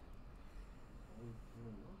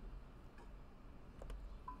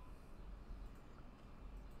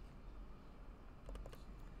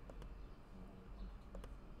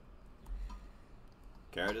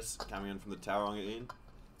 Cadets coming in from the Tauranga end.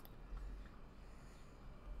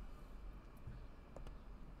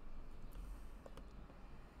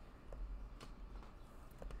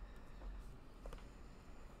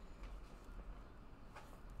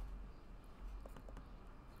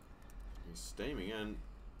 He's steaming in.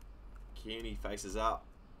 Kenny faces up.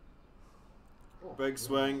 Big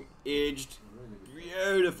swing, edged.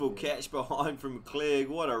 Beautiful catch behind from Clegg.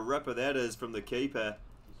 What a ripper that is from the keeper.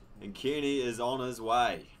 And Kenny is on his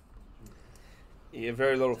way. Yeah,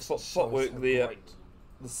 very little footwork there.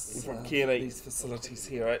 From Kearney, these facilities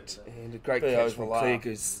here at, and a great catch from Clegg,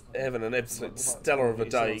 who's having an absolute stellar of a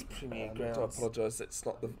day. I apologise, that's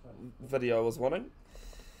not the video I was wanting.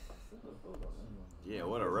 Yeah,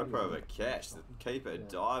 what a ripper of a catch. The keeper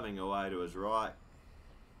diving away to his right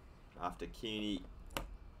after Kenny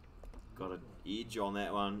got an edge on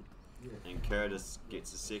that one, and Curtis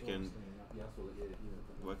gets a second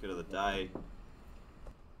wicket of the day.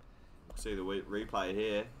 See the replay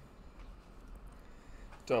here.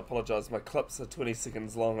 Do apologise, my clips are 20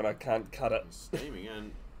 seconds long and I can't cut it. Steaming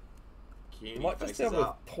in. Kenny You might just faces be able to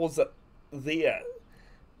up. pause it there.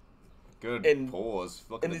 Good And- pause.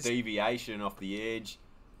 Look at the and deviation off the edge.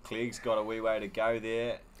 Clegg's got a wee way to go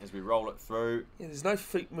there as we roll it through. Yeah, there's no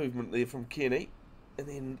feet movement there from Kenny. And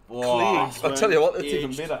then Wow. Clegg, I tell you what, that's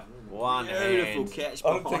even Edged. better. One Beautiful hand. catch. I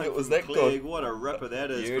don't think it was that Clegg. good. What a ripper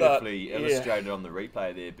that is. Beautifully But, yeah. illustrated on the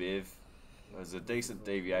replay there, Bev. There's a decent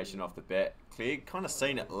deviation off the bat. Clegg kind of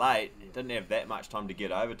seen it late. Didn't have that much time to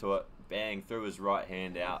get over to it. Bang, threw his right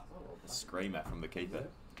hand out. A screamer from the keeper.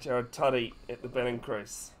 Jared Tuddy at the batting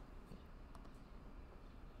crease.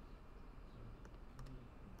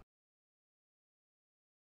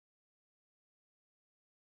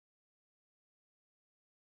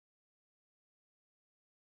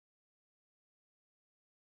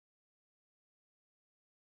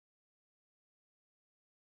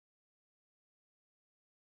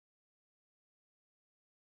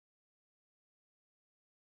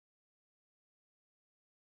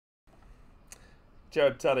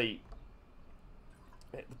 Jared Tuddy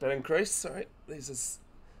at the batting crease. Sorry, these are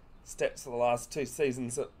stats for the last 2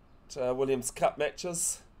 seasons at Williams Cup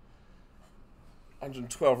matches.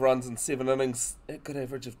 112 runs in 7 innings, a good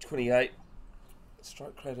average of 28.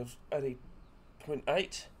 Strike rate of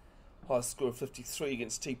 80.8. Highest score of 53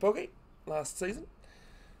 against T Poggy last season.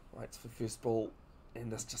 Waits for first ball, and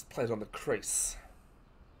that's just played on the crease.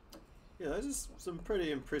 Yeah, those are some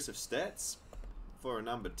pretty impressive stats for a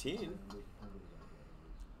number 10.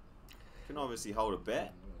 Can obviously hold a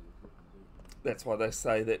bat. That's why they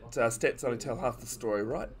say that stats only tell half the story,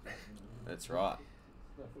 right? That's right.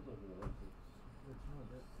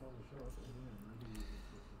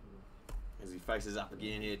 As he faces up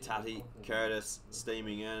again here, Tutty, Curtis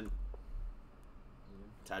steaming in.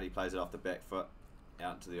 Tutty plays it off the back foot,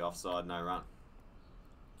 out to the offside, no run.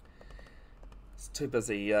 It's too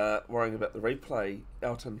busy worrying about the replay,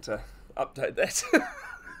 Elton, to update that.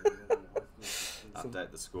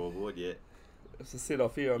 Update the scoreboard, yeah. As I said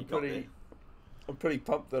off here, You got there. I'm pretty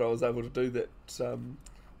pumped that I was able to do that.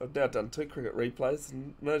 I've now done 2 cricket replays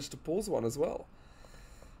and managed to pause one as well.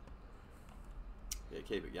 Yeah,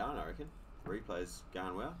 keep it going, I reckon. Replay's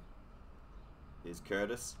going well. Here's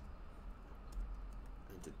Curtis.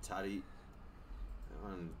 into Tuddy. That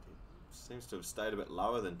one seems to have stayed a bit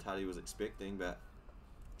lower than Tuddy was expecting, but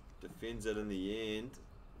defends it in the end.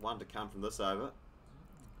 One to come from this over.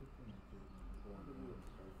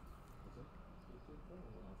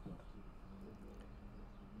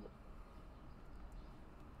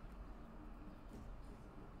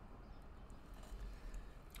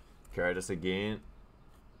 Curtis again.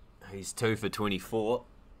 He's 2 for 24.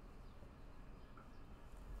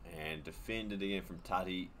 And defended again from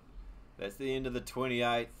Tutty. That's the end of the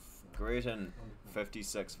 28th. Greerton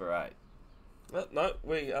 56 for 8. No,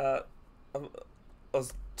 I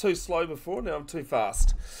was too slow before, now I'm too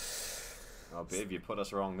fast. Oh, Bev, you put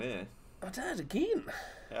us wrong there. I did again.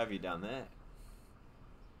 How have you done that?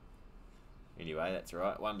 Anyway, that's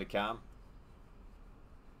right. One to come.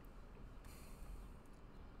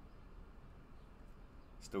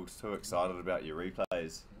 Still too excited about your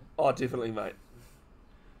replays. Oh, definitely, mate.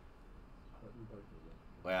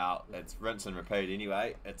 Well, it's rinse and repeat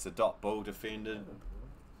anyway. It's a dot ball defended.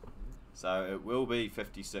 So it will be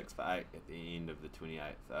 56 for 8 at the end of the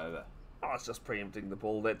 28th over. I was just preempting the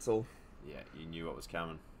ball, that's all. Yeah, you knew what was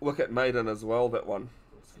coming. Wicket maiden as well, that one.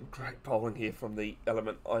 Some great bowling here from the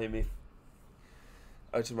Element IMF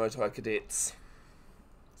Otumoetai Cadets.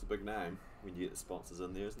 It's a big name when you get the sponsors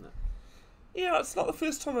in there, isn't it? Yeah, it's not the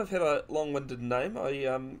first time I've had a long-winded name. I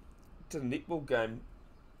did a netball game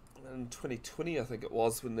in 2020, I think it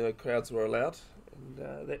was, when the crowds were allowed.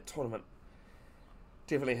 And that tournament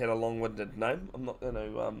definitely had a long-winded name. I'm not going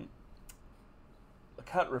to... I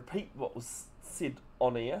can't repeat what was said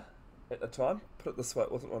on air at the time. Put it this way,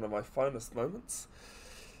 it wasn't one of my finest moments.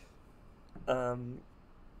 Yeah,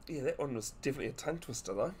 that one was definitely a tongue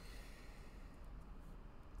twister though.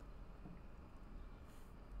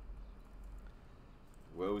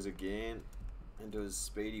 Wills again into his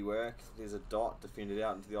speedy work. There's a dot defended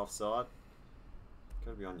out into the offside.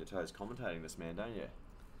 Got to be on your toes commentating this, man, don't you?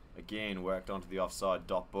 Again, worked onto the offside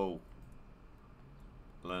dot ball.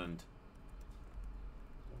 Lind.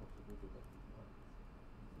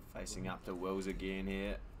 Facing up to Wills again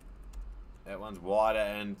here. That one's wider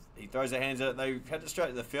and he throws their hands at it. They had to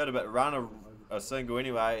straighten the field a bit, run a single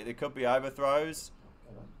anyway. There could be overthrows.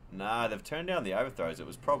 Nah, they've turned down the overthrows. It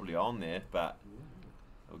was probably on there, but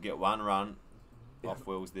we'll get one run off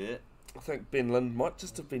Wills there. I think Ben Lind might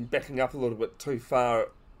just have been backing up a little bit too far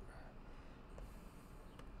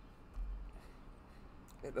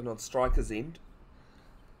at the non-striker's end.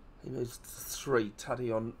 He moves to 3,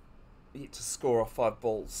 Tutty on yet to score off 5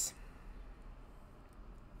 balls.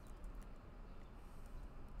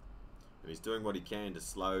 And he's doing what he can to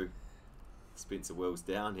slow Spencer Wills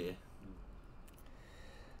down here.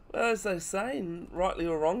 Well, as they say, and rightly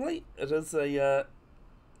or wrongly, it is a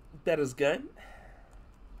batter's game.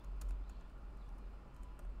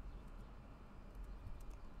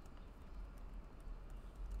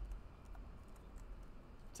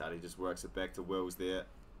 Tutty just works it back to Wills there.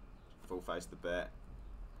 Full face the bat.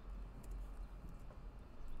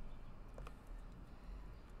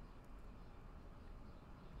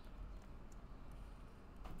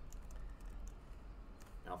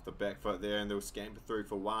 Off the back foot there, and they'll scamper through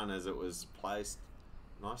for one as it was placed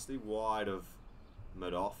nicely wide of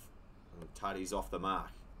mid-off. And Tutty's off the mark.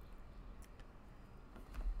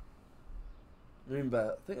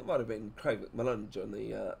 Remember, I think it might have been Craig McMillan during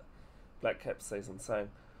the Black Cap season saying,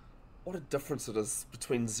 what a difference it is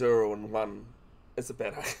between 0 and 1 as a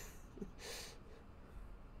batter.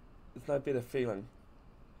 There's no better feeling.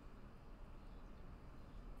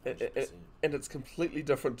 And it's completely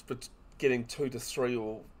different but getting 2 to 3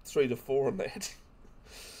 or 3 to 4 on that.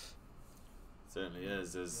 Certainly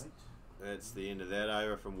is. That's the end of that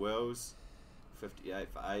over from Wills. 58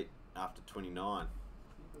 for 8 after 29.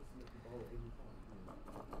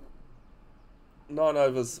 9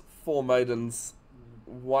 overs, 4 maidens,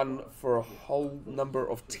 1 for a whole number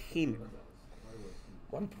of 10.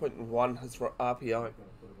 1.1 his RPO.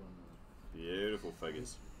 Beautiful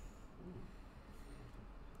figures.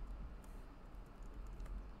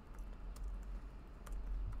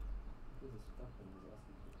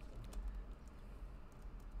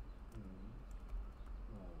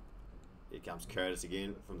 Here comes Curtis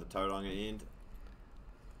again from the Tauranga end.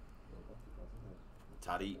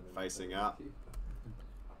 Tutty facing up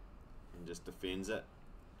and just defends it.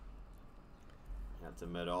 Out to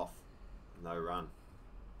mid-off. No run.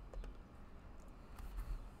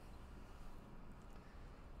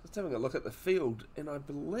 Just having a look at the field, and I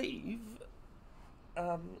believe,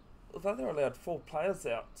 although they're allowed 4 players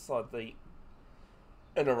outside the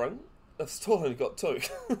inner ring, they've still only got 2.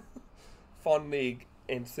 Fine leg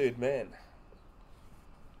and third man.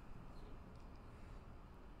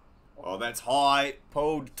 Oh, that's high.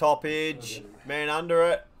 Pulled top edge. Man under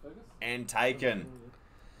it. And taken.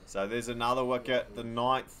 So there's another wicket. The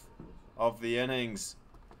 9th of the innings.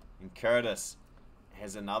 And Curtis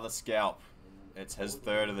has another scalp. It's his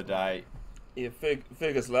 3rd of the day. Yeah,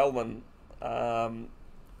 Fergus Lellman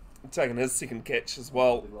taking his 2nd catch as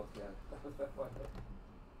well.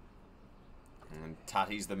 And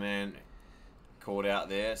Tutty's the man caught out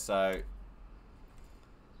there, so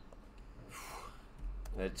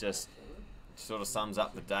it just sort of sums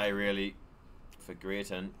up the day really for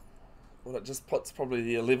Greerton. Well, it just puts probably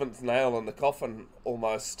the 11th nail in the coffin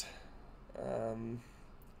almost.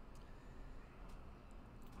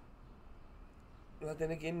 But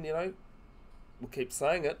then again, you know, we'll keep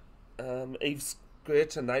saying it. Eve's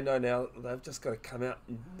Greerton, they know now they've just got to come out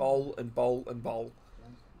and bowl and bowl and bowl.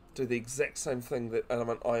 Do the exact same thing that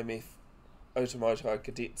Element IMF Otumoetai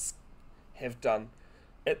Cadets have done.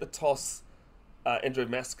 At the toss, Andrew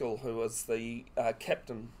Maskell, who was the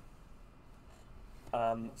captain,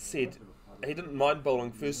 said he didn't mind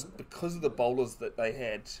bowling first because of the bowlers that they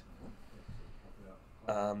had.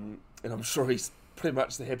 And I'm sure he's pretty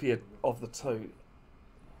much the happier of the two.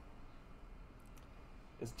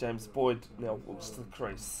 As James Boyd now walks to the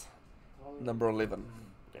crease. Number 11.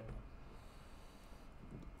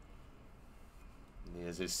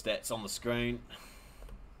 There's his stats on the screen.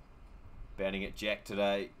 Batting at Jack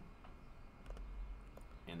today.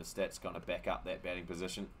 And the stats going to back up that batting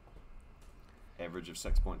position. Average of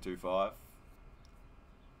 6.25.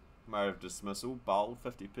 Mode of dismissal, bowled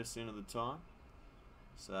 50% of the time.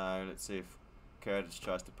 So let's see if Curtis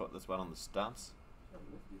tries to put this one on the stumps.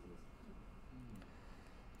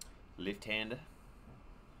 Left-hander.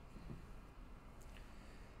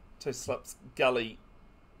 2 slips, gully,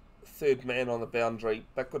 3rd man on the boundary,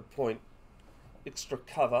 backward point, extra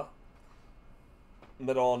cover,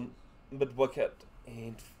 mid-on, mid-wicket,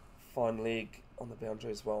 and fine leg on the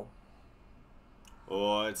boundary as well.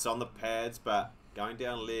 Oh, it's on the pads, but going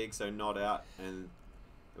down leg, so not out, and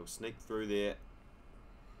it'll sneak through there.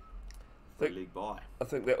 Leg by. I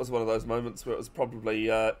think that was one of those moments where it was probably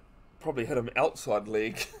hit him outside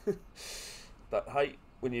leg. But hey,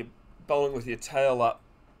 when you're bowling with your tail up,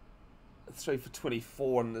 3 for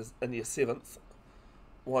 24 in your 7th,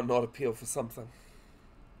 why not appeal for something?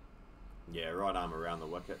 Yeah, right arm around the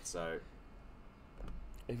wicket, so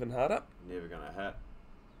even harder. Never going to hit.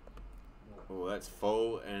 Oh, that's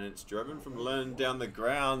full, and it's driven from Lynn down the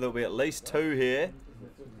ground. There'll be at least 2 here.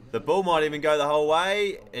 The ball might even go the whole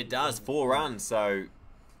way. It does, 4 runs. So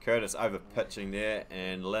Curtis over pitching there,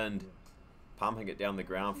 and Lind pumping it down the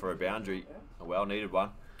ground for a boundary, a well-needed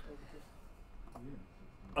one.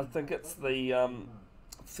 I think it's the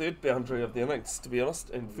 3rd boundary of the innings, to be honest,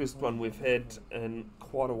 and first one we've had in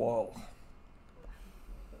quite a while.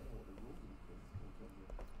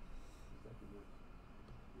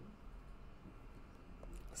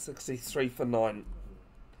 .63 for 9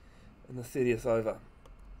 in the 30th over.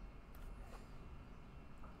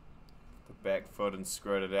 The back foot and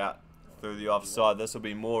screwed it out through the offside. This will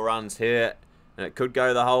be more runs here, and it could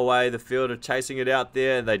go the whole way. The fielder chasing it out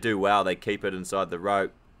there. They do well. They keep it inside the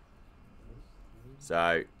rope.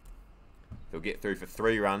 So they'll get through for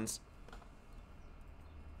 3 runs.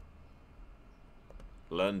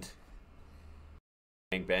 Lind.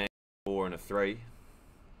 Bang, bang. 4 and a 3.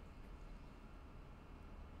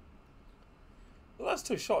 Well, those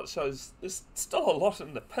 2 shots shows there's still a lot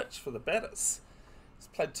in the pitch for the batters. He's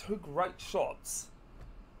played 2 great shots.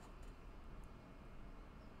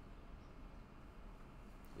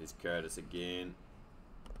 There's Curtis again.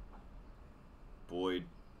 Boyd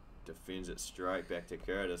defends it straight back to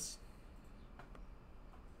Curtis.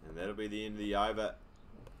 And that'll be the end of the over.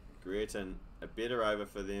 Greerton, a better over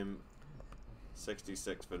for them.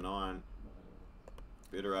 66 for 9.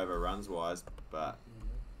 Better over runs wise, but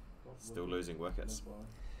still losing wickets.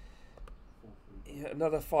 Yeah,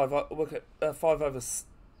 another 5 over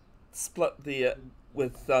split there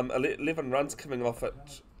with 11 runs coming off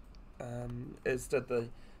it, as did the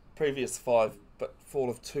previous 5, but fall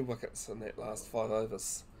of 2 wickets in that last 5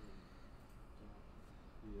 overs.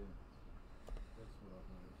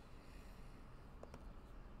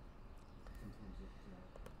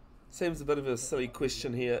 Seems a bit of a silly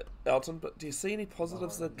question here, Elton, but do you see any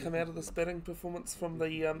positives that come out of this batting performance from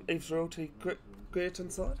the Eves Realty Greerton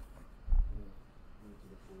side?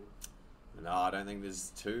 No, I don't think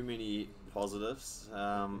there's too many positives.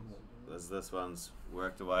 As this one's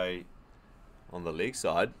worked away on the leg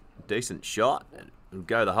side. Decent shot. It'll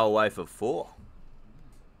go the whole way for 4.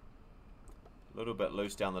 A little bit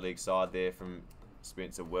loose down the leg side there from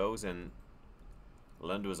Spencer Wills, and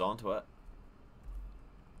Lind was onto it.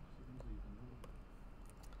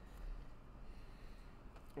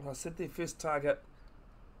 I said their first target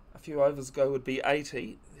a few overs ago would be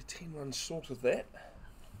 80. They're 10 runs short of that.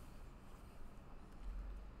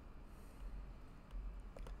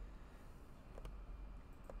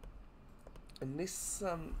 Unless,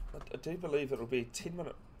 I do believe it'll be a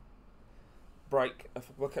 10-minute break if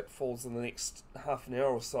a wicket falls in the next half an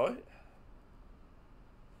hour or so.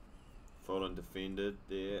 Full and defended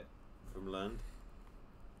there from Lind.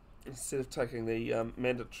 Instead of taking the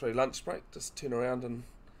mandatory lunch break, just turn around and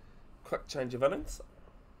quick change of innings.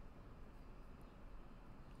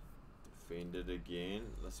 Defended again.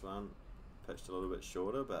 This one pitched a little bit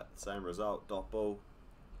shorter, but same result. Dot ball.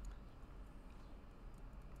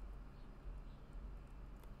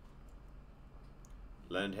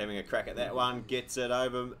 Lind having a crack at that one, gets it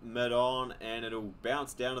over mid-on, and it'll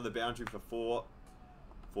bounce down to the boundary for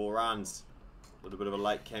four runs. A little bit of a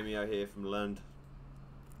late cameo here from Lind.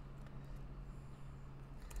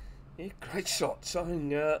 Yeah, great shot,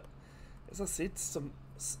 showing, as I said,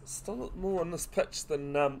 still more on this pitch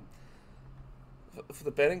than for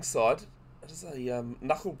the batting side. It is a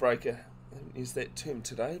knuckle breaker. I haven't used that term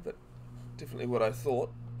today, but definitely what I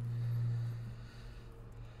thought.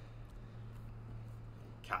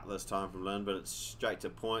 Cut this time from Lind, but it's straight to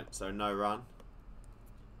point, so no run.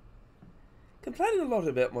 Complaining a lot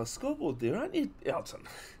about my scoreboard there, aren't you, Elton?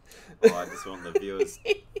 Oh, I just want the viewers,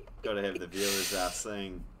 got to have the viewers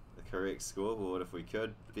seeing the correct scoreboard if we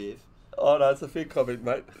could, Bev. Oh no, it's a fair comment,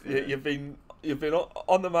 mate. You've been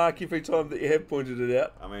on the mark every time that you have pointed it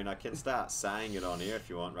out. I mean, I can start saying it on air if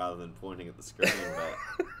you want, rather than pointing at the screen,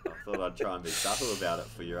 but I thought I'd try and be subtle about it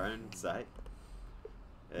for your own sake.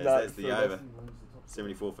 As No, that's the fair over. enough.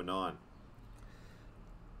 74 for 9.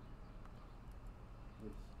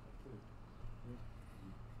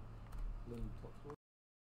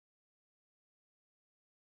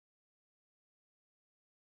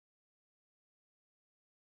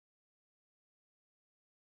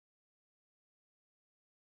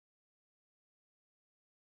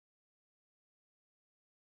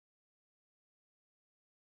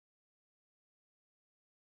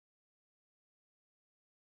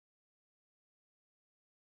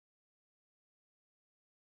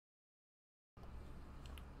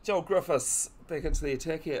 Joel Griffiths back into the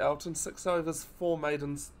attack here, Elton. 6 overs, 4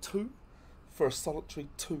 maidens, 2 for a solitary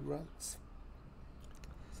 2 runs.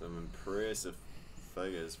 Some impressive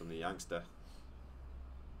figures from the youngster.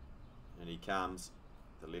 And he comes,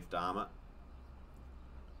 the left armour.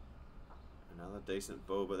 Another decent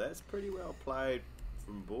ball, but that's pretty well played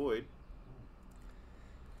from Boyd.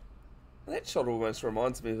 That shot almost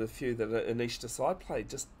reminds me of a few that Anish Desai played.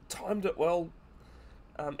 Just timed it well,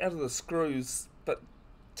 out of the screws, but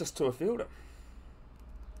just to a fielder.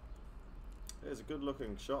 There's a good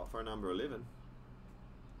looking shot for a number 11.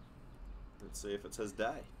 Let's see if it's his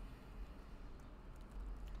day.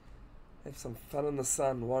 Have some fun in the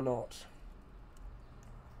sun, why not?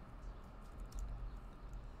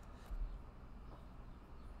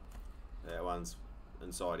 That one's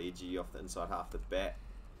inside edgy off the inside half the bat,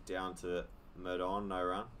 down to mid on, no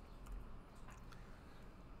run.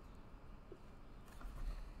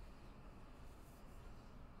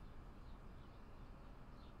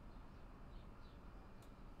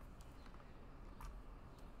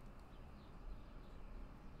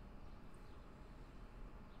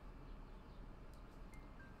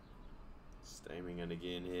 Steaming in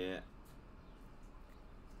again here.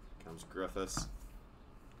 Comes Griffiths.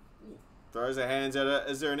 Throws her hands at it.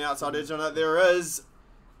 Is there an outside edge on it? There is.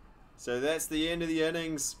 So that's the end of the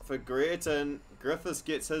innings for Greerton. Griffiths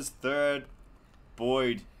gets his third.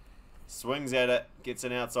 Boyd swings at it, gets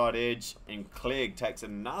an outside edge, and Clegg takes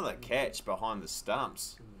another catch behind the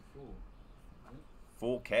stumps.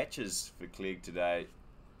 4 catches for Clegg today.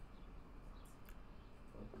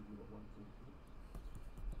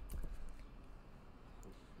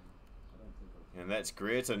 And that's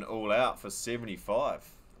Greerton all out for 75.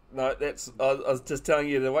 No, that's. I was just telling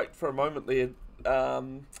you to wait for a moment there.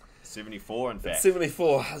 74, in fact.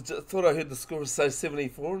 74. I just thought I heard the score say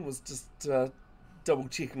 74 and was just double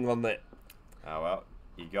checking on that. Oh well,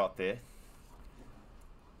 you got there.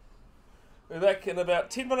 We're back in about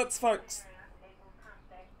 10 minutes, folks.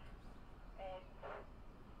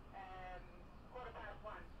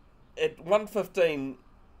 At 1:15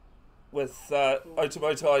 with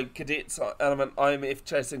Otumoetai Cadets element IMF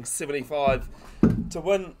chasing 75 to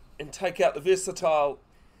win and take out the versatile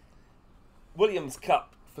Williams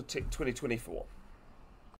Cup for 2024.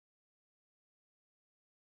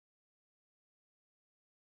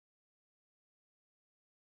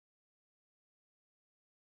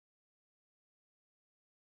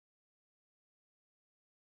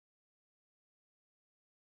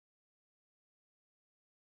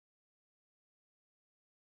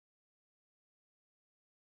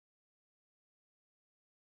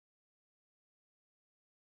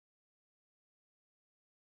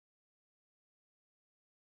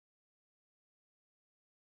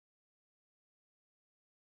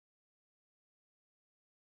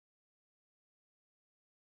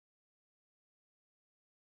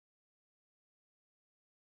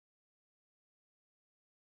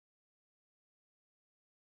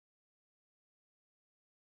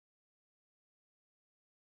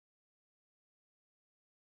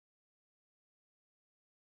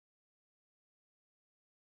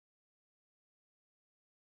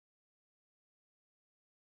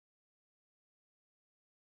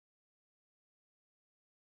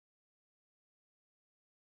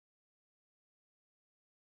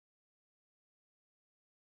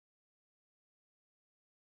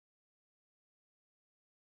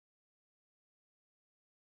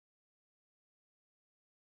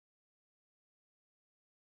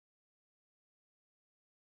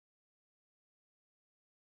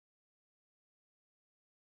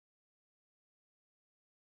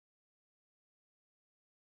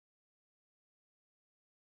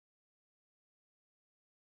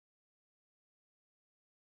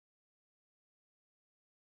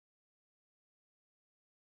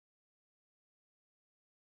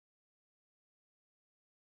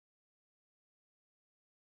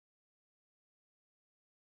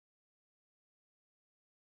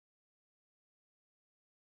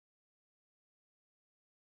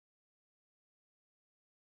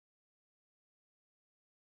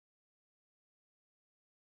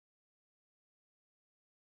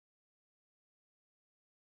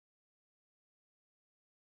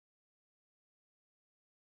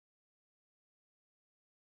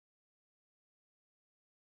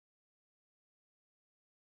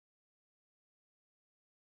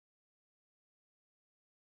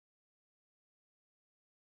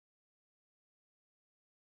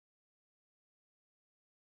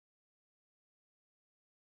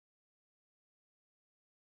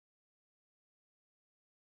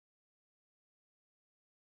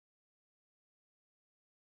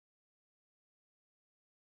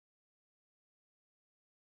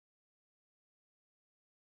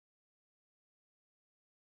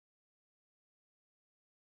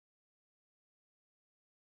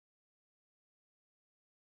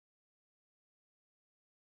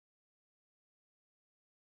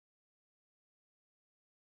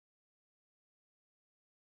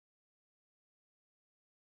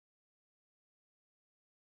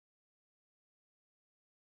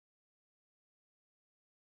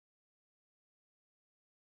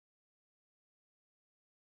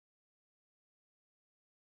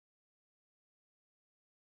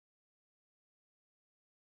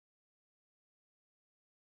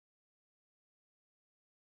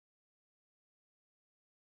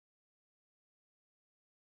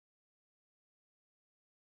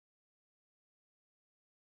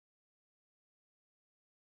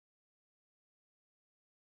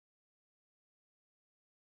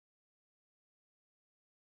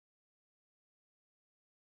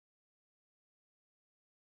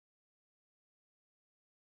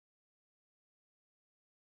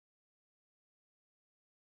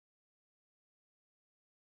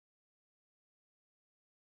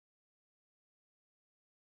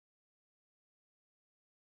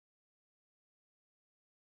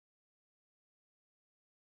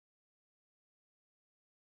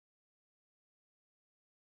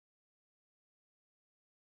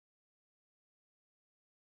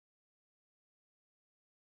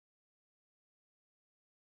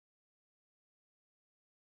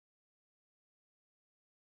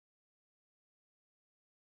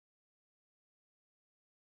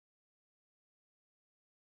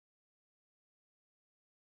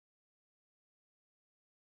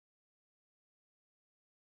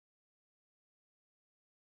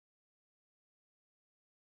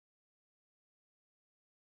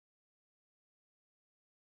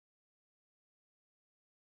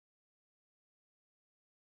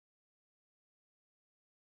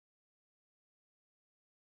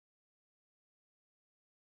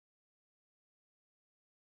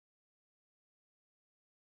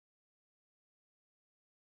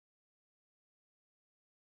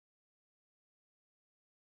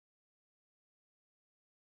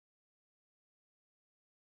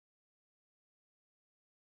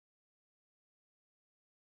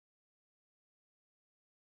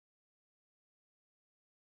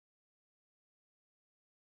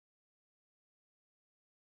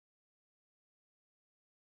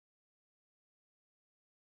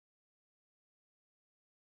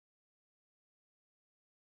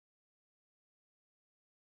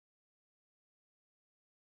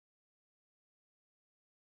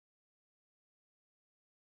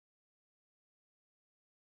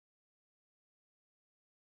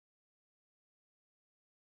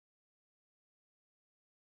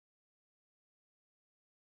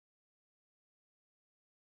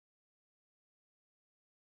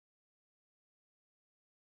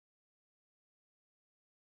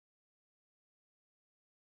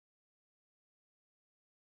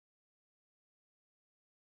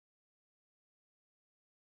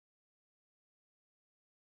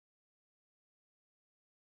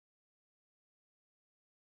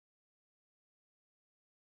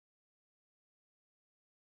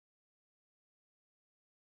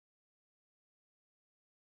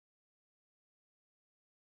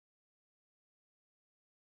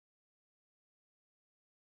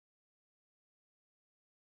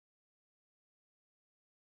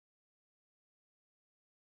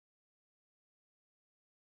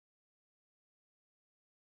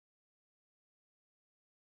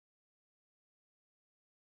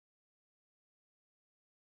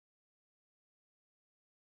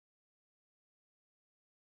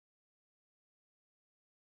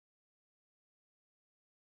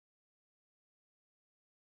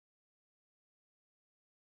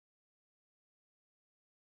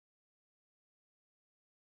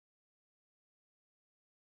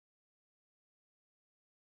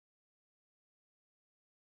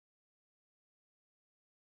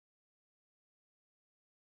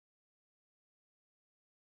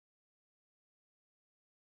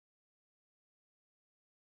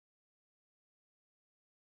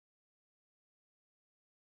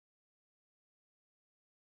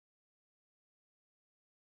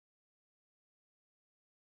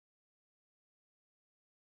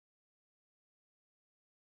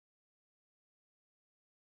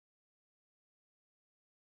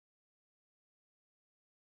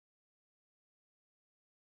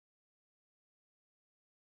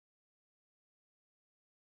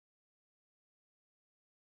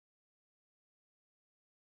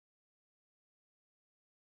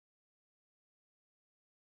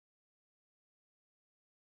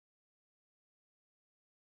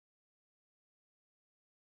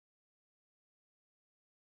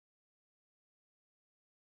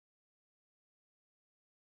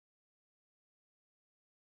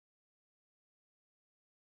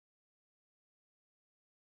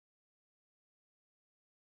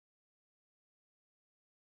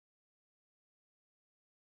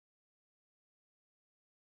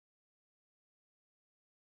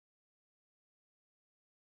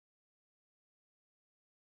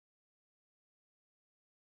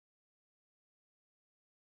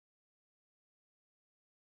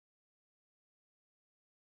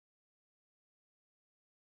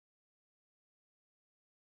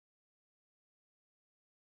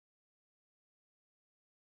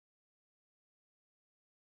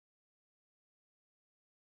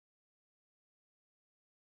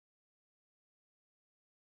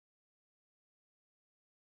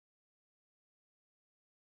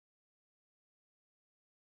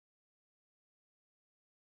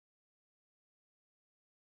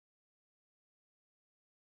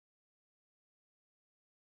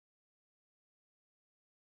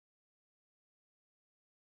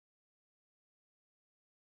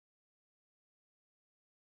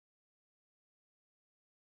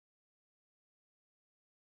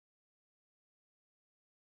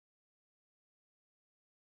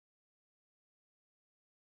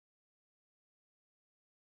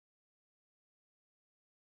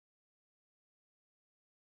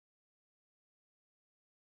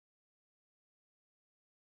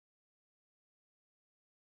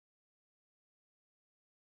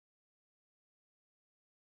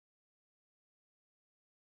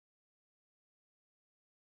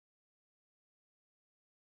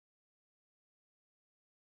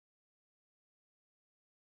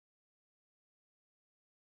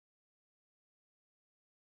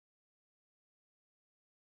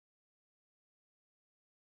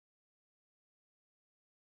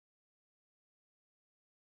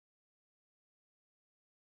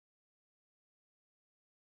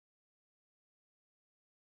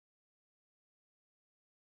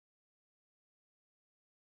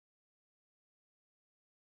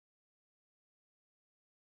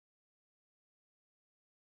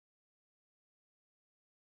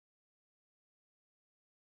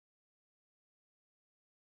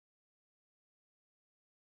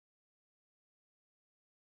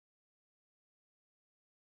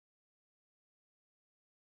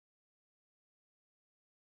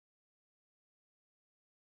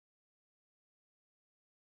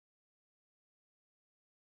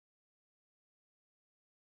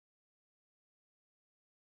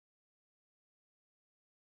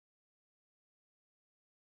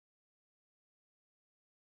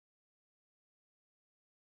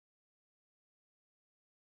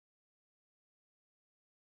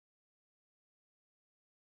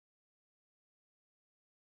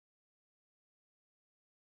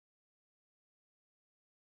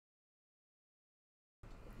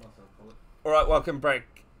 All right, welcome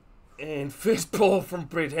back. And first ball from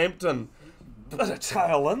Brett Hampton. Bit of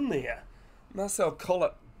tail in there. Marcel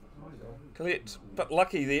Collett. But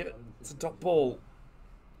lucky there. It's a dot ball.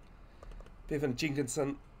 Bevan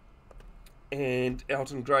Jenkinson and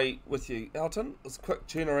Elton Gray with you. Elton, it was a quick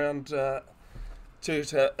turnaround due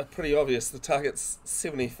to a pretty obvious. The target's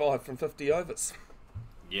 75 from 50 overs.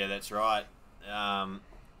 Yeah, that's right.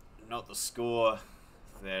 Not the score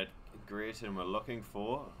that Greerton were looking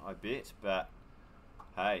for, I bet, but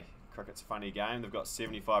hey, cricket's a funny game. They've got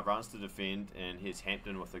 75 runs to defend, and here's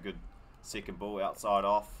Hampton with a good second ball outside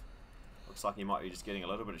off. Looks like he might be just getting a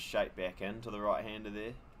little bit of shape back into the right-hander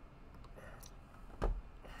there.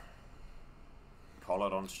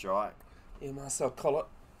 Collett on strike. Yeah, Marcel Collett.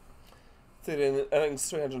 13 innings,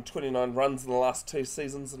 329 runs in the last 2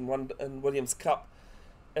 seasons and one in Williams Cup.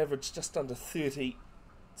 Averaged just under 30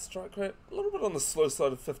 strike rate. A little bit on the slow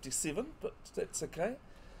side of 57, but that's okay.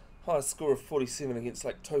 Highest score of 47 against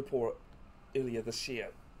Lake Taupo earlier this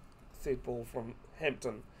year. Third ball from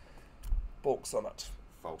Hampton. Balks on it.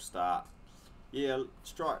 False start. Yeah,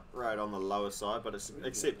 strike rate on the lower side, but it's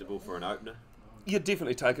acceptable for an opener. You'd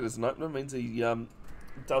definitely take it as an opener. It means he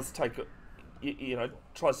does take it, you know,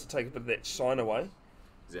 tries to take a bit of that shine away.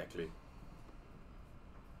 Exactly.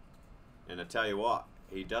 And I tell you what,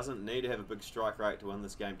 he doesn't need to have a big strike rate to win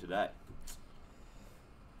this game today.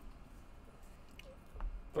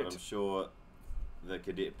 But I'm sure the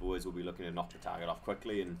cadet boys will be looking to knock the target off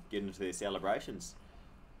quickly and get into their celebrations,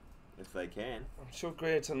 if they can. I'm sure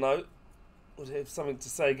Greerton, though, would have something to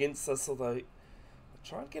say against this, although I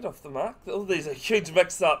try and get off the mark. All these are huge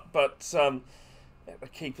mix-up, but at the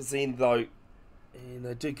keeper's end, though, and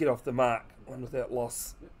they do get off the mark, one without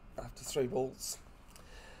loss after 3 balls.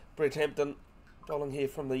 Brett Hampton bowling here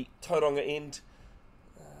from the Tauranga end.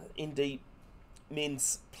 ND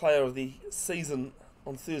Men's Player of the Season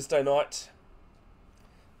on Thursday night.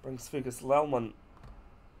 Brings Fergus Lellman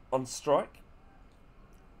on strike.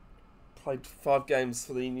 Played 5 games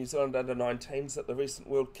for the New Zealand under-19s at the recent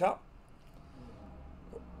World Cup.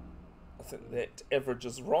 I think that average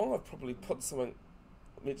is wrong. I've probably put something,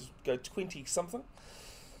 meant to go 20-something.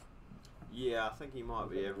 Yeah, I think he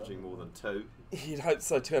might be averaging more than 2. You'd hope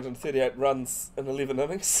so, 238 runs in 11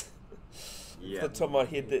 innings. Yeah. Off the top of my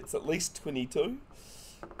head, that's at least 22.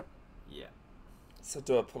 Yeah. So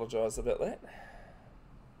do apologise about that.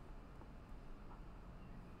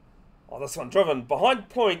 Oh, this one driven behind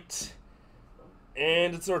point.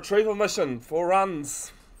 And it's a retrieval mission, 4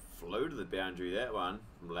 runs. Flew to the boundary, that one,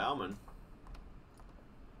 from Lauman.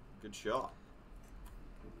 Good shot.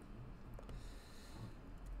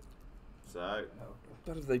 So,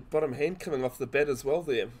 Bit of the bottom hand coming off the bat as well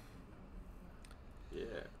there. yeah,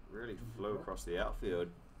 really flew across the outfield.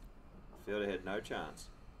 Fielder had no chance.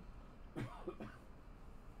 Here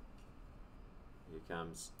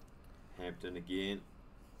comes Hampton again.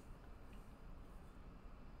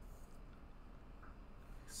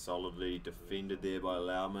 Solidly defended there by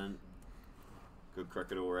Lauman. Good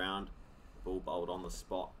cricket all round. Ball bowled on the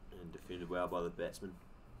spot and defended well by the batsman.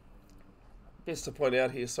 Best to point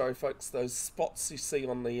out here, sorry folks, those spots you see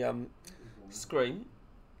on the screen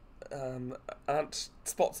aren't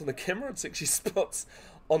spots on the camera, it's actually spots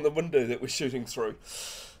on the window that we're shooting through.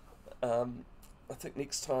 I think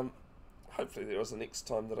next time, hopefully there is a next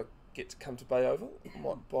time that I get to come to Bay Oval, I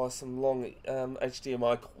might buy some long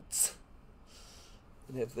HDMI cords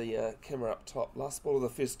and have the camera up top. Last ball of the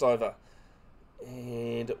first over,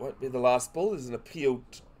 and it won't be the last ball. There's an appeal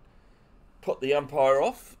to put the umpire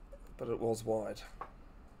off, but it was wide.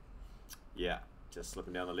 Yeah, just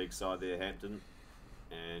slipping down the leg side there, Hampton.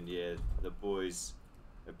 And yeah, the boys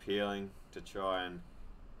appealing to try and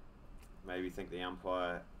maybe think the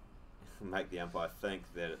umpire, make the umpire think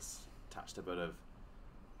that it's touched a bit of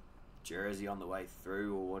jersey on the way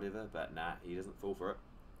through or whatever, but nah, he doesn't fall for it.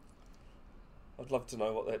 I'd love to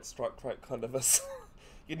know what that strike rate kind of is.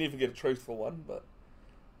 You never get a truthful one, but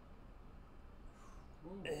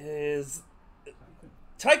is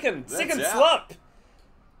taken. That's Second out. slip.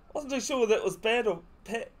 Wasn't too sure whether that was bad or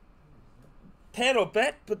pad or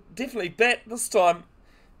bat, but definitely bat this time.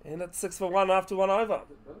 And it's 6 for 1 after 1 over.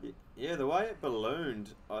 Yeah, the way it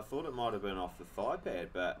ballooned, I thought it might have been off the thigh pad,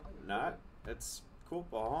 but no, it's caught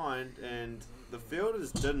behind, and the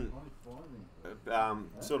fielders didn't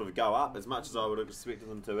sort of go up as much as I would have expected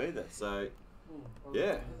them to either. So,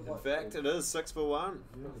 yeah, in fact, it is 6 for 1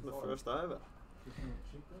 from the first over.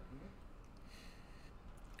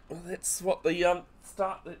 Well, that's what the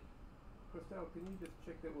start that Christelle, can you just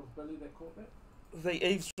check that was Billy that caught that? the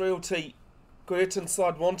Eves Realty Greerton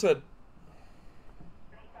side wanted.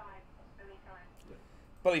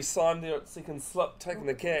 Billy Syme there at second slip, taking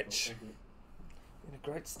the catch. And a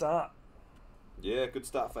great start. Yeah, good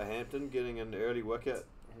start for Hampton, getting an early wicket.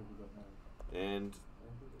 And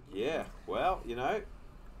yeah, well, you know,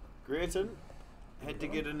 Greerton had to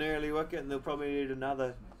get an early wicket, and they'll probably need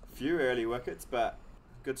another few early wickets, but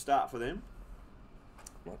good start for them.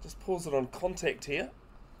 Might just pause it on contact here.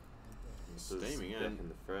 Steaming in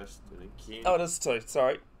the first and again. Oh, it is too,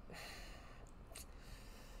 sorry.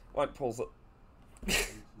 Won't pause it.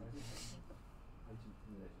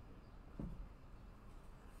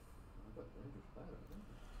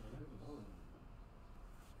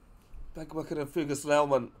 Big wicket of Fergus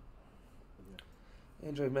Lowman.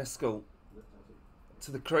 Andrew Maskell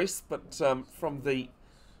to the crease, but from the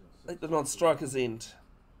non-striker's end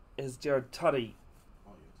is Jared Tuddy.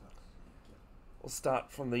 Will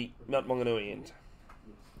start from the Mount Maunganui end.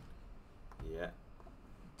 Yeah,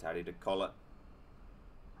 Tuddy to Collett.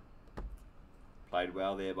 Played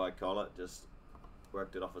well there by Collett, just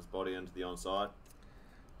worked it off his body into the onside.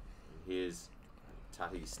 And here's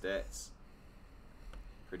Tuddy's stats.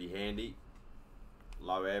 Pretty handy.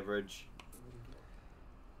 Low average.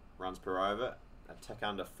 Runs per over. A tick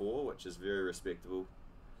under 4, which is very respectable.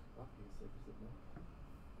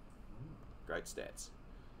 Great stats.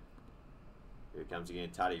 Here it comes again.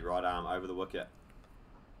 Tuddy, right arm over the wicket.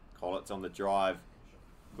 Collett's on the drive.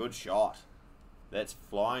 Good shot. That's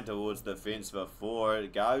flying towards the fence for 4.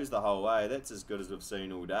 It goes the whole way. That's as good as we've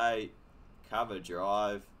seen all day. Cover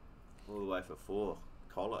drive. All the way for 4.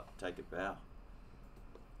 Collett, take it bow.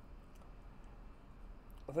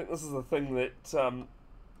 I think this is the thing that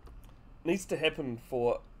needs to happen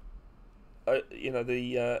for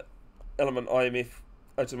the Element IMF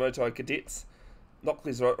Otumoetai Cadets. Knock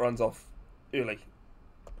these runs off early.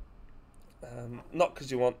 Not because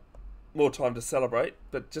you want more time to celebrate,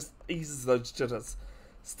 but just eases those jitters.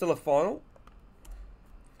 Still a final.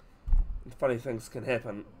 And funny things can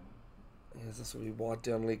happen. Yes, this will be wide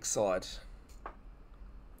down leg side.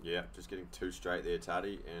 Yeah, just getting 2 straight there,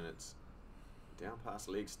 Tuddy, and it's down past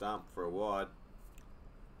leg stump for a wide.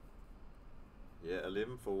 Yeah,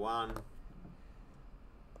 11 for 1.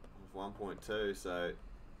 1.2, so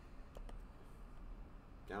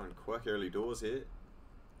going quick early doors here.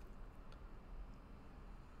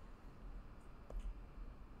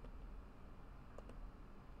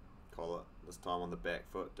 Collett, this time on the back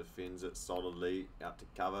foot, defends it solidly, out to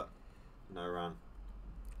cover, no run.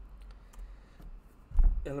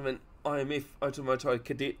 Element IMF Otumoetai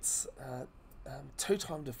Cadets,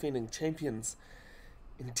 2-time defending champions,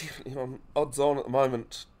 and definitely on odds on at the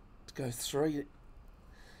moment to go 3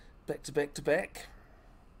 back to back to back.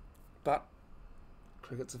 But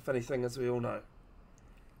cricket's a funny thing, as we all know.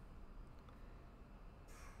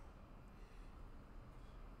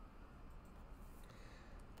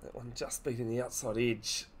 That one just beating the outside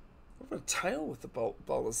edge. What a tail with the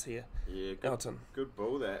bowlers here. Yeah, good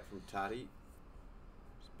ball that from Tuddy.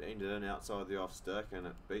 Just banged it in outside the off stick and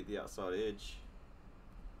it beat the outside edge.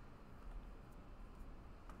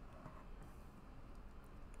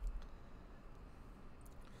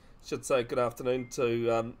 Should say good afternoon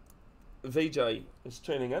to VJ, who's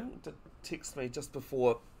tuning in. Did text me just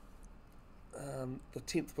before the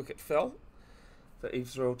 10th wicket fell for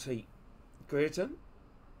Eve's Royalty Greerton.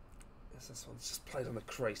 Yes, this one's just played on the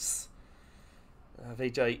crease.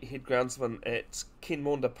 VJ head groundsman at Ken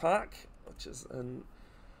Maunda Park, which is in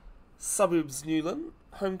suburbs Newland,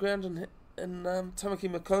 home ground in Tamaki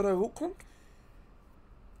Makaurau, Auckland.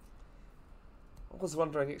 I was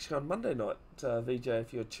wondering actually on Monday night, VJ,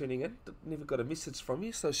 if you were tuning in. Never got a message from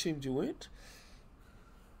you, so assumed you weren't.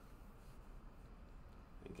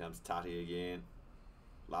 Here comes Tuddy again.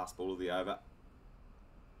 Last ball of the over.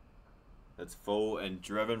 It's full and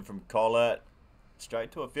driven from Collett.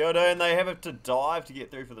 Straight to a fielder, and they have it to dive to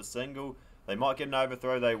get through for the single. They might get an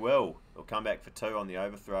overthrow, they will. They'll come back for 2 on the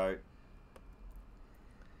overthrow.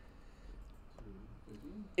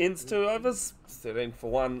 Ends 2 overs, 13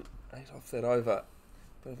 for 1, 8 off that over.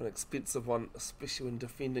 Bit of an expensive one, especially when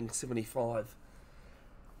defending 75.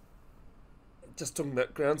 Just talking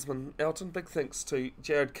about groundsman Elton, big thanks to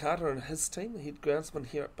Jared Carter and his team, the head groundsman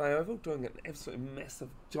here at Bay Oval, doing an absolutely massive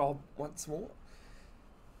job once more.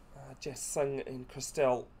 Jas Singh and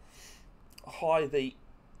Christelle High, the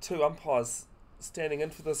 2 umpires standing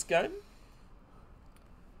in for this game.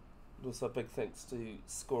 And also big thanks to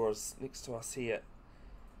scorers next to us here,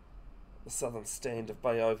 the southern stand of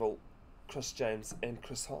Bay Oval, Chris James and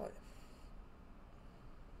Chris High.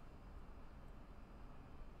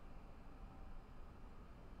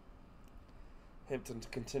 Hampton to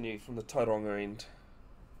continue from the Tauranga end.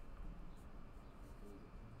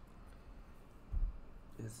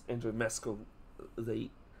 Is Andrew Maskell the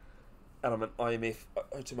Element IMF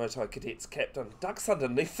Otumoetai Cadets captain. Ducks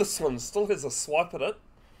underneath this one, still has a swipe at it.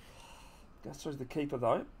 Goes through the keeper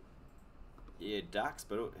though. Yeah, ducks,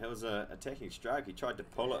 but it was an attacking stroke. He tried to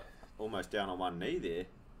pull it almost down on one knee there.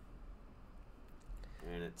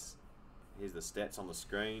 And here's the stats on the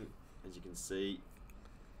screen, as you can see.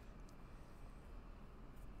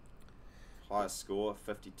 Highest score,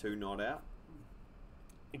 52 not out.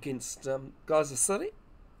 Against Geyser City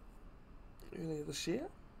earlier this year.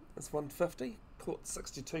 It's 150, caught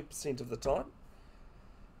 62% of the time.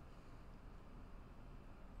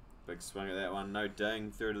 Big swing at that one, no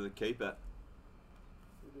ding, through to the keeper.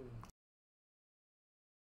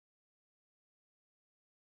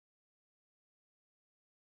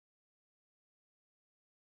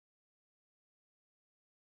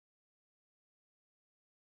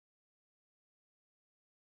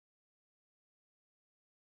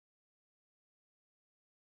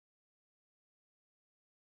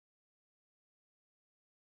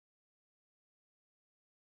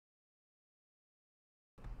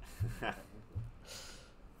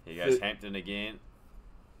 Here goes Hampton again.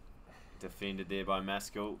 Defended there by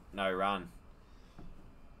Maskell. No run.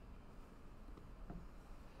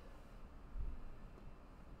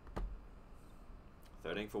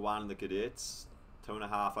 $13 for 1 the Cadets.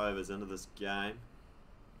 2.5 overs into this game.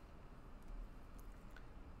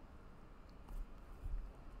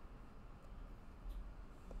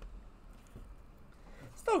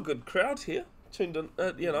 Still a good crowd here. Tuned in,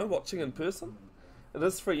 watching in person. It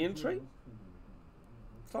is free entry,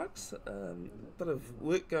 folks. Bit of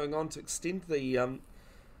work going on to extend the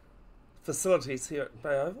facilities here at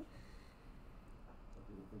Bay Oval.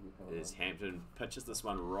 There's Hampton, pitches this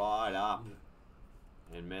one right up,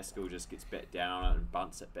 and Maskell just gets back down on it and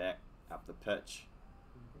bunts it back up the pitch.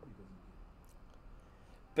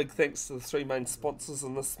 Big thanks to the three main sponsors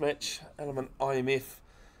in this match: Element IMF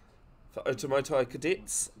for Otumoetai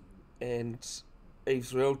Cadets and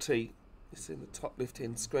Eves Realty. You see the top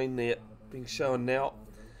left-hand screen there being shown now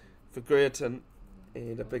for Greerton,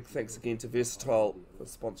 and a big thanks again to Versatile for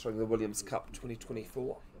sponsoring the Williams Cup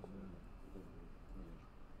 2024.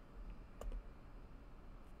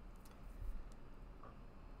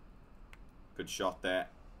 Good shot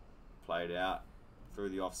that, played out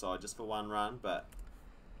through the offside just for one run, but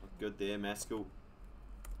good there, Maskell.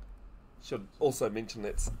 Should also mention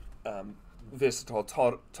that's Versatile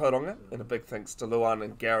Tauranga, and a big thanks to Luan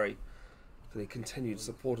and Gary for their continued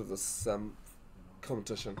support of this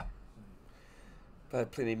competition. They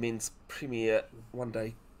had plenty of men's premier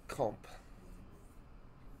one-day comp.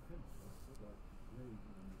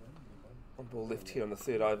 On ball left here on the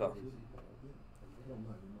third over.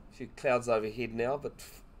 A few clouds overhead now, but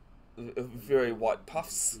very white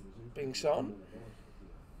puffs being shown.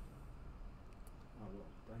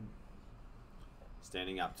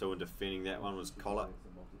 Standing up to and defending that one was Collar.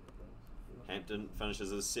 Hampton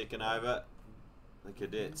finishes his second over. The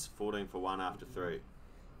Cadets 14 for 1 after 3.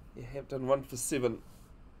 Yeah, Hampton 1 for 7.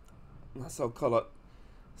 Marcel Collett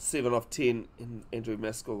 7 off 10, and Andrew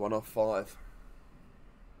Maskell 1 off 5.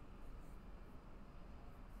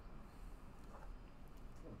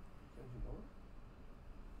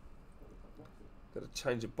 Got a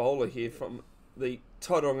change of bowler here from the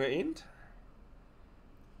Tauranga end.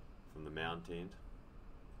 From the Mount end.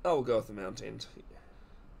 Oh, we'll go with the Mount end.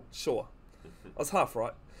 Sure. I was half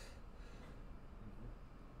right.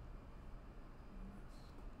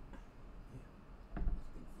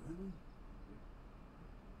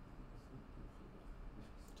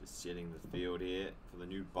 Just setting the field here for the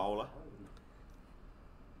new bowler.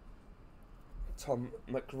 Tom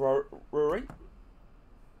McRory.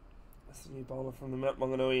 That's the new bowler from the Mount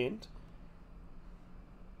Maunganui end.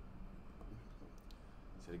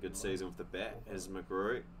 He's had a good season with the bat, as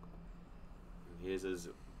McRory. And here's his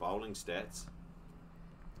bowling stats.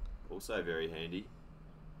 Also very handy.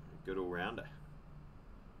 A good all-rounder.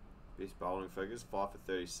 Best bowling figures, 5 for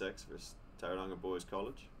 36 for Tauranga Boys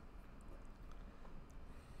College.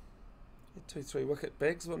 2 3-wicket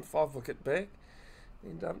bags, 1 5-wicket bag.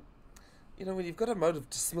 And, when you've got a mode of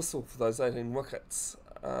dismissal for those 18 wickets,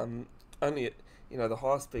 only at, the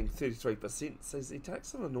highest being 33%, says he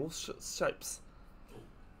takes them in all shapes.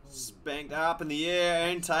 Spanked up in the air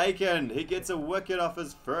and taken. He gets a wicket off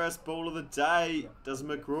his first ball of the day, does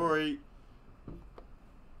McRory.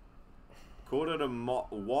 Caught it a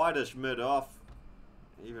whitish mid-off.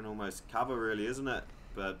 Even almost cover really, isn't it?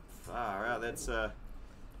 But far out, that's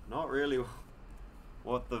not really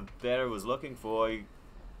what the batter was looking for. He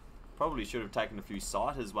probably should have taken a few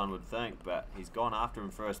sighters, one would think, but he's gone after him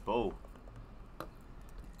first ball.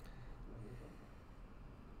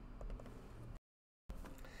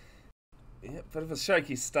 Yep, bit of a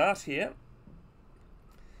shaky start here.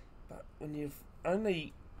 But when you've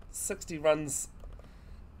only 60 runs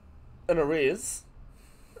in arrears,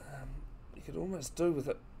 you could almost do with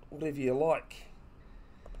it whatever you like.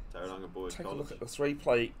 Tauranga boys Take a college. look at this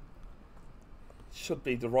replay. Should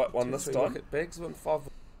be the right one this time. Look at Bags 1-5.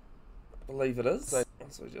 Believe it is.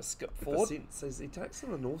 So we just skip forward. Says he takes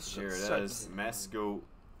on the North Here it shape. is. Maskell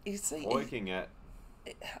You see, pointing it.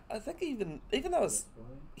 I think even though his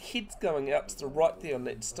head's going out to the right there on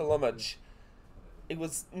that still image, he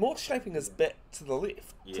was more shaping his back to the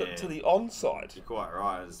left, to the onside. You're quite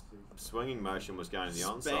right. His swinging motion was going to the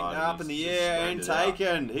onside. Spanked up in he's the just air and landed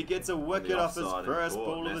taken. up He gets a on the wicket off his offside and first caught.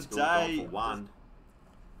 ball of the Maskell gone day. for one.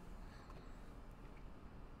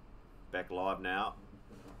 Back live now.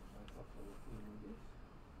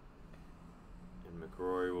 And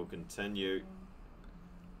McCrory will continue.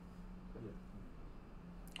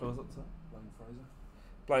 What was it, sir?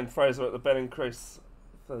 Blaine Fraser at the batting crease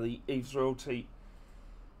for the Eves Realty.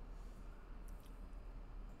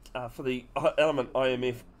 For the Element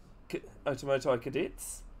IMF Otumoetai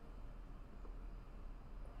Cadets.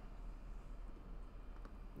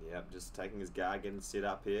 Yep, just taking his Gargan set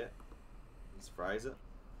up here. It's Fraser.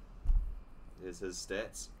 Here's his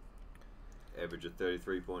stats. Average of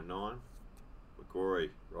 33.9. McCrory,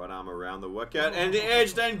 right arm around the wicket, and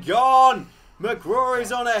edged and gone!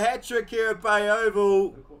 McCrory's on a hat-trick here at Bay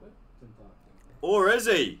Oval. Or is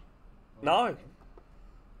he? No.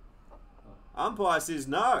 Umpire says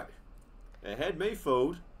no. It had me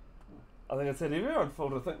fooled. I think it's had everyone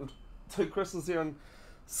fooled. I think the two crystals there and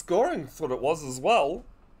scoring thought it was as well.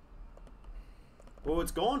 Well,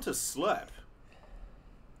 it's gone to slip.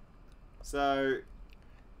 So,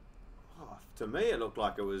 to me it looked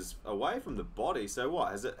like it was away from the body. So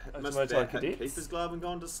what? Has it missed that hit keeper's glove and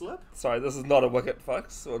gone to slip? Sorry, this is not a wicket,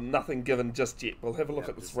 folks, or nothing given just yet. We'll have a look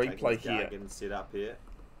at this replay here. Set up here.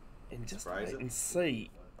 And just Fraser. wait and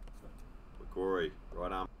see. McCrory,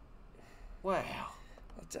 right arm. Wow.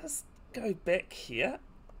 I'll just go back here.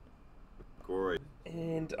 McCrory.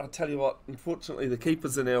 And I'll tell you what, unfortunately the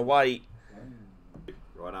keeper's in our way.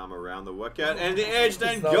 Right arm around the wicket, and the edged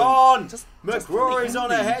and gone! McCrory's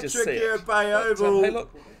on a hat-trick here at Bay Oval. Hey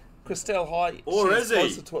look, Christelle High, or she's is he?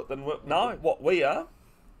 Closer to it than no, what we are.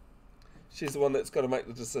 She's the one that's got to make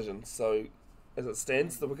the decision. So, as it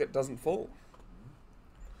stands, the wicket doesn't fall.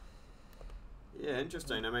 Yeah,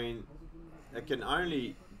 interesting. I mean, it can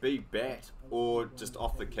only be bat or just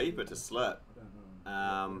off the keeper to slip.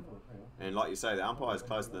 And like you say, the umpire's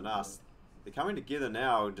closer than us. They're coming together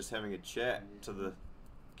now, just having a chat to the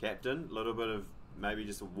captain. A little bit of maybe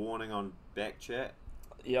just a warning on back chat.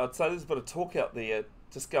 Yeah, I'd say there's a bit of talk out there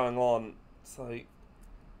just going on. So,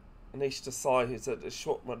 Anish Desai, who's at a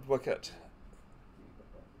short mid wicket,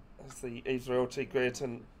 is the Eves Realty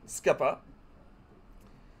Greerton skipper.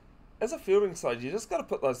 As a fielding side, you just got to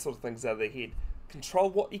put those sort of things out of their head. Control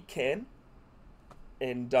what you can,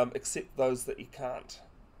 and accept those that you can't.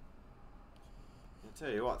 I'll tell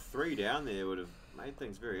you what, 3 down there would have made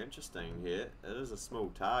things very interesting here. It is a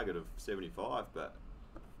small target of 75, but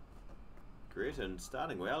Greerton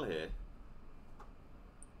starting well here.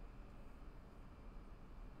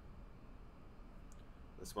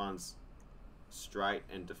 This one's straight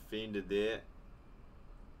and defended there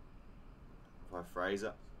by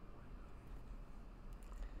Fraser.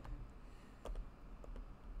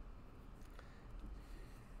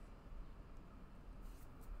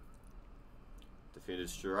 Defended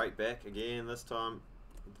straight back again, this time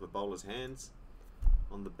into the bowler's hands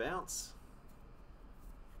on the bounce.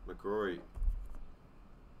 McCrory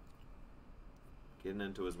getting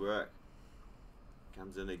into his work.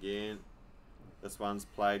 Comes in again. This one's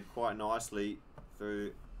played quite nicely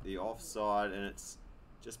through the offside, and it's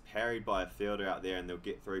just parried by a fielder out there, and they'll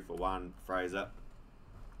get 3 for 1. Fraser.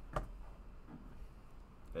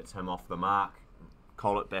 That's him off the mark.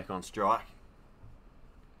 Collett back on strike.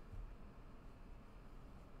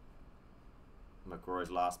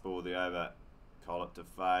 McCrory's last ball of the over. Collett to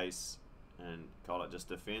face, and Collett just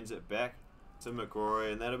defends it back to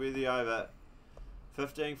McCrory, and that'll be the over.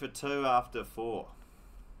 15 for 2 after 4.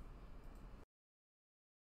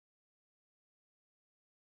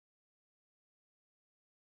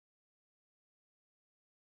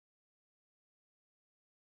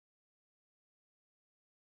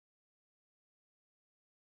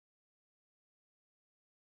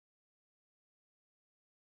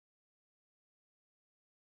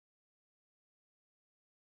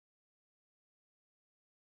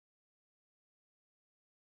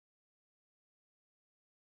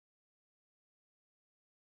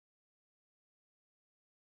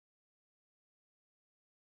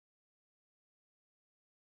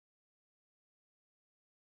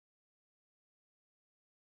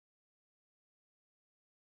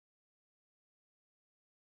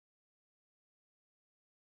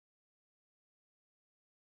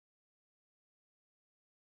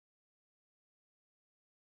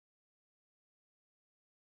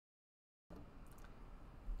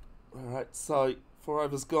 Alright, so 4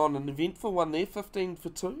 overs gone, an eventful one there, 15 for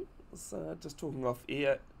 2. So just talking off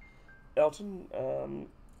air, Elton,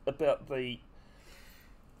 about the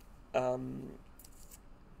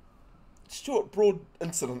Stuart Broad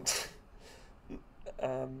incident.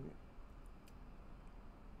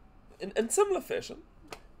 In similar fashion,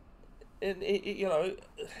 and you know,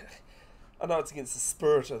 I know it's against the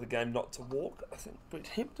spirit of the game not to walk. I think Brett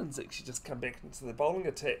Hampton's actually just come back into the bowling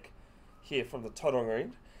attack here from the Tauranga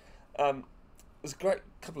end. There's a great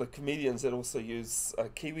couple of comedians that also use a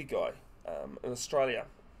Kiwi guy in Australia.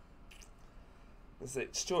 There's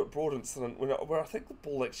that Stuart Broad incident where I think the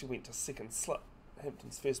ball actually went to second slip.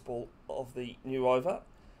 Hampton's first ball of the new over.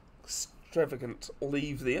 Extravagant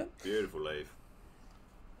leave there. Beautiful leave.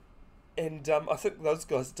 And I think those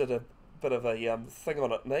guys did a bit of a thing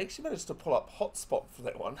on it, and they actually managed to pull up hotspot for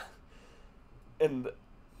that one. And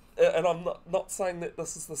I'm not saying that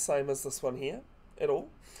this is the same as this one here at all.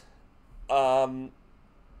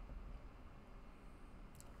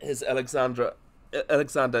 As Alexander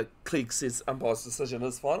Clegg says, umpire's decision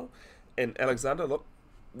is final, and Alexander, look,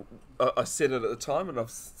 I said it at the time, and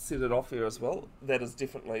I've said it off here as well. That is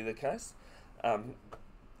definitely the case.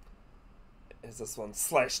 Is this one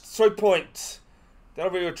slashed 3 point?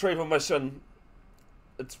 That'll be a retrieval mission.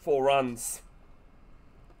 It's 4 runs.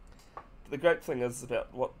 The great thing is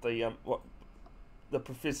about what the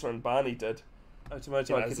professor and Barney did. Otumoetai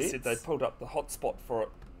Cadets said they pulled up the hotspot for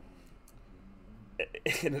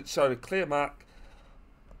it, and it showed a clear mark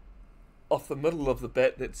off the middle of the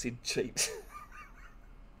bat that said cheat.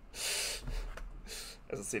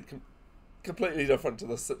 As I said, completely different to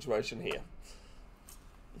this situation here.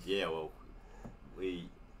 Yeah, well, we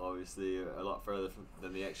obviously are a lot further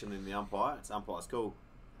than the action in the umpire. It's umpire's call.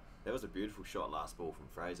 That was a beautiful shot last ball from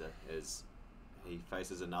Fraser as he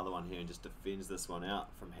faces another one here and just defends this one out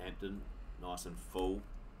from Hampton. Nice and full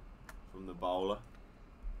from the bowler.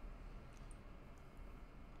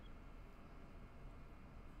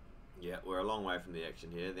 Yeah, we're a long way from the action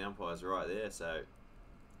here. The umpire's right there, so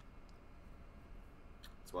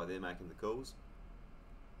that's why they're making the calls.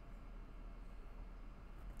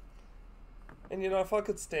 And you know, if I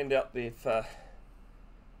could stand out there for,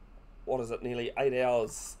 what is it, nearly 8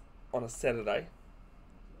 hours on a Saturday,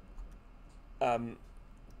 in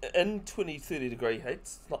 20, 30 degree heat,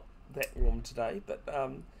 it's not that warm today, but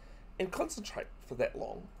and concentrate for that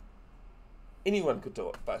long, anyone could do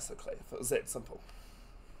it basically if it was that simple.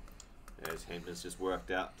 As Hampton's just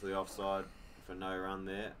worked out to the offside for no run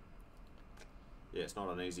there. Yeah, it's not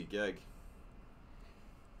an easy gig.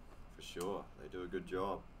 For sure, they do a good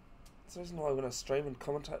job. That's the reason why when I stream and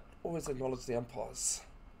commentate, always acknowledge the umpires.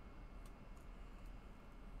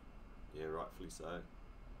 Yeah, rightfully so. A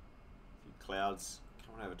few clouds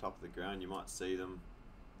coming over top of the ground, you might see them.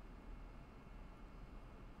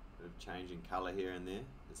 Bit of change in colour here and there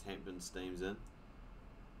as Hampton steams in.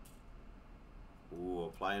 Ooh, a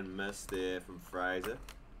play and miss there from Fraser.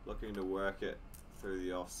 Looking to work it through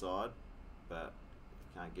the offside, but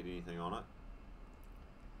can't get anything on it.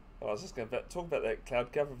 Well, I was just going to talk about that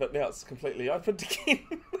cloud cover, but now it's completely opened again.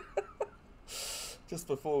 Just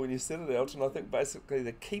before when you said it, Elton, I think basically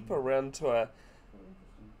the keeper round to a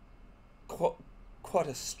quite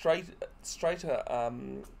a straighter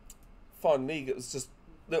fine leg. It was just,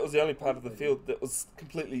 that was the only part of the field that was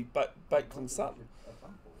completely baked in sun.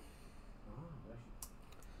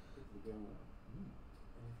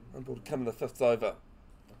 And ball to come in the 5th over.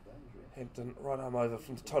 Hampton right arm over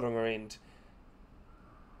from the Tauranga end.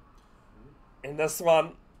 And this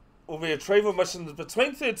one will be a retrieval mission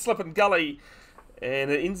between third slip and gully.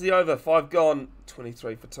 And it ends the over, 5 gone,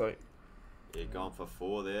 23 for 2. Yeah, gone for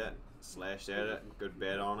 4 there. Slashed at it, good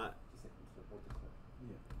bat on it.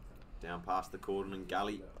 Down past the cordon and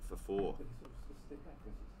gully for 4.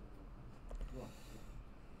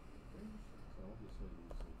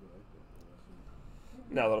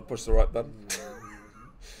 Now that'll push the right button.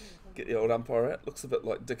 Get the old umpire out. Looks a bit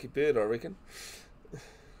like Dickie Bird, I reckon.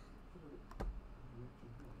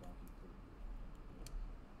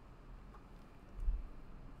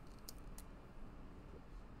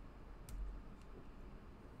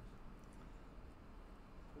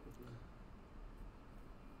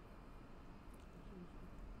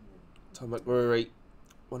 Tom McGreary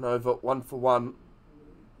went over 1 for 1.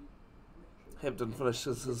 Hampton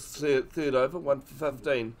finishes his third over, 1 for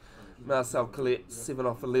 15. Marcel Collette, 7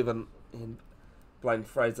 off 11. And Blaine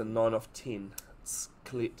Fraser, 9 off 10. It's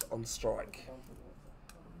Collette on strike.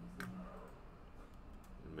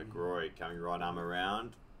 McGrory coming right arm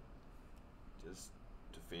around. Just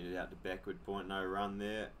defended out to backward point, no run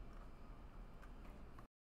there.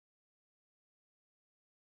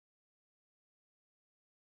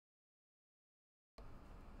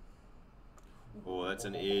 that's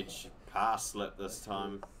an edge pass slip this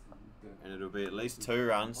time, and it'll be at least 2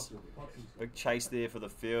 runs. Big chase there for the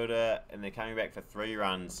fielder, and they're coming back for 3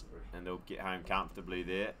 runs, and they'll get home comfortably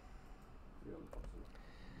there.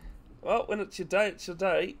 Well, when it's your day, it's your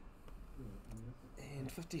day. And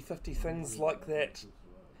 50-50 things like that.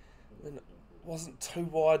 When it wasn't too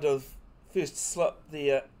wide of first slip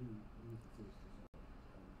there.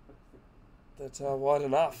 That's wide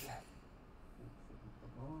enough.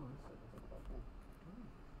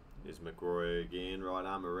 There's McRory again, right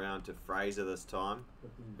arm around to Fraser this time,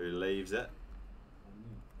 who leaves it.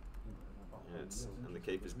 And it's in the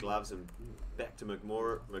keeper's gloves and back to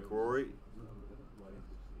McRory.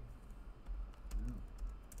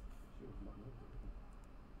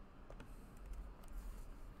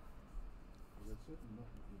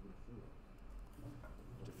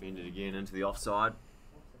 Defended again into the offside.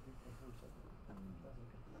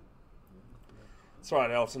 That's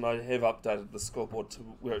right, Elton. I have updated the scoreboard to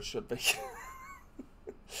where it should be.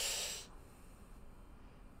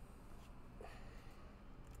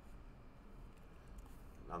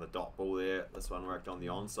 Another dot ball there. This one worked on the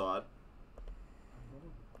onside.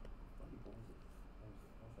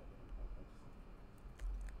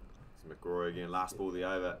 It's McRory again. Last ball, the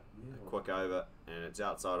over. Quick over. And it's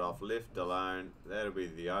outside off left alone. That'll be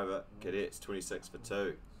the over. Cadets 26 for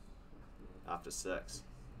 2 after 6.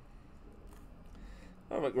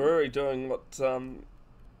 Oh, McRory doing what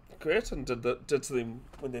Greerton did to them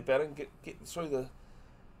when they're batting, get through the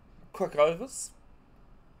quick overs.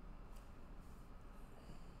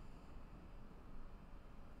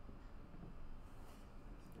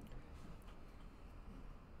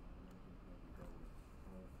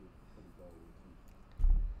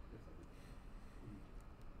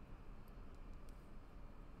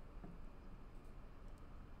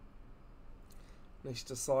 Nish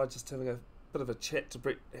Desai just having a bit of a chat to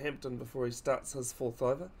Brett Hampton before he starts his 4th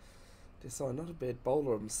over. Desai not a bad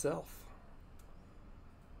bowler himself.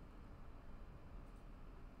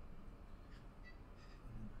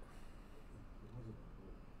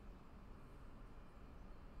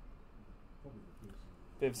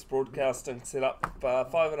 Bev's Broadcasting set up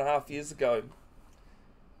 5.5 years ago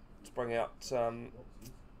to bring out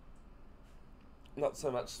not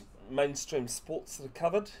so much mainstream sports that are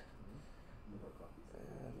covered,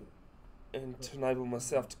 and to enable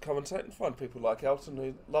myself to commentate and find people like Elton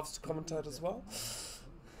who loves to commentate as well.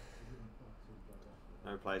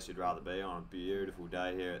 No place you'd rather be on a beautiful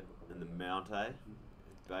day here in the Mountain,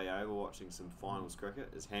 Bay Oval, watching some finals cricket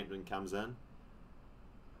as Hampton comes in.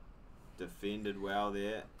 Defended well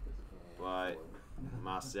there by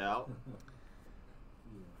Marcel.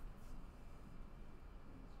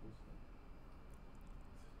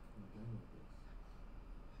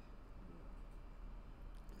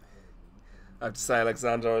 I have to say,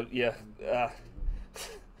 Alexander, yeah,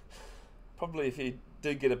 probably if you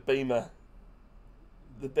do get a beamer,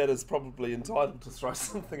 the batter's probably entitled to throw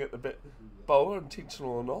something at the bowler,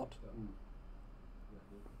 intentional or not.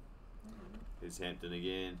 Here's Hampton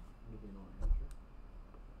again.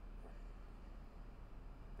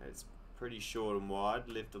 It's pretty short and wide,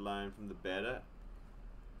 left alone from the batter.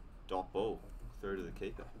 Dot ball through to the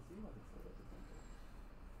keeper.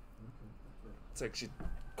 It's actually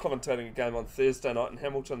commentating a game on Thursday night in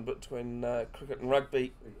Hamilton between cricket and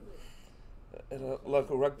rugby at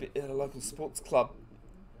a local sports club.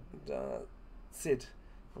 And, said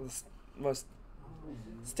one of the most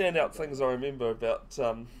standout things I remember about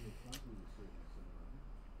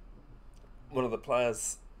one of the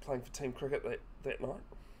players playing for team cricket that night.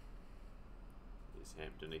 Here's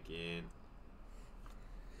Hampton again.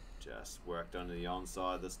 Just worked under the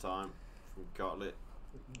onside this time from Cotlet.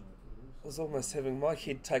 I was almost having my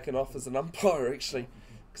head taken off as an umpire, actually,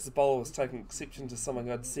 because the bowler was taking exception to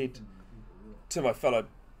something I'd said to my fellow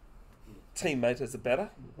teammate as a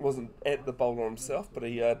batter. It wasn't at the bowler himself, but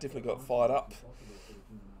he definitely got fired up,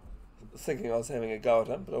 thinking I was having a go at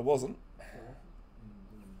him, but I wasn't.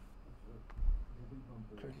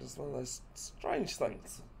 It's one of those strange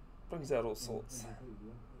things. Brings out all sorts.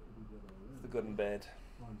 The good and bad.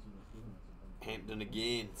 Hampton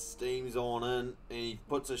again, steams on in, and he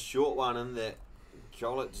puts a short one in that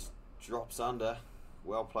Collett drops under.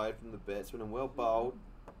 Well played from the batsman and well bowled.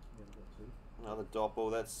 Another dot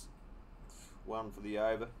ball, that's one for the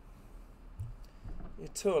over. Yeah,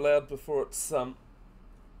 2 allowed before it's a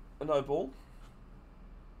no ball.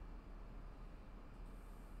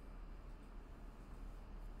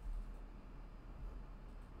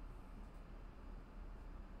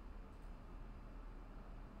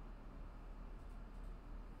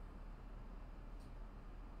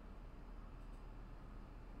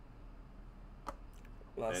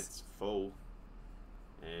 That's full.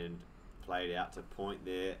 and played out to point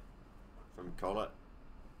there from Collett.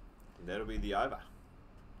 And that'll be the over.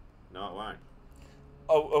 No, it won't.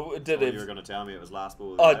 Oh, it did. You were going to tell me it was last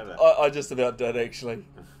ball of the over. I just about did, actually.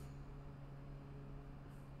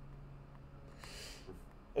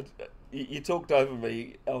 You talked over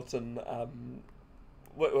me, Elton,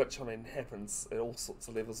 which, I mean, happens at all sorts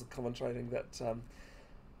of levels of commentating, that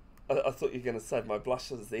I thought you were going to save my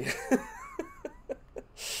blushes there.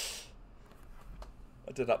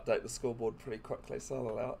 I did update the scoreboard pretty quickly, so I'll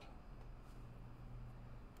allow it.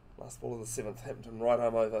 Last ball of the 7th, Hampton right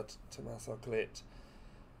arm over to Marcel Colette.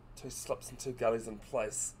 2 slips and 2 gullies in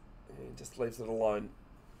place. He just leaves it alone.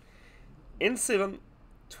 N7,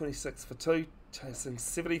 26 for 2, chasing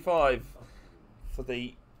 75 for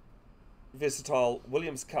the Versatile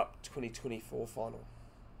Williams Cup 2024 final.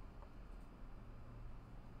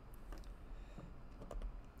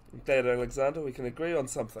 I'm glad, Alexander, we can agree on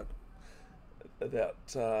something about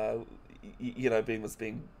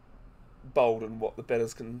being bold and what the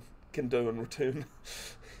batters can do in return.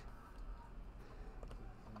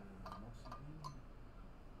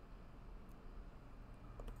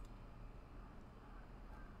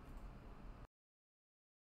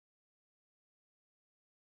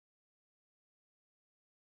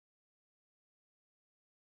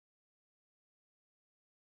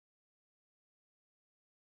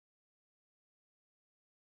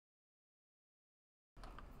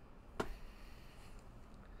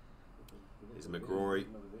 There's McGrory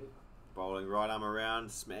bowling right arm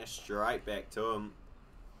around, smash straight back to him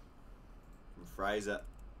from Fraser.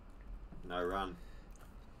 No run.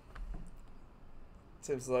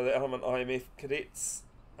 Seems as though the Element IMF cadets,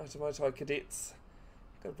 Otumoetai Cadets,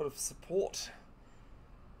 got a bit of support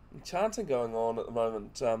and chanting going on at the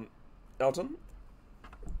moment. Elton?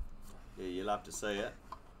 Yeah, you love to see it.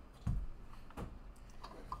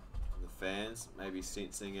 The fans maybe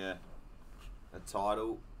sensing a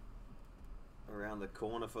title around the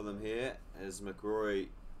corner for them here as McGrory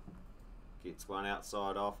gets one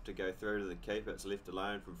outside off to go through to the keeper. It's left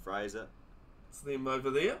alone from Fraser. It's them over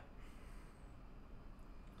there.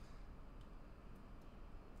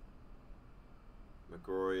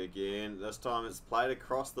 McGrory again. This time it's played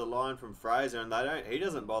across the line from Fraser, and he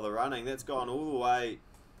doesn't bother running. That's gone all the way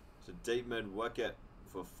to deep mid wicket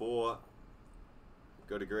for 4.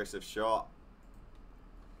 Good aggressive shot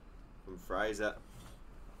from Fraser,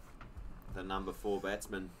 the number 4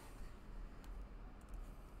 batsman.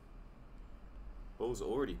 Ball's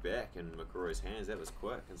already back in McGrory's hands. That was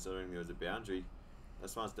quick considering there was a boundary.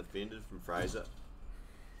 This one's defended from Fraser.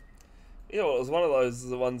 Yeah, well, it was one of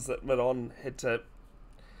the ones that mid-on had to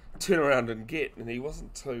turn around and get, and he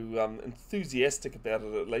wasn't too enthusiastic about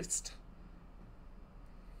it, at least.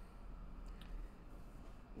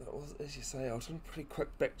 But it was, as you say, Elton, pretty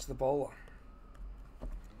quick back to the bowler.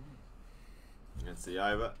 That's the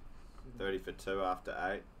over. 30 for 2 after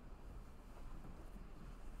 8.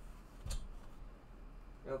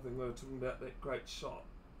 The other thing we were talking about, that great shot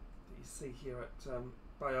that you see here at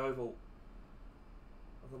Bay Oval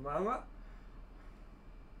of the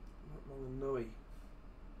Maunganui.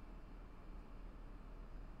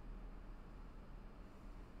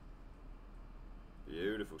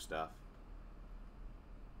 Beautiful stuff.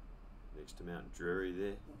 Next to Mount Drury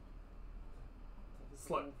there.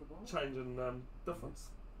 Slight change in difference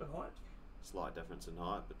in height. Slight difference in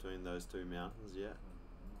height between those two mountains, yeah.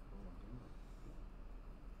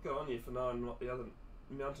 Go on you for knowing what the other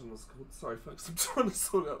mountain was called. Sorry folks, I'm trying to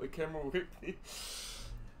sort out the camera work there.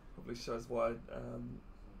 Probably shows why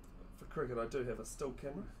for cricket I do have a still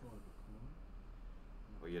camera.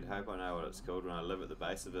 Well, you'd hope I know what it's called when I live at the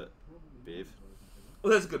base of it, Bev.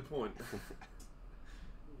 Well, that's a good point.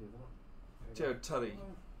 Jared Tuddy,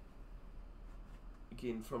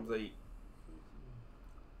 again from the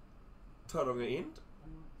Tauranga end.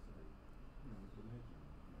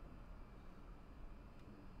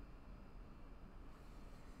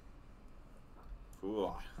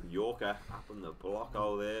 Ooh, Yorker up in the block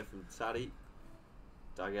hole there from Tuddy.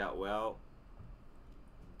 Dug out well.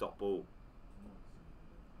 Dot ball.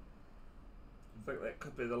 I think that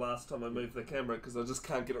could be the last time I move the camera because I just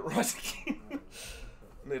can't get it right again.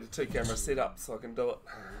 I need a 2-camera setup so I can do it.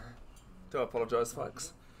 Do apologise,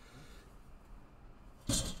 folks.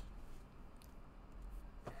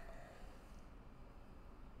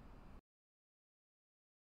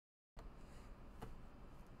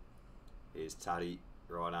 Here's Tuddy,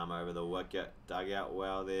 right arm over the wicket. Dug out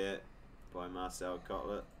well there by Marcel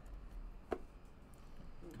Collett.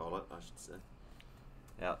 Collett, I should say.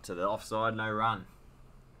 Out to the offside, no run.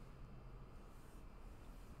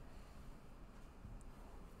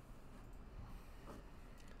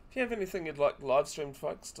 If you have anything you'd like live streamed,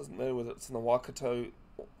 folks, doesn't matter whether it's in the Waikato,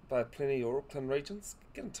 Bay of Plenty or Auckland regions,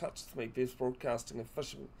 get in touch with me, Bev's Broadcasting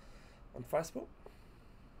Official on Facebook.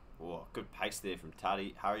 Oh, good pace there from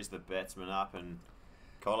Tuddy. Hurries the batsman up and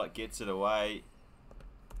Collett gets it away.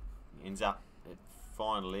 Ends up at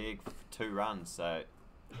fine leg for 2 runs, so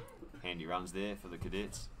handy runs there for the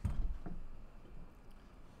Cadets.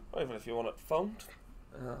 Or even if you want it filmed,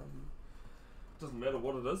 doesn't matter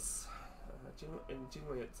what it is.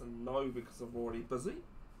 Generally it's a no because I'm already busy.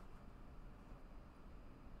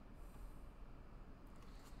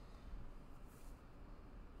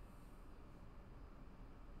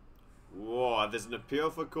 Whoa, there's an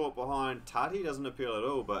appeal for caught behind. Tuddy doesn't appeal at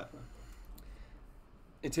all, but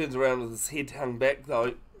He turns around with his head hung back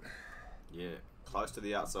though. yeah, close to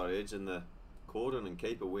the outside edge, and the cordon and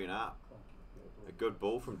keeper went up. A good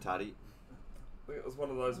ball from Tuddy. I think it was one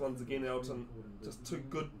of those ones again, Elton. Just too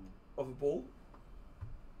good of a ball.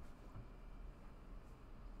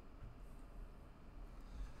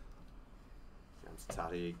 Comes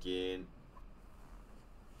Tuddy again.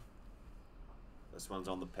 This one's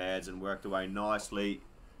on the pads and worked away nicely.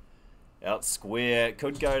 Out square.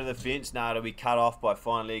 Could go to the fence. No, it'll be cut off by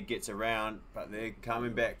fine leg. Gets around. But they're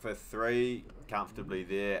coming back for 3. Comfortably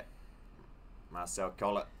there. Marcel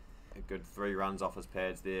Collett. A good 3 runs off his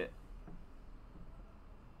pads there.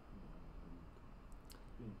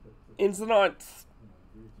 Ends the 9th.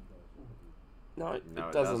 No, No,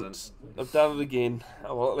 it doesn't. I've done it again.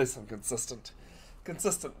 Oh, well, at least I'm consistent.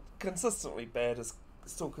 Consistently bad is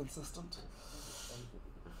still consistent.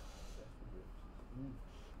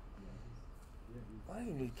 I'm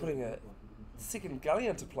going to be putting a second gully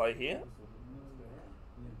into play here.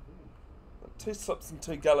 2 slips and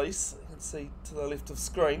 2 gullies. You can see to the left of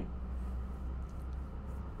screen.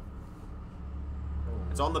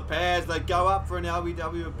 It's on the pads. They go up for an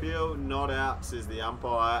LBW appeal. Not out, says the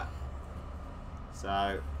umpire.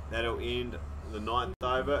 So that'll end the 9th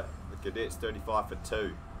over. The Cadets 35 for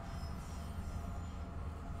 2.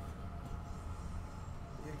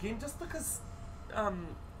 Again, just because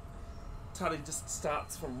Tuddy just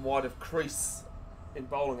starts from wide of crease in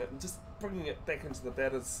bowling it and just bringing it back into the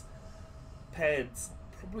batter's pads,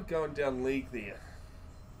 probably going down leg there.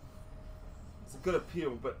 It's a good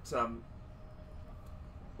appeal, but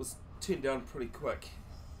was turned down pretty quick.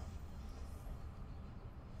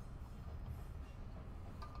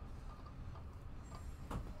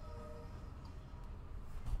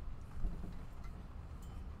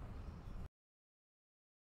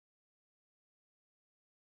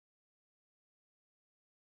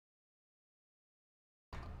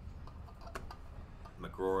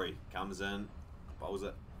 McCrory comes in, bowls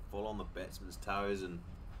it full on the batsman's toes, and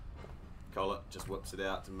Collett just whips it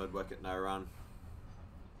out to mid-wicket, no run.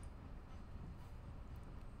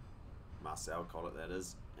 Marcel Collett, that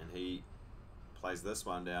is, and he plays this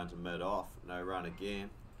one down to mid-off, no run again.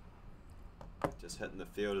 Just hitting the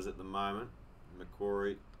fielders at the moment.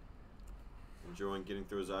 McCrory enjoying getting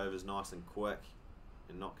through his overs nice and quick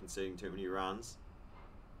and not conceding too many runs.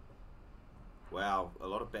 Wow, a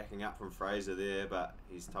lot of backing up from Fraser there, but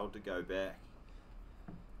he's told to go back.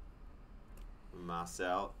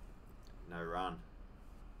 Marcel, no run.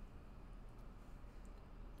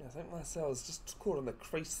 Yeah, I think Marcel was just caught in the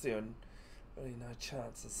crease there and really no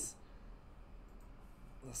chances.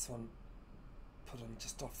 This one put him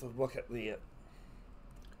just off the wicket there.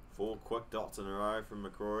 4 quick dots in a row from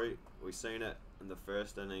McCrory. We've seen it in the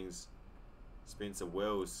first innings. Spencer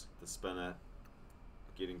Wills, the spinner,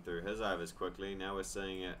 getting through his overs quickly. Now we're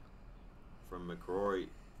seeing it from McCrory,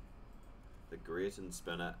 the Greerton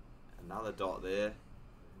spinner. Another dot there.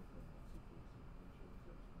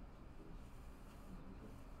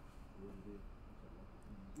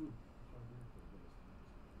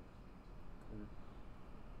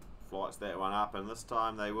 Flights that one up, and this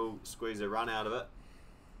time they will squeeze a run out of it.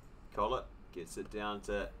 Collett gets it down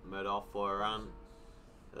to mid-off for a run.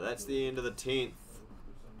 So that's the end of the 10th.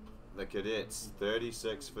 The Cadets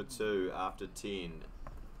 36 for 2 after 10.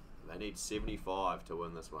 They need 75 to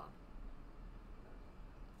win this one.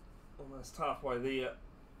 Almost halfway there.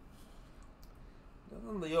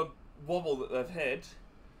 Other than the odd wobble that they've had,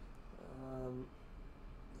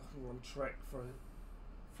 looking on track for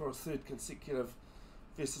a 3rd consecutive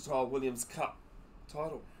Versatile Williams Cup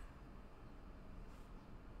title.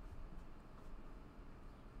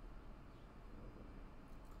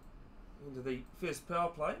 Into the first power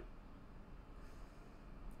play.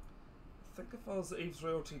 I think if I was Eves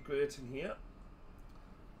Realty Greerton here,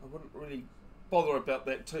 I wouldn't really bother about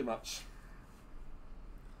that too much.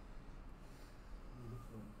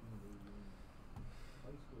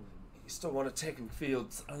 You still want attacking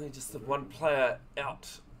fields, only just the one player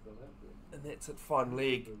out And that's at fine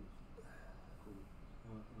leg.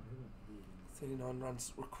 39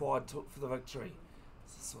 runs required for the victory.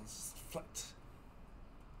 This one's just flicked.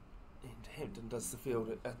 And Hampton does the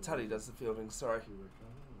fielding. Tully does the fielding, sorry.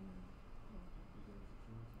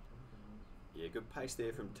 Yeah, good pace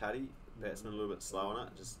there from Tuddy. Batsman a little bit slow on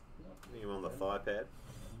it, just putting him on the thigh pad.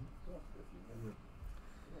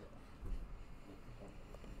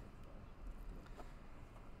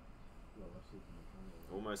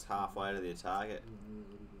 Almost halfway to their target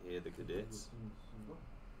here, the Cadets.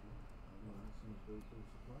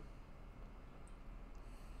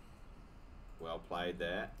 Well played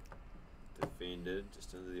there. Defended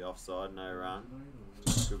just into the offside, no run.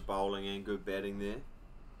 Good bowling and good batting there.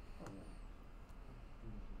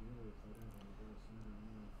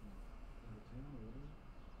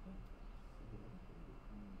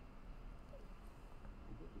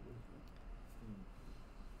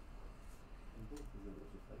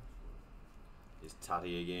 Here's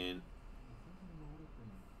Tutty again.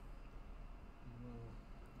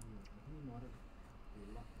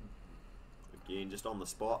 Again, just on the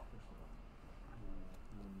spot.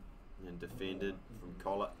 And defended from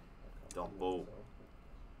Collett. Dot ball.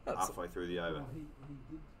 Halfway through the over.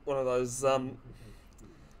 One of those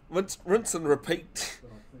rinse and repeat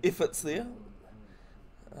efforts there.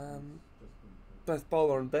 Both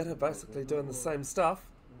bowler and batter basically doing the same stuff.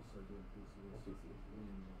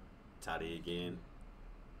 Tutty again.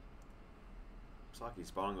 Looks like he's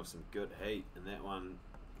bowling with some good heat, and that one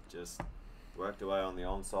just worked away on the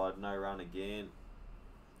onside. No run again.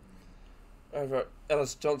 Over at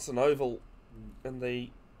Ellis Johnson Oval in the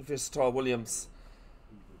Versatile Williams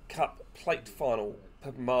Cup Plate Final.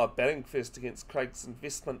 Pipamar batting first against Craig's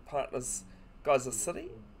Investment Partners Geyser City.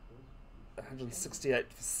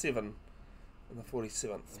 168 for 7 in the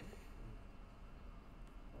 47th.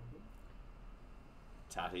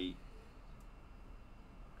 Tutty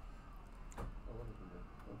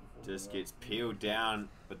just gets peeled down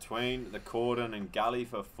between the cordon and gully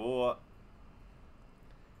for 4.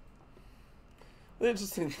 The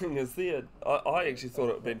interesting thing is there, I actually thought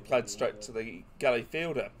it had been played straight to the gully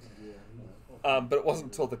fielder. But it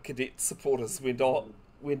wasn't until the Cadet supporters went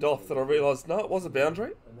off that I realised, no, it was a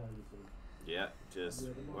boundary. Yeah, just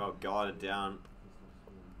well guided down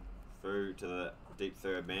through to the deep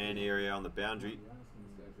third man area on the boundary.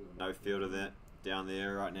 No fielder there, down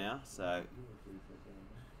there right now, so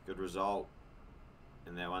good result.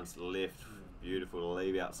 And that one's to the left, beautiful to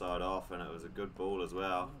leave outside off, and it was a good ball as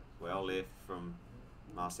well. Well left from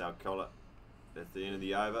Marcel Collett at the end of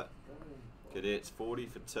the over. Cadets 40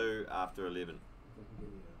 for 2 after 11.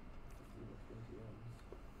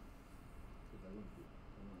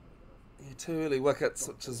 Yeah, 2 early wickets,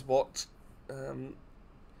 which is what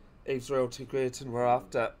Eves Realty Greerton were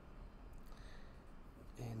after.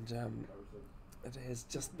 And it has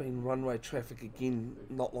just been runway traffic again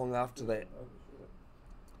not long after that.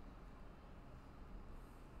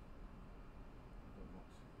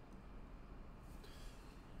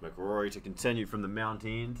 McRory to continue from the mount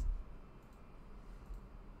end.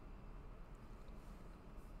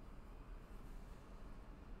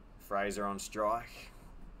 Fraser on strike.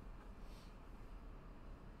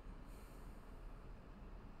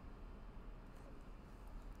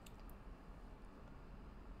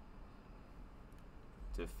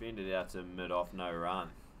 Defended out to mid-off, no run.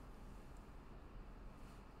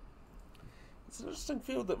 It's an interesting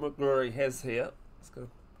field that McRory has here. It's got a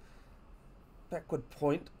backward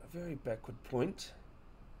point, a very backward point.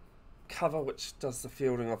 Cover, which does the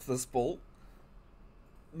fielding of this ball.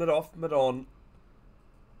 Mid-off, mid-on.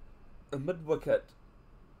 A mid-wicket.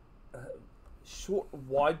 Short,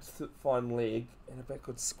 wide, fine leg, and a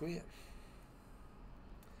backward square.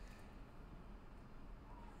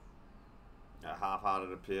 A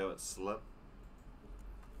half-hearted appeal at slip.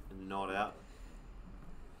 And not out.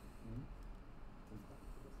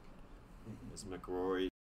 There's McRory.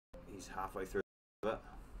 He's halfway through it.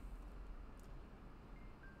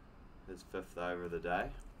 His 5th over of the day.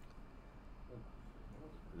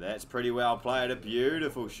 That's pretty well played. A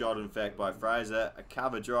beautiful shot, in fact, by Fraser. A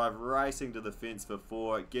cover drive racing to the fence for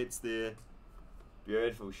 4. It gets there.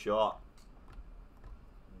 Beautiful shot.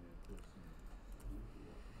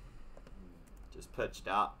 Just pitched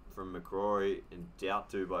up from McRory and dealt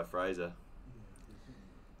to by Fraser.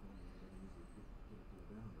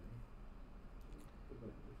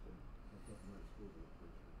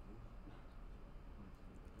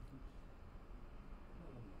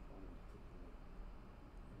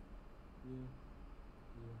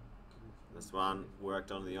 This one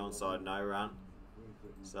worked on the onside, no run.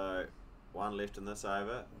 So 1 left in this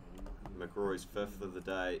over. McRory's 5th of the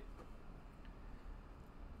day.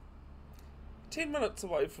 10 minutes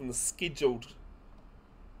away from the scheduled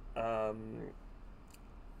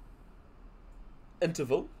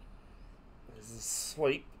interval. There's a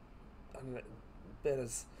sweep. And that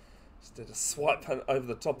batter's just did a swipe over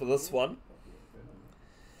the top of this one.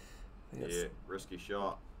 Yeah, risky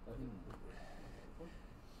shot.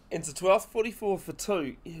 Ends the 12th, 44 for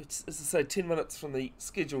 2. Yeah, it's, as I say, 10 minutes from the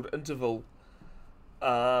scheduled interval.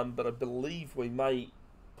 But I believe we may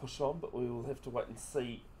push on, but we will have to wait and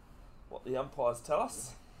see what the umpires tell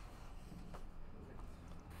us.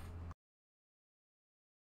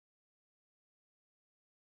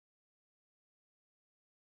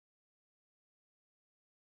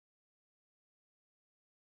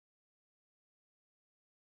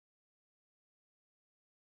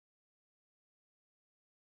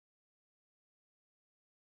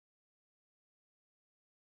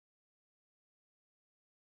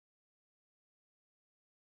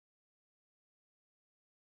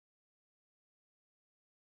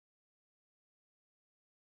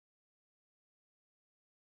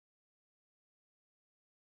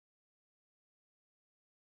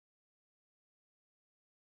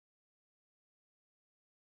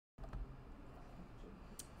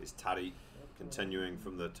 There's Tutty continuing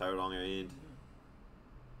from the Tauranga end.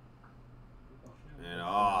 And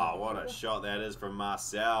oh, what a shot that is from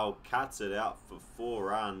Marcel. Cuts it out for 4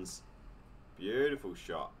 runs. Beautiful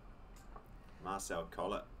shot. Marcel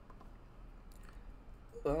Collett.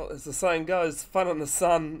 Well, as the saying goes, fun in the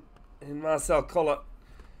sun, and Marcel Collett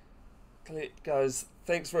goes,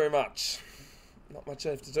 thanks very much. Not much I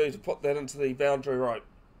have to do to put that into the boundary rope.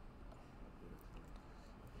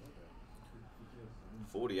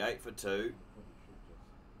 48 for 2.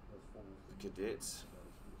 The Cadets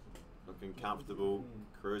looking comfortable,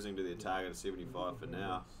 cruising to their target of 75 for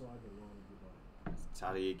now.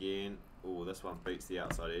 Tutty again. Oh, this one beats the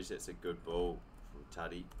outside edge. That's a good ball from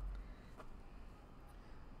Tutty.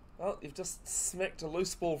 Well, you've just smacked a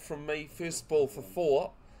loose ball from me. First ball for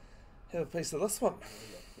 4. Have a piece of this one.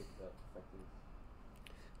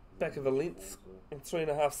 Back of a length and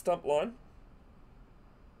 3.5 stump line.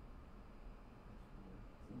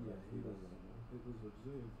 Yeah, it was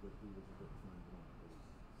observed that he was a bit thrown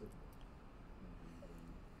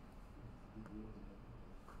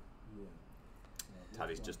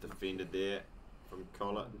behind. Tutty's just defended there from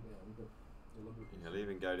Collett. He'll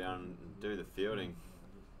even go down and do the fielding.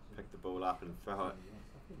 Pick the ball up and throw it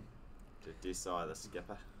to Desai, the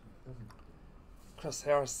skipper. Chris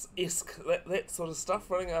Harris-esque, that sort of stuff,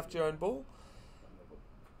 running after your own ball.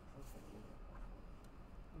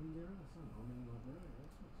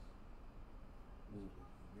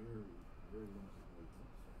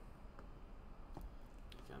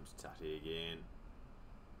 Here comes Tutty again.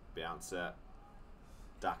 Bouncer.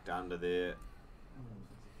 Ducked under there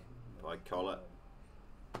by Collett.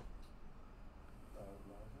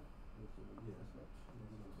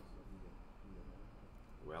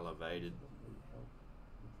 Well evaded.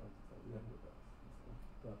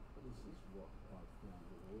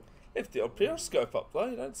 Left the odd periscope up though,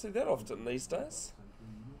 you don't see that often these days.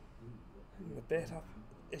 And the bat up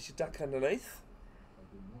as you duck underneath.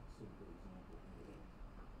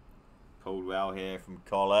 Pulled well here from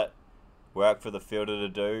Collett. Work for the fielder to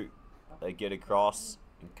do. They get across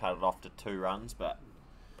and cut it off to 2 runs, but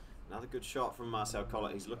another good shot from Marcel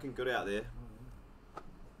Collett. He's looking good out there.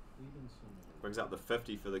 Brings up the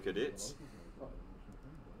 50 for the Cadets.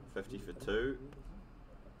 50 for 2.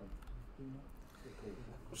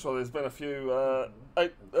 Sure, there's been a few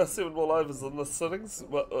 7 ball overs in this sittings,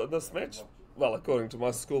 in this match. Well, according to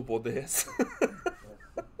my scoreboard, there has.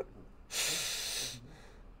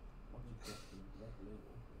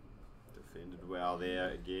 Defended well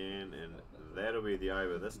there again, and that'll be the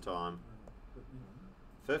over this time.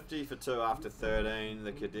 50 for 2 after 13.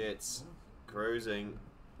 The Cadets cruising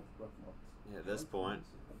at this point.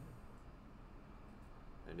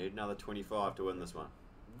 They need another 25 to win this one.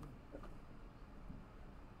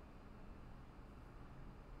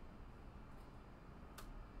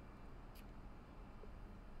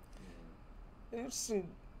 Interesting,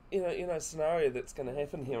 scenario that's going to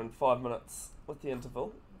happen here in 5 minutes with the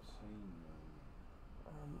interval.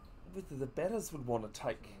 Whether the batters would want to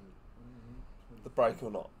take the break or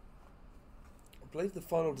not. I believe the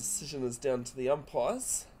final decision is down to the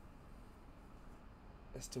umpires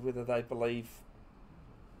as to whether they believe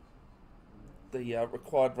the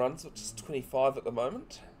required runs, which is 25 at the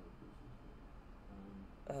moment,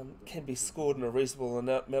 can be scored in a reasonable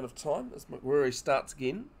amount of time as McWherry starts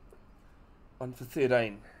again. 1 for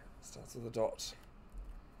 13. Starts with a dot.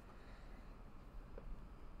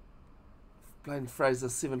 Blaine Fraser,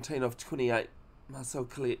 17 off 28. Marcel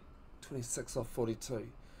Collett, 26 off 42.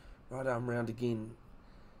 Right arm round again.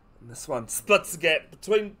 And this one splits the gap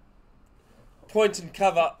between point and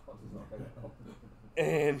cover.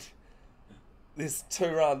 And there's 2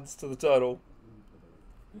 runs to the total.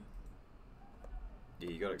 Yeah,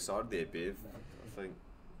 you got excited there, Bev. I think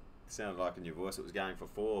it sounded like in your voice it was going for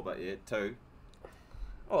 4, but yeah, 2.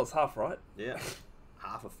 Oh, it's half right. Yeah,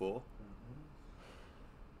 half a 4.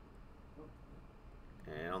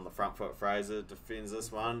 And on the front foot, Fraser defends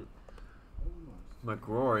this one.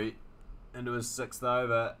 McRory into his 6th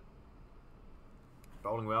over.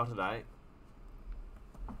 Bowling well today.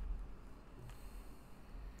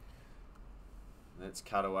 That's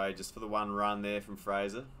cut away just for the 1 run there from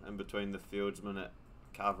Fraser in between the fieldsman at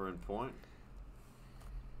cover and point.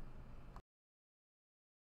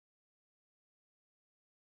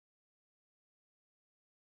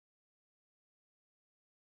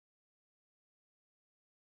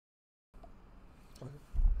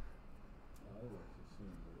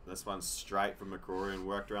 This one's straight from McCrory and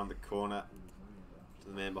worked around the corner to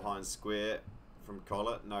the man behind square from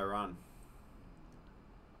Collett. No run.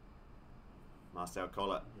 Marcel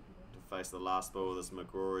Collett to face the last ball of this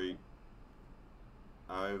McCrory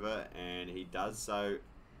over, and he does so.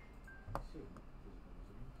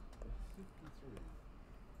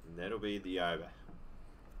 And that'll be the over.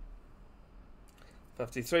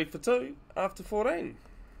 53 for 2 after 14.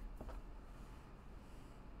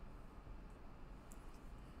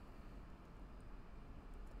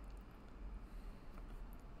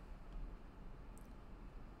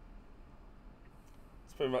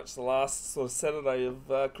 Pretty much the last sort of Saturday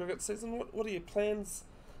of cricket season. What are your plans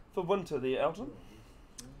for winter there, Elton?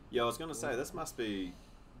 Yeah, I was going to say this must be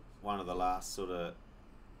one of the last the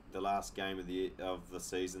last game of the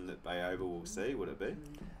season that Bay Oval will see. Would it be?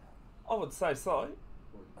 I would say so.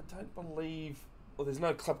 I don't believe. Well, there's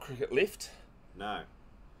no club cricket left. No,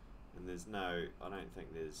 and there's no. I don't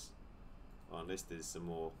think there's. Well, unless there's some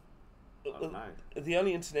more. I don't know. The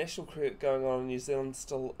only international cricket going on in New Zealand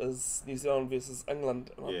still is New Zealand versus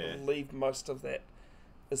England, and I believe most of that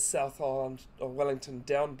is South Island or Wellington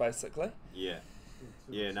down, basically. Yeah.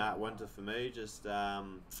 Yeah, winter for me, just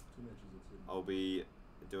I'll be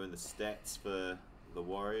doing the stats for the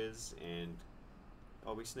Warriors, and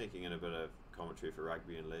I'll be sneaking in a bit of commentary for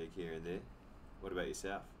rugby and league here and there. What about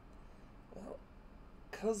yourself? Well,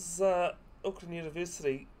 because Auckland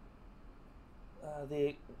University,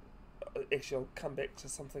 actually, I'll come back to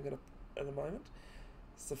something in a moment.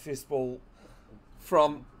 It's the first ball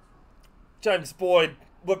from James Boyd,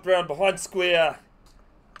 whipped round behind square,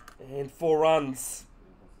 and 4 runs.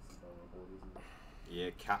 Yeah,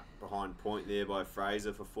 cut behind point there by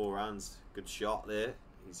Fraser for 4 runs. Good shot there.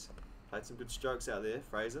 He's played some good strokes out there,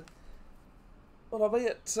 Fraser. Well, I'll be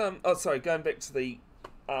at... going back to the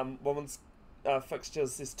women's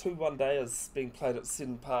fixtures, there's 2 one-dayers being played at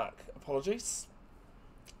Seddon Park. Apologies.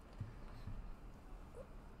 I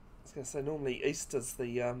was going to say, normally Easter's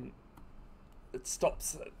it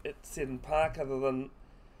stops at Seddon Park, other than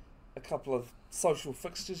a couple of social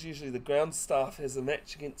fixtures. Usually the ground staff has a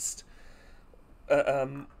match against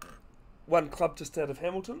one club just out of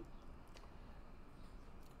Hamilton.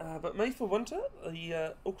 But me for winter,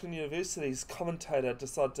 the Auckland University's commentator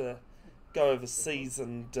decided to go overseas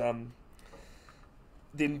and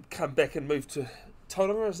then come back and move to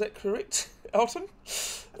Tauranga. Is that correct, Elton?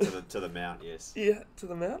 To the Mount, yes. Yeah, to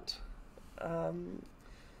the Mount.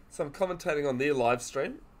 So I'm commentating on their live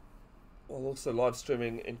stream, while also live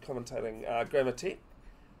streaming and commentating Grammar Tech.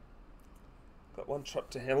 Got 1 trip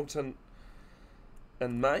to Hamilton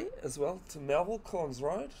in May as well, to Melville, Collins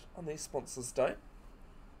Road, on their sponsors' day.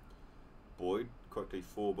 Boyd, quickly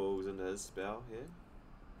 4 balls into his spell here.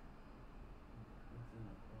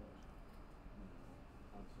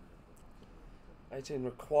 Yeah. 18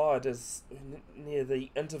 required is near the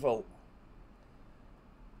interval.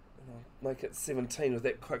 And I'll make it 17 with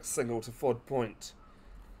that quick single to forward point.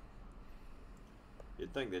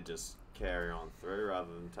 You'd think they'd just carry on through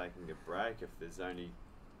rather than taking a break if there's only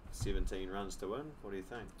 17 runs to win. What do you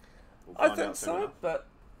think? I think so, but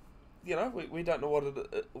you know, we don't know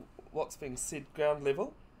what's being said ground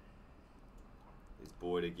level. There's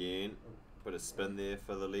Boyd again. Put a spin there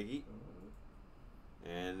for the leggy.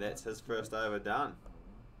 And that's his first over done.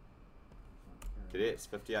 Cadets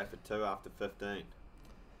 58 for 2 after 15.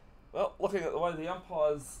 Well, looking at the way the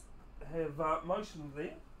umpires have motioned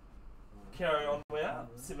there, carry on we are,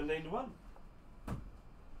 17 to 1.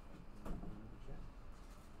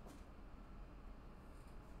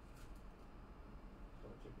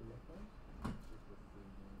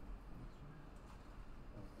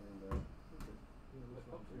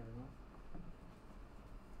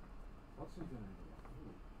 What's he going to do?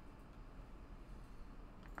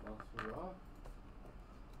 Last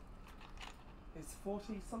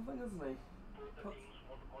 40 something, isn't he?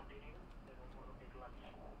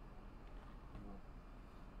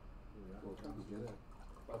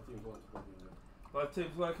 Both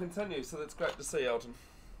teams want to continue, so that's great to see, Elton.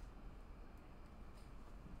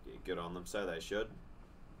 Yeah, good on them. So they should.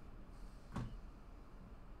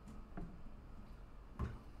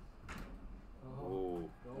 Oh,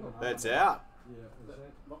 that's out.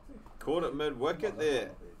 Caught it mid-wicket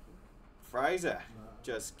there. Fraser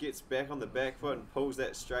just gets back on the back foot and pulls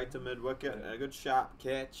that straight to mid-wicket. And a good sharp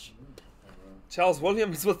catch. Charles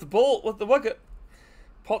Williams with the ball, with the wicket.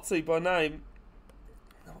 Potsy by name.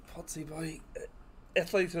 Not Potsy by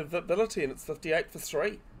athlete ability, and it's 58 for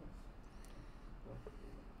 3.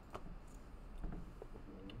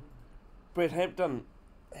 Brett Hampton,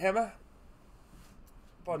 Hammer,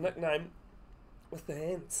 by nickname, with the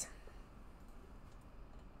hands.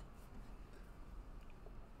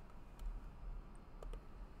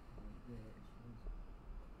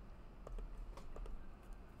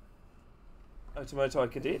 Otumoetai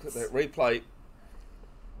Cadets. Look at that replay.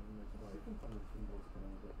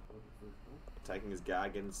 Taking his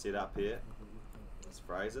guard, getting set up here. It's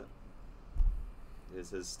Fraser.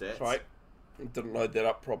 Here's his stats. That's right. Didn't load that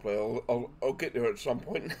up properly. I'll get there at some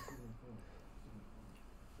point.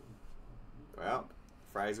 Well,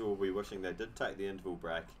 Fraser will be wishing they did take the interval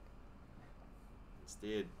break.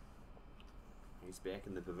 Instead, he's back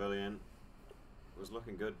in the pavilion. Was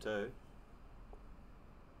looking good too.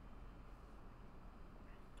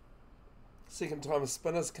 Second time a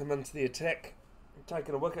spinner's come into the attack and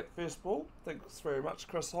taken a wicket first ball. Thanks very much,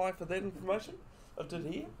 Chris High, for that information. I did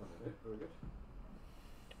hear.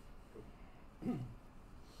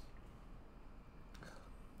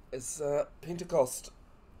 It's Pentecost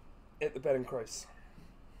at the batting crease.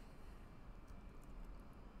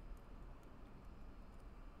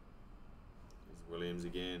 There's Williams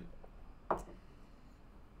again.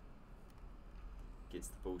 Gets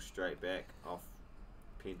the ball straight back off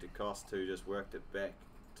Pentecost, who just worked it back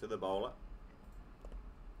to the bowler.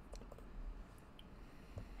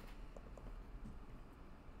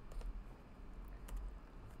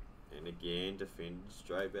 And again, defended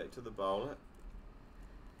straight back to the bowler.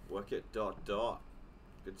 Wicket, ...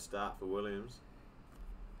 Good start for Williams.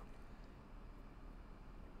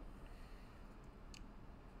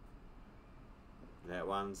 That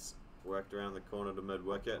one's worked around the corner to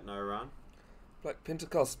mid-wicket, no run. Black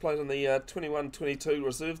Pentecost played in the 21-22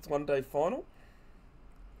 reserves one-day final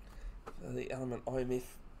for the Element IMF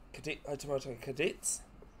Otumoetai Cadets.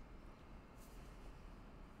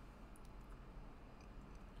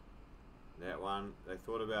 That one, they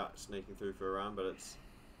thought about sneaking through for a run, but it's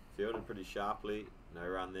fielded pretty sharply. No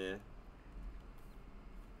run there.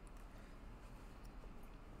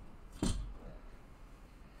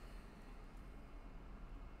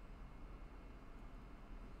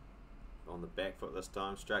 On the back foot this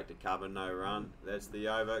time, straight to cover, no run. That's the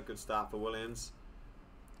over. Good start for Williams.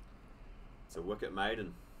 It's a wicket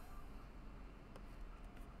maiden.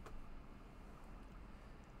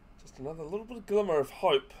 Just another little bit of glimmer of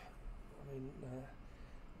hope. I mean,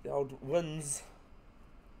 the old wins,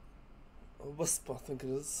 a wisp I think it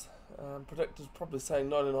is, predicted probably saying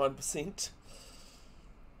 99%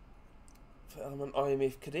 for Element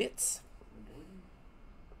IMF Cadets.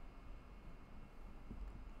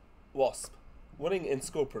 Wasp, winning and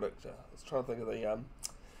score predictor. I was trying to think of the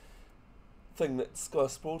thing that Sky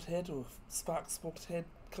Sport had, or Spark Sport had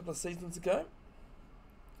a couple of seasons ago.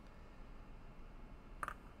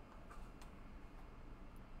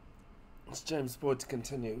 It's James Boyd to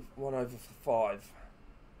continue. 1 over for 5.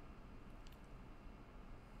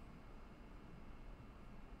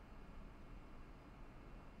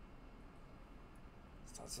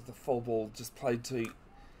 Starts with the full ball just played to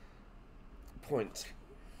point.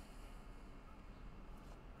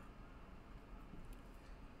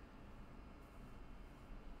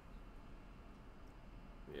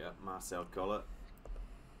 Yeah, Marcel Collett.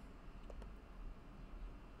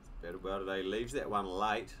 Better well today. Leaves that one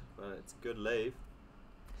late, but it's a good leave.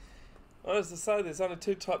 Well, as I say, there's only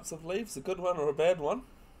 2 types of leaves, a good one or a bad one.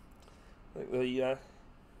 I think the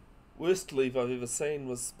worst leave I've ever seen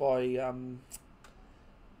was by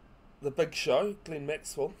the Big Show, Glenn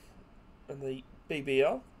Maxwell, in the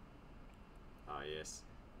BBL. Oh yes.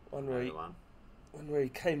 One where he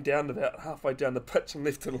came down about halfway down the pitch and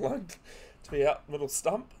left it alone to be out middle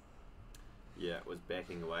stump. Yeah, was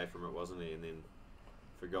backing away from it, wasn't he? And then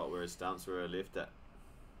forgot where his stumps were, left it.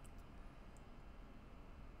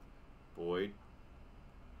 Boyd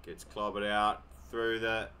gets clobbered out through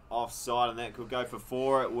the offside, and that could go for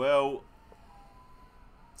 4. It will.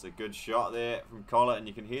 It's a good shot there from Collett, and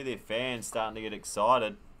you can hear their fans starting to get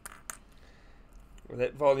excited.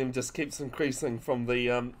 That volume just keeps increasing from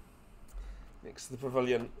the next to the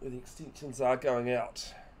pavilion where the extensions are going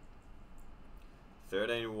out.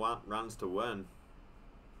 13 runs to win.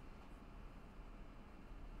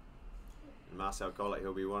 And Marcel Collett,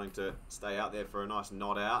 he'll be wanting to stay out there for a nice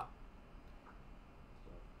nod out.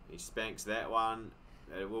 He spanks that one.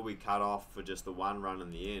 It will be cut off for just the one run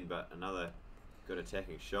in the end, but another good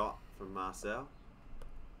attacking shot from Marcel.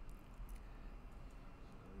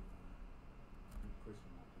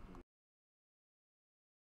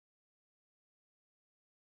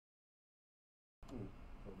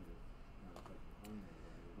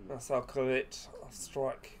 Marcel Collett off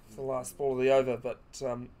strike for the last ball of the over, but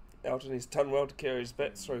Elton has done well to carry his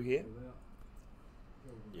bats through here.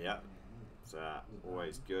 Yeah, it's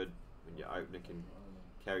always good when your opener can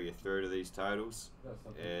carry you through to these totals.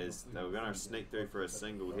 As they were going to sneak through for a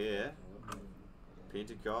single here.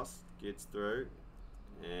 Pentecost gets through,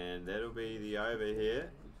 and that'll be the over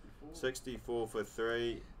here. 64 for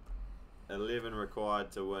 3, 11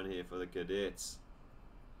 required to win here for the Cadets.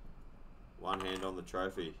 One hand on the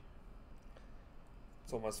trophy.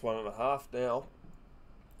 It's almost 1.5 now.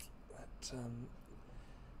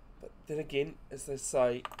 But then again, as they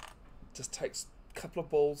say, just takes a couple of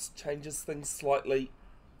balls, changes things slightly.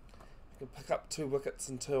 You can pick up 2 wickets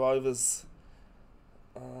and 2 overs.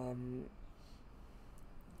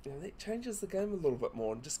 That changes the game a little bit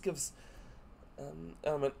more and just gives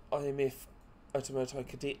Element IMF Otumoetai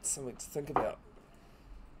Cadets something to think about.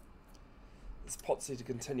 This Potsy to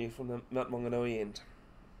continue from the Mount Maunganui end.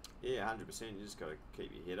 Yeah, 100%. You just got to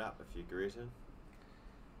keep your head up if you're Greerton.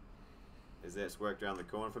 As that's worked around the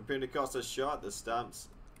corner from Pentecosta's shot, the stumps.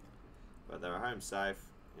 But they're home safe,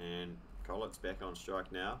 and Collett's back on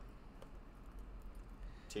strike now.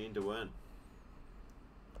 10 to win.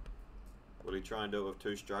 Will he try and do it with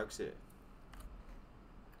 2 strokes here?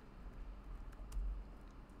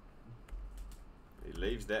 He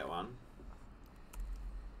leaves that one.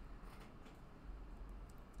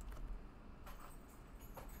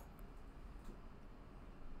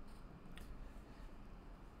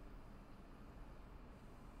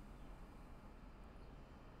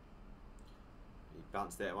 He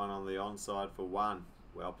bunts that one on the onside for 1.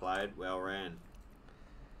 Well played, well ran.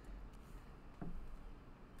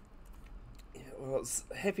 Yeah, well, it's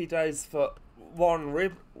happy days for Warren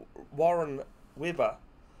Webber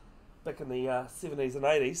back in the 70s and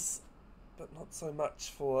 80s, but not so much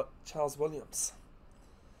for Charles Williams.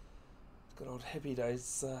 Good old happy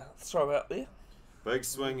days throw out there. Big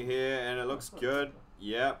swing here, and it looks good.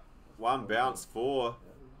 Yep, 1 bounce 4.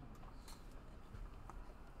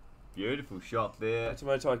 Beautiful shot there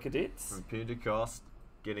Otumoetai Cadets. from Pentecost,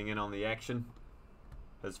 getting in on the action.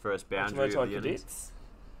 His first boundary of Otumoetai the innings. Cadets.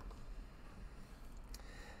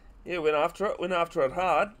 Yeah, went after it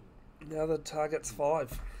hard. Now the target's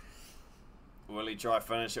 5. Will he try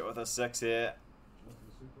finish it with a 6 here?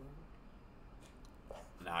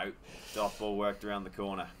 No, dot ball worked around the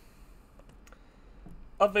corner.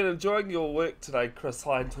 I've been enjoying your work today, Chris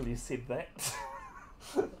High, until you said that.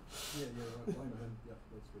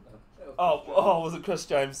 Oh, was it Chris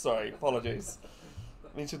James? Sorry, apologies.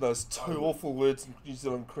 Mentioned those 2 awful words in New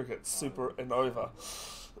Zealand cricket, super and over.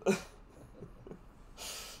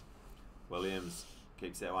 Williams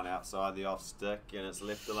keeps that one outside the off stick, and it's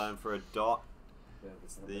left alone for a dot.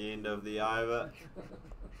 It's the end of the over.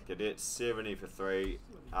 Cadets 70 for 3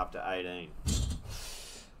 after 18.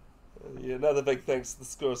 Yeah, another big thanks to the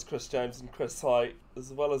scorers Chris James and Chris High,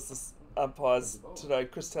 as well as the umpires today,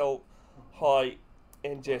 Christel High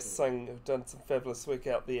and Jess Singh, who've done some fabulous work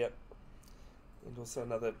out there. And also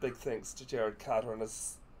another big thanks to Jared Carter and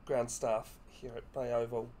his ground staff here at Bay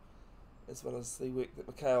Oval, as well as the work that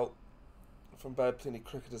Mikhail from Bay of Plenty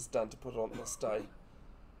Cricket has done to put it on this day.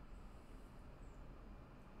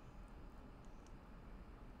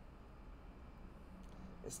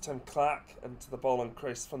 It's Tim Clark into the bowling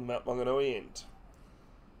crease from the Mount Maunganui end.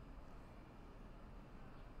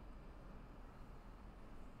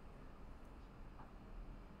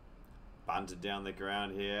 Bunted down the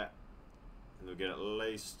ground here, and they'll get at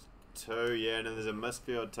least 2. Yeah, and then there's a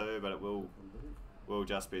misfield too, but it will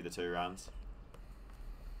just be the 2 runs.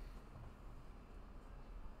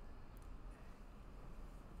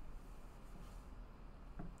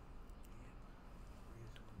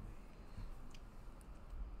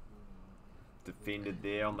 Defended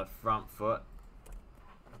there on the front foot.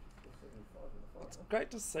 It's great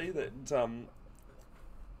to see that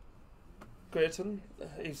Greerton,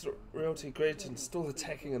 Eves Realty Greerton, still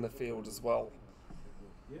attacking in the field as well.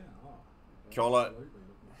 Collett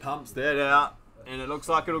pumps that out, and it looks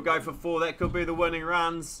like it'll go for 4. That could be the winning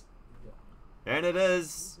runs, and it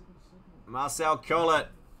is. Marcel Collett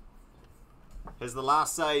has the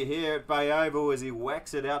last say here at Bay Oval as he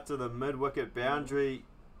whacks it out to the mid-wicket boundary,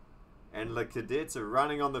 and the Cadets are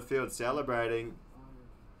running on the field celebrating.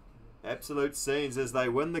 Absolute scenes as they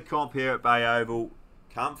win the comp here at Bay Oval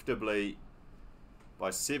comfortably by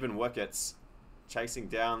 7 wickets, chasing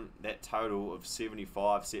down that total of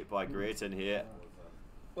 75 set by Greerton here.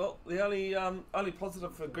 Well, the only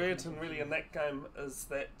positive for Greerton really in that game is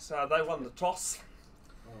that they won the toss.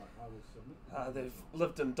 They've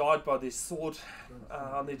lived and died by their sword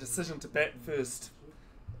on their decision to bat first.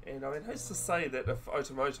 And I mean, who's to say that if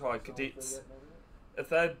Otumoetai Cadets, if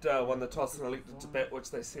they'd won the toss and elected to bat,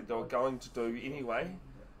 which they said they were going to do anyway,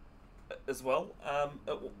 as well,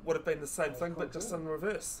 it would have been the same thing, but just in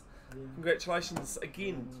reverse. Congratulations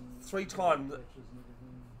again, 3-time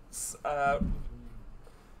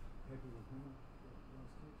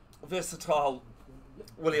versatile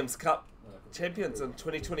Williams Cup champions in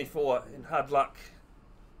 2024, and hard luck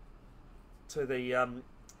to the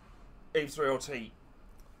Eves Realty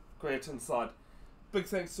Greerton side. Big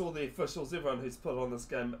thanks to all the officials, everyone who's put on this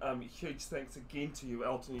game. Huge thanks again to you,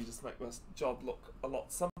 Elton. You just make my job look a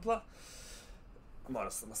lot simpler.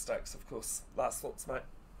 Minus the mistakes, of course. Last thoughts, mate?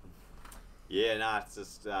 Yeah, no, it's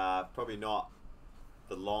just probably not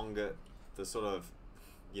the sort of,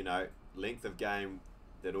 length of game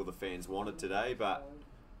that all the fans wanted today, but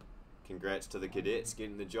congrats to the Cadets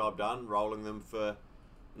getting the job done, rolling them for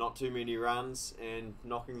not too many runs and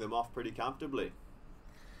knocking them off pretty comfortably.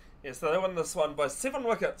 Yeah, so they won this one by 7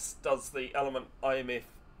 wickets, does the Element IMF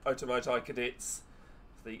Otumoetai Cadets,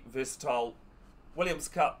 the versatile Williams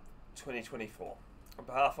Cup 2024. On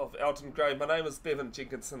behalf of Elton Gray, my name is Bevan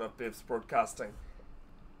Jenkinson of Bev's Broadcasting.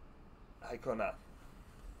 Hei kona.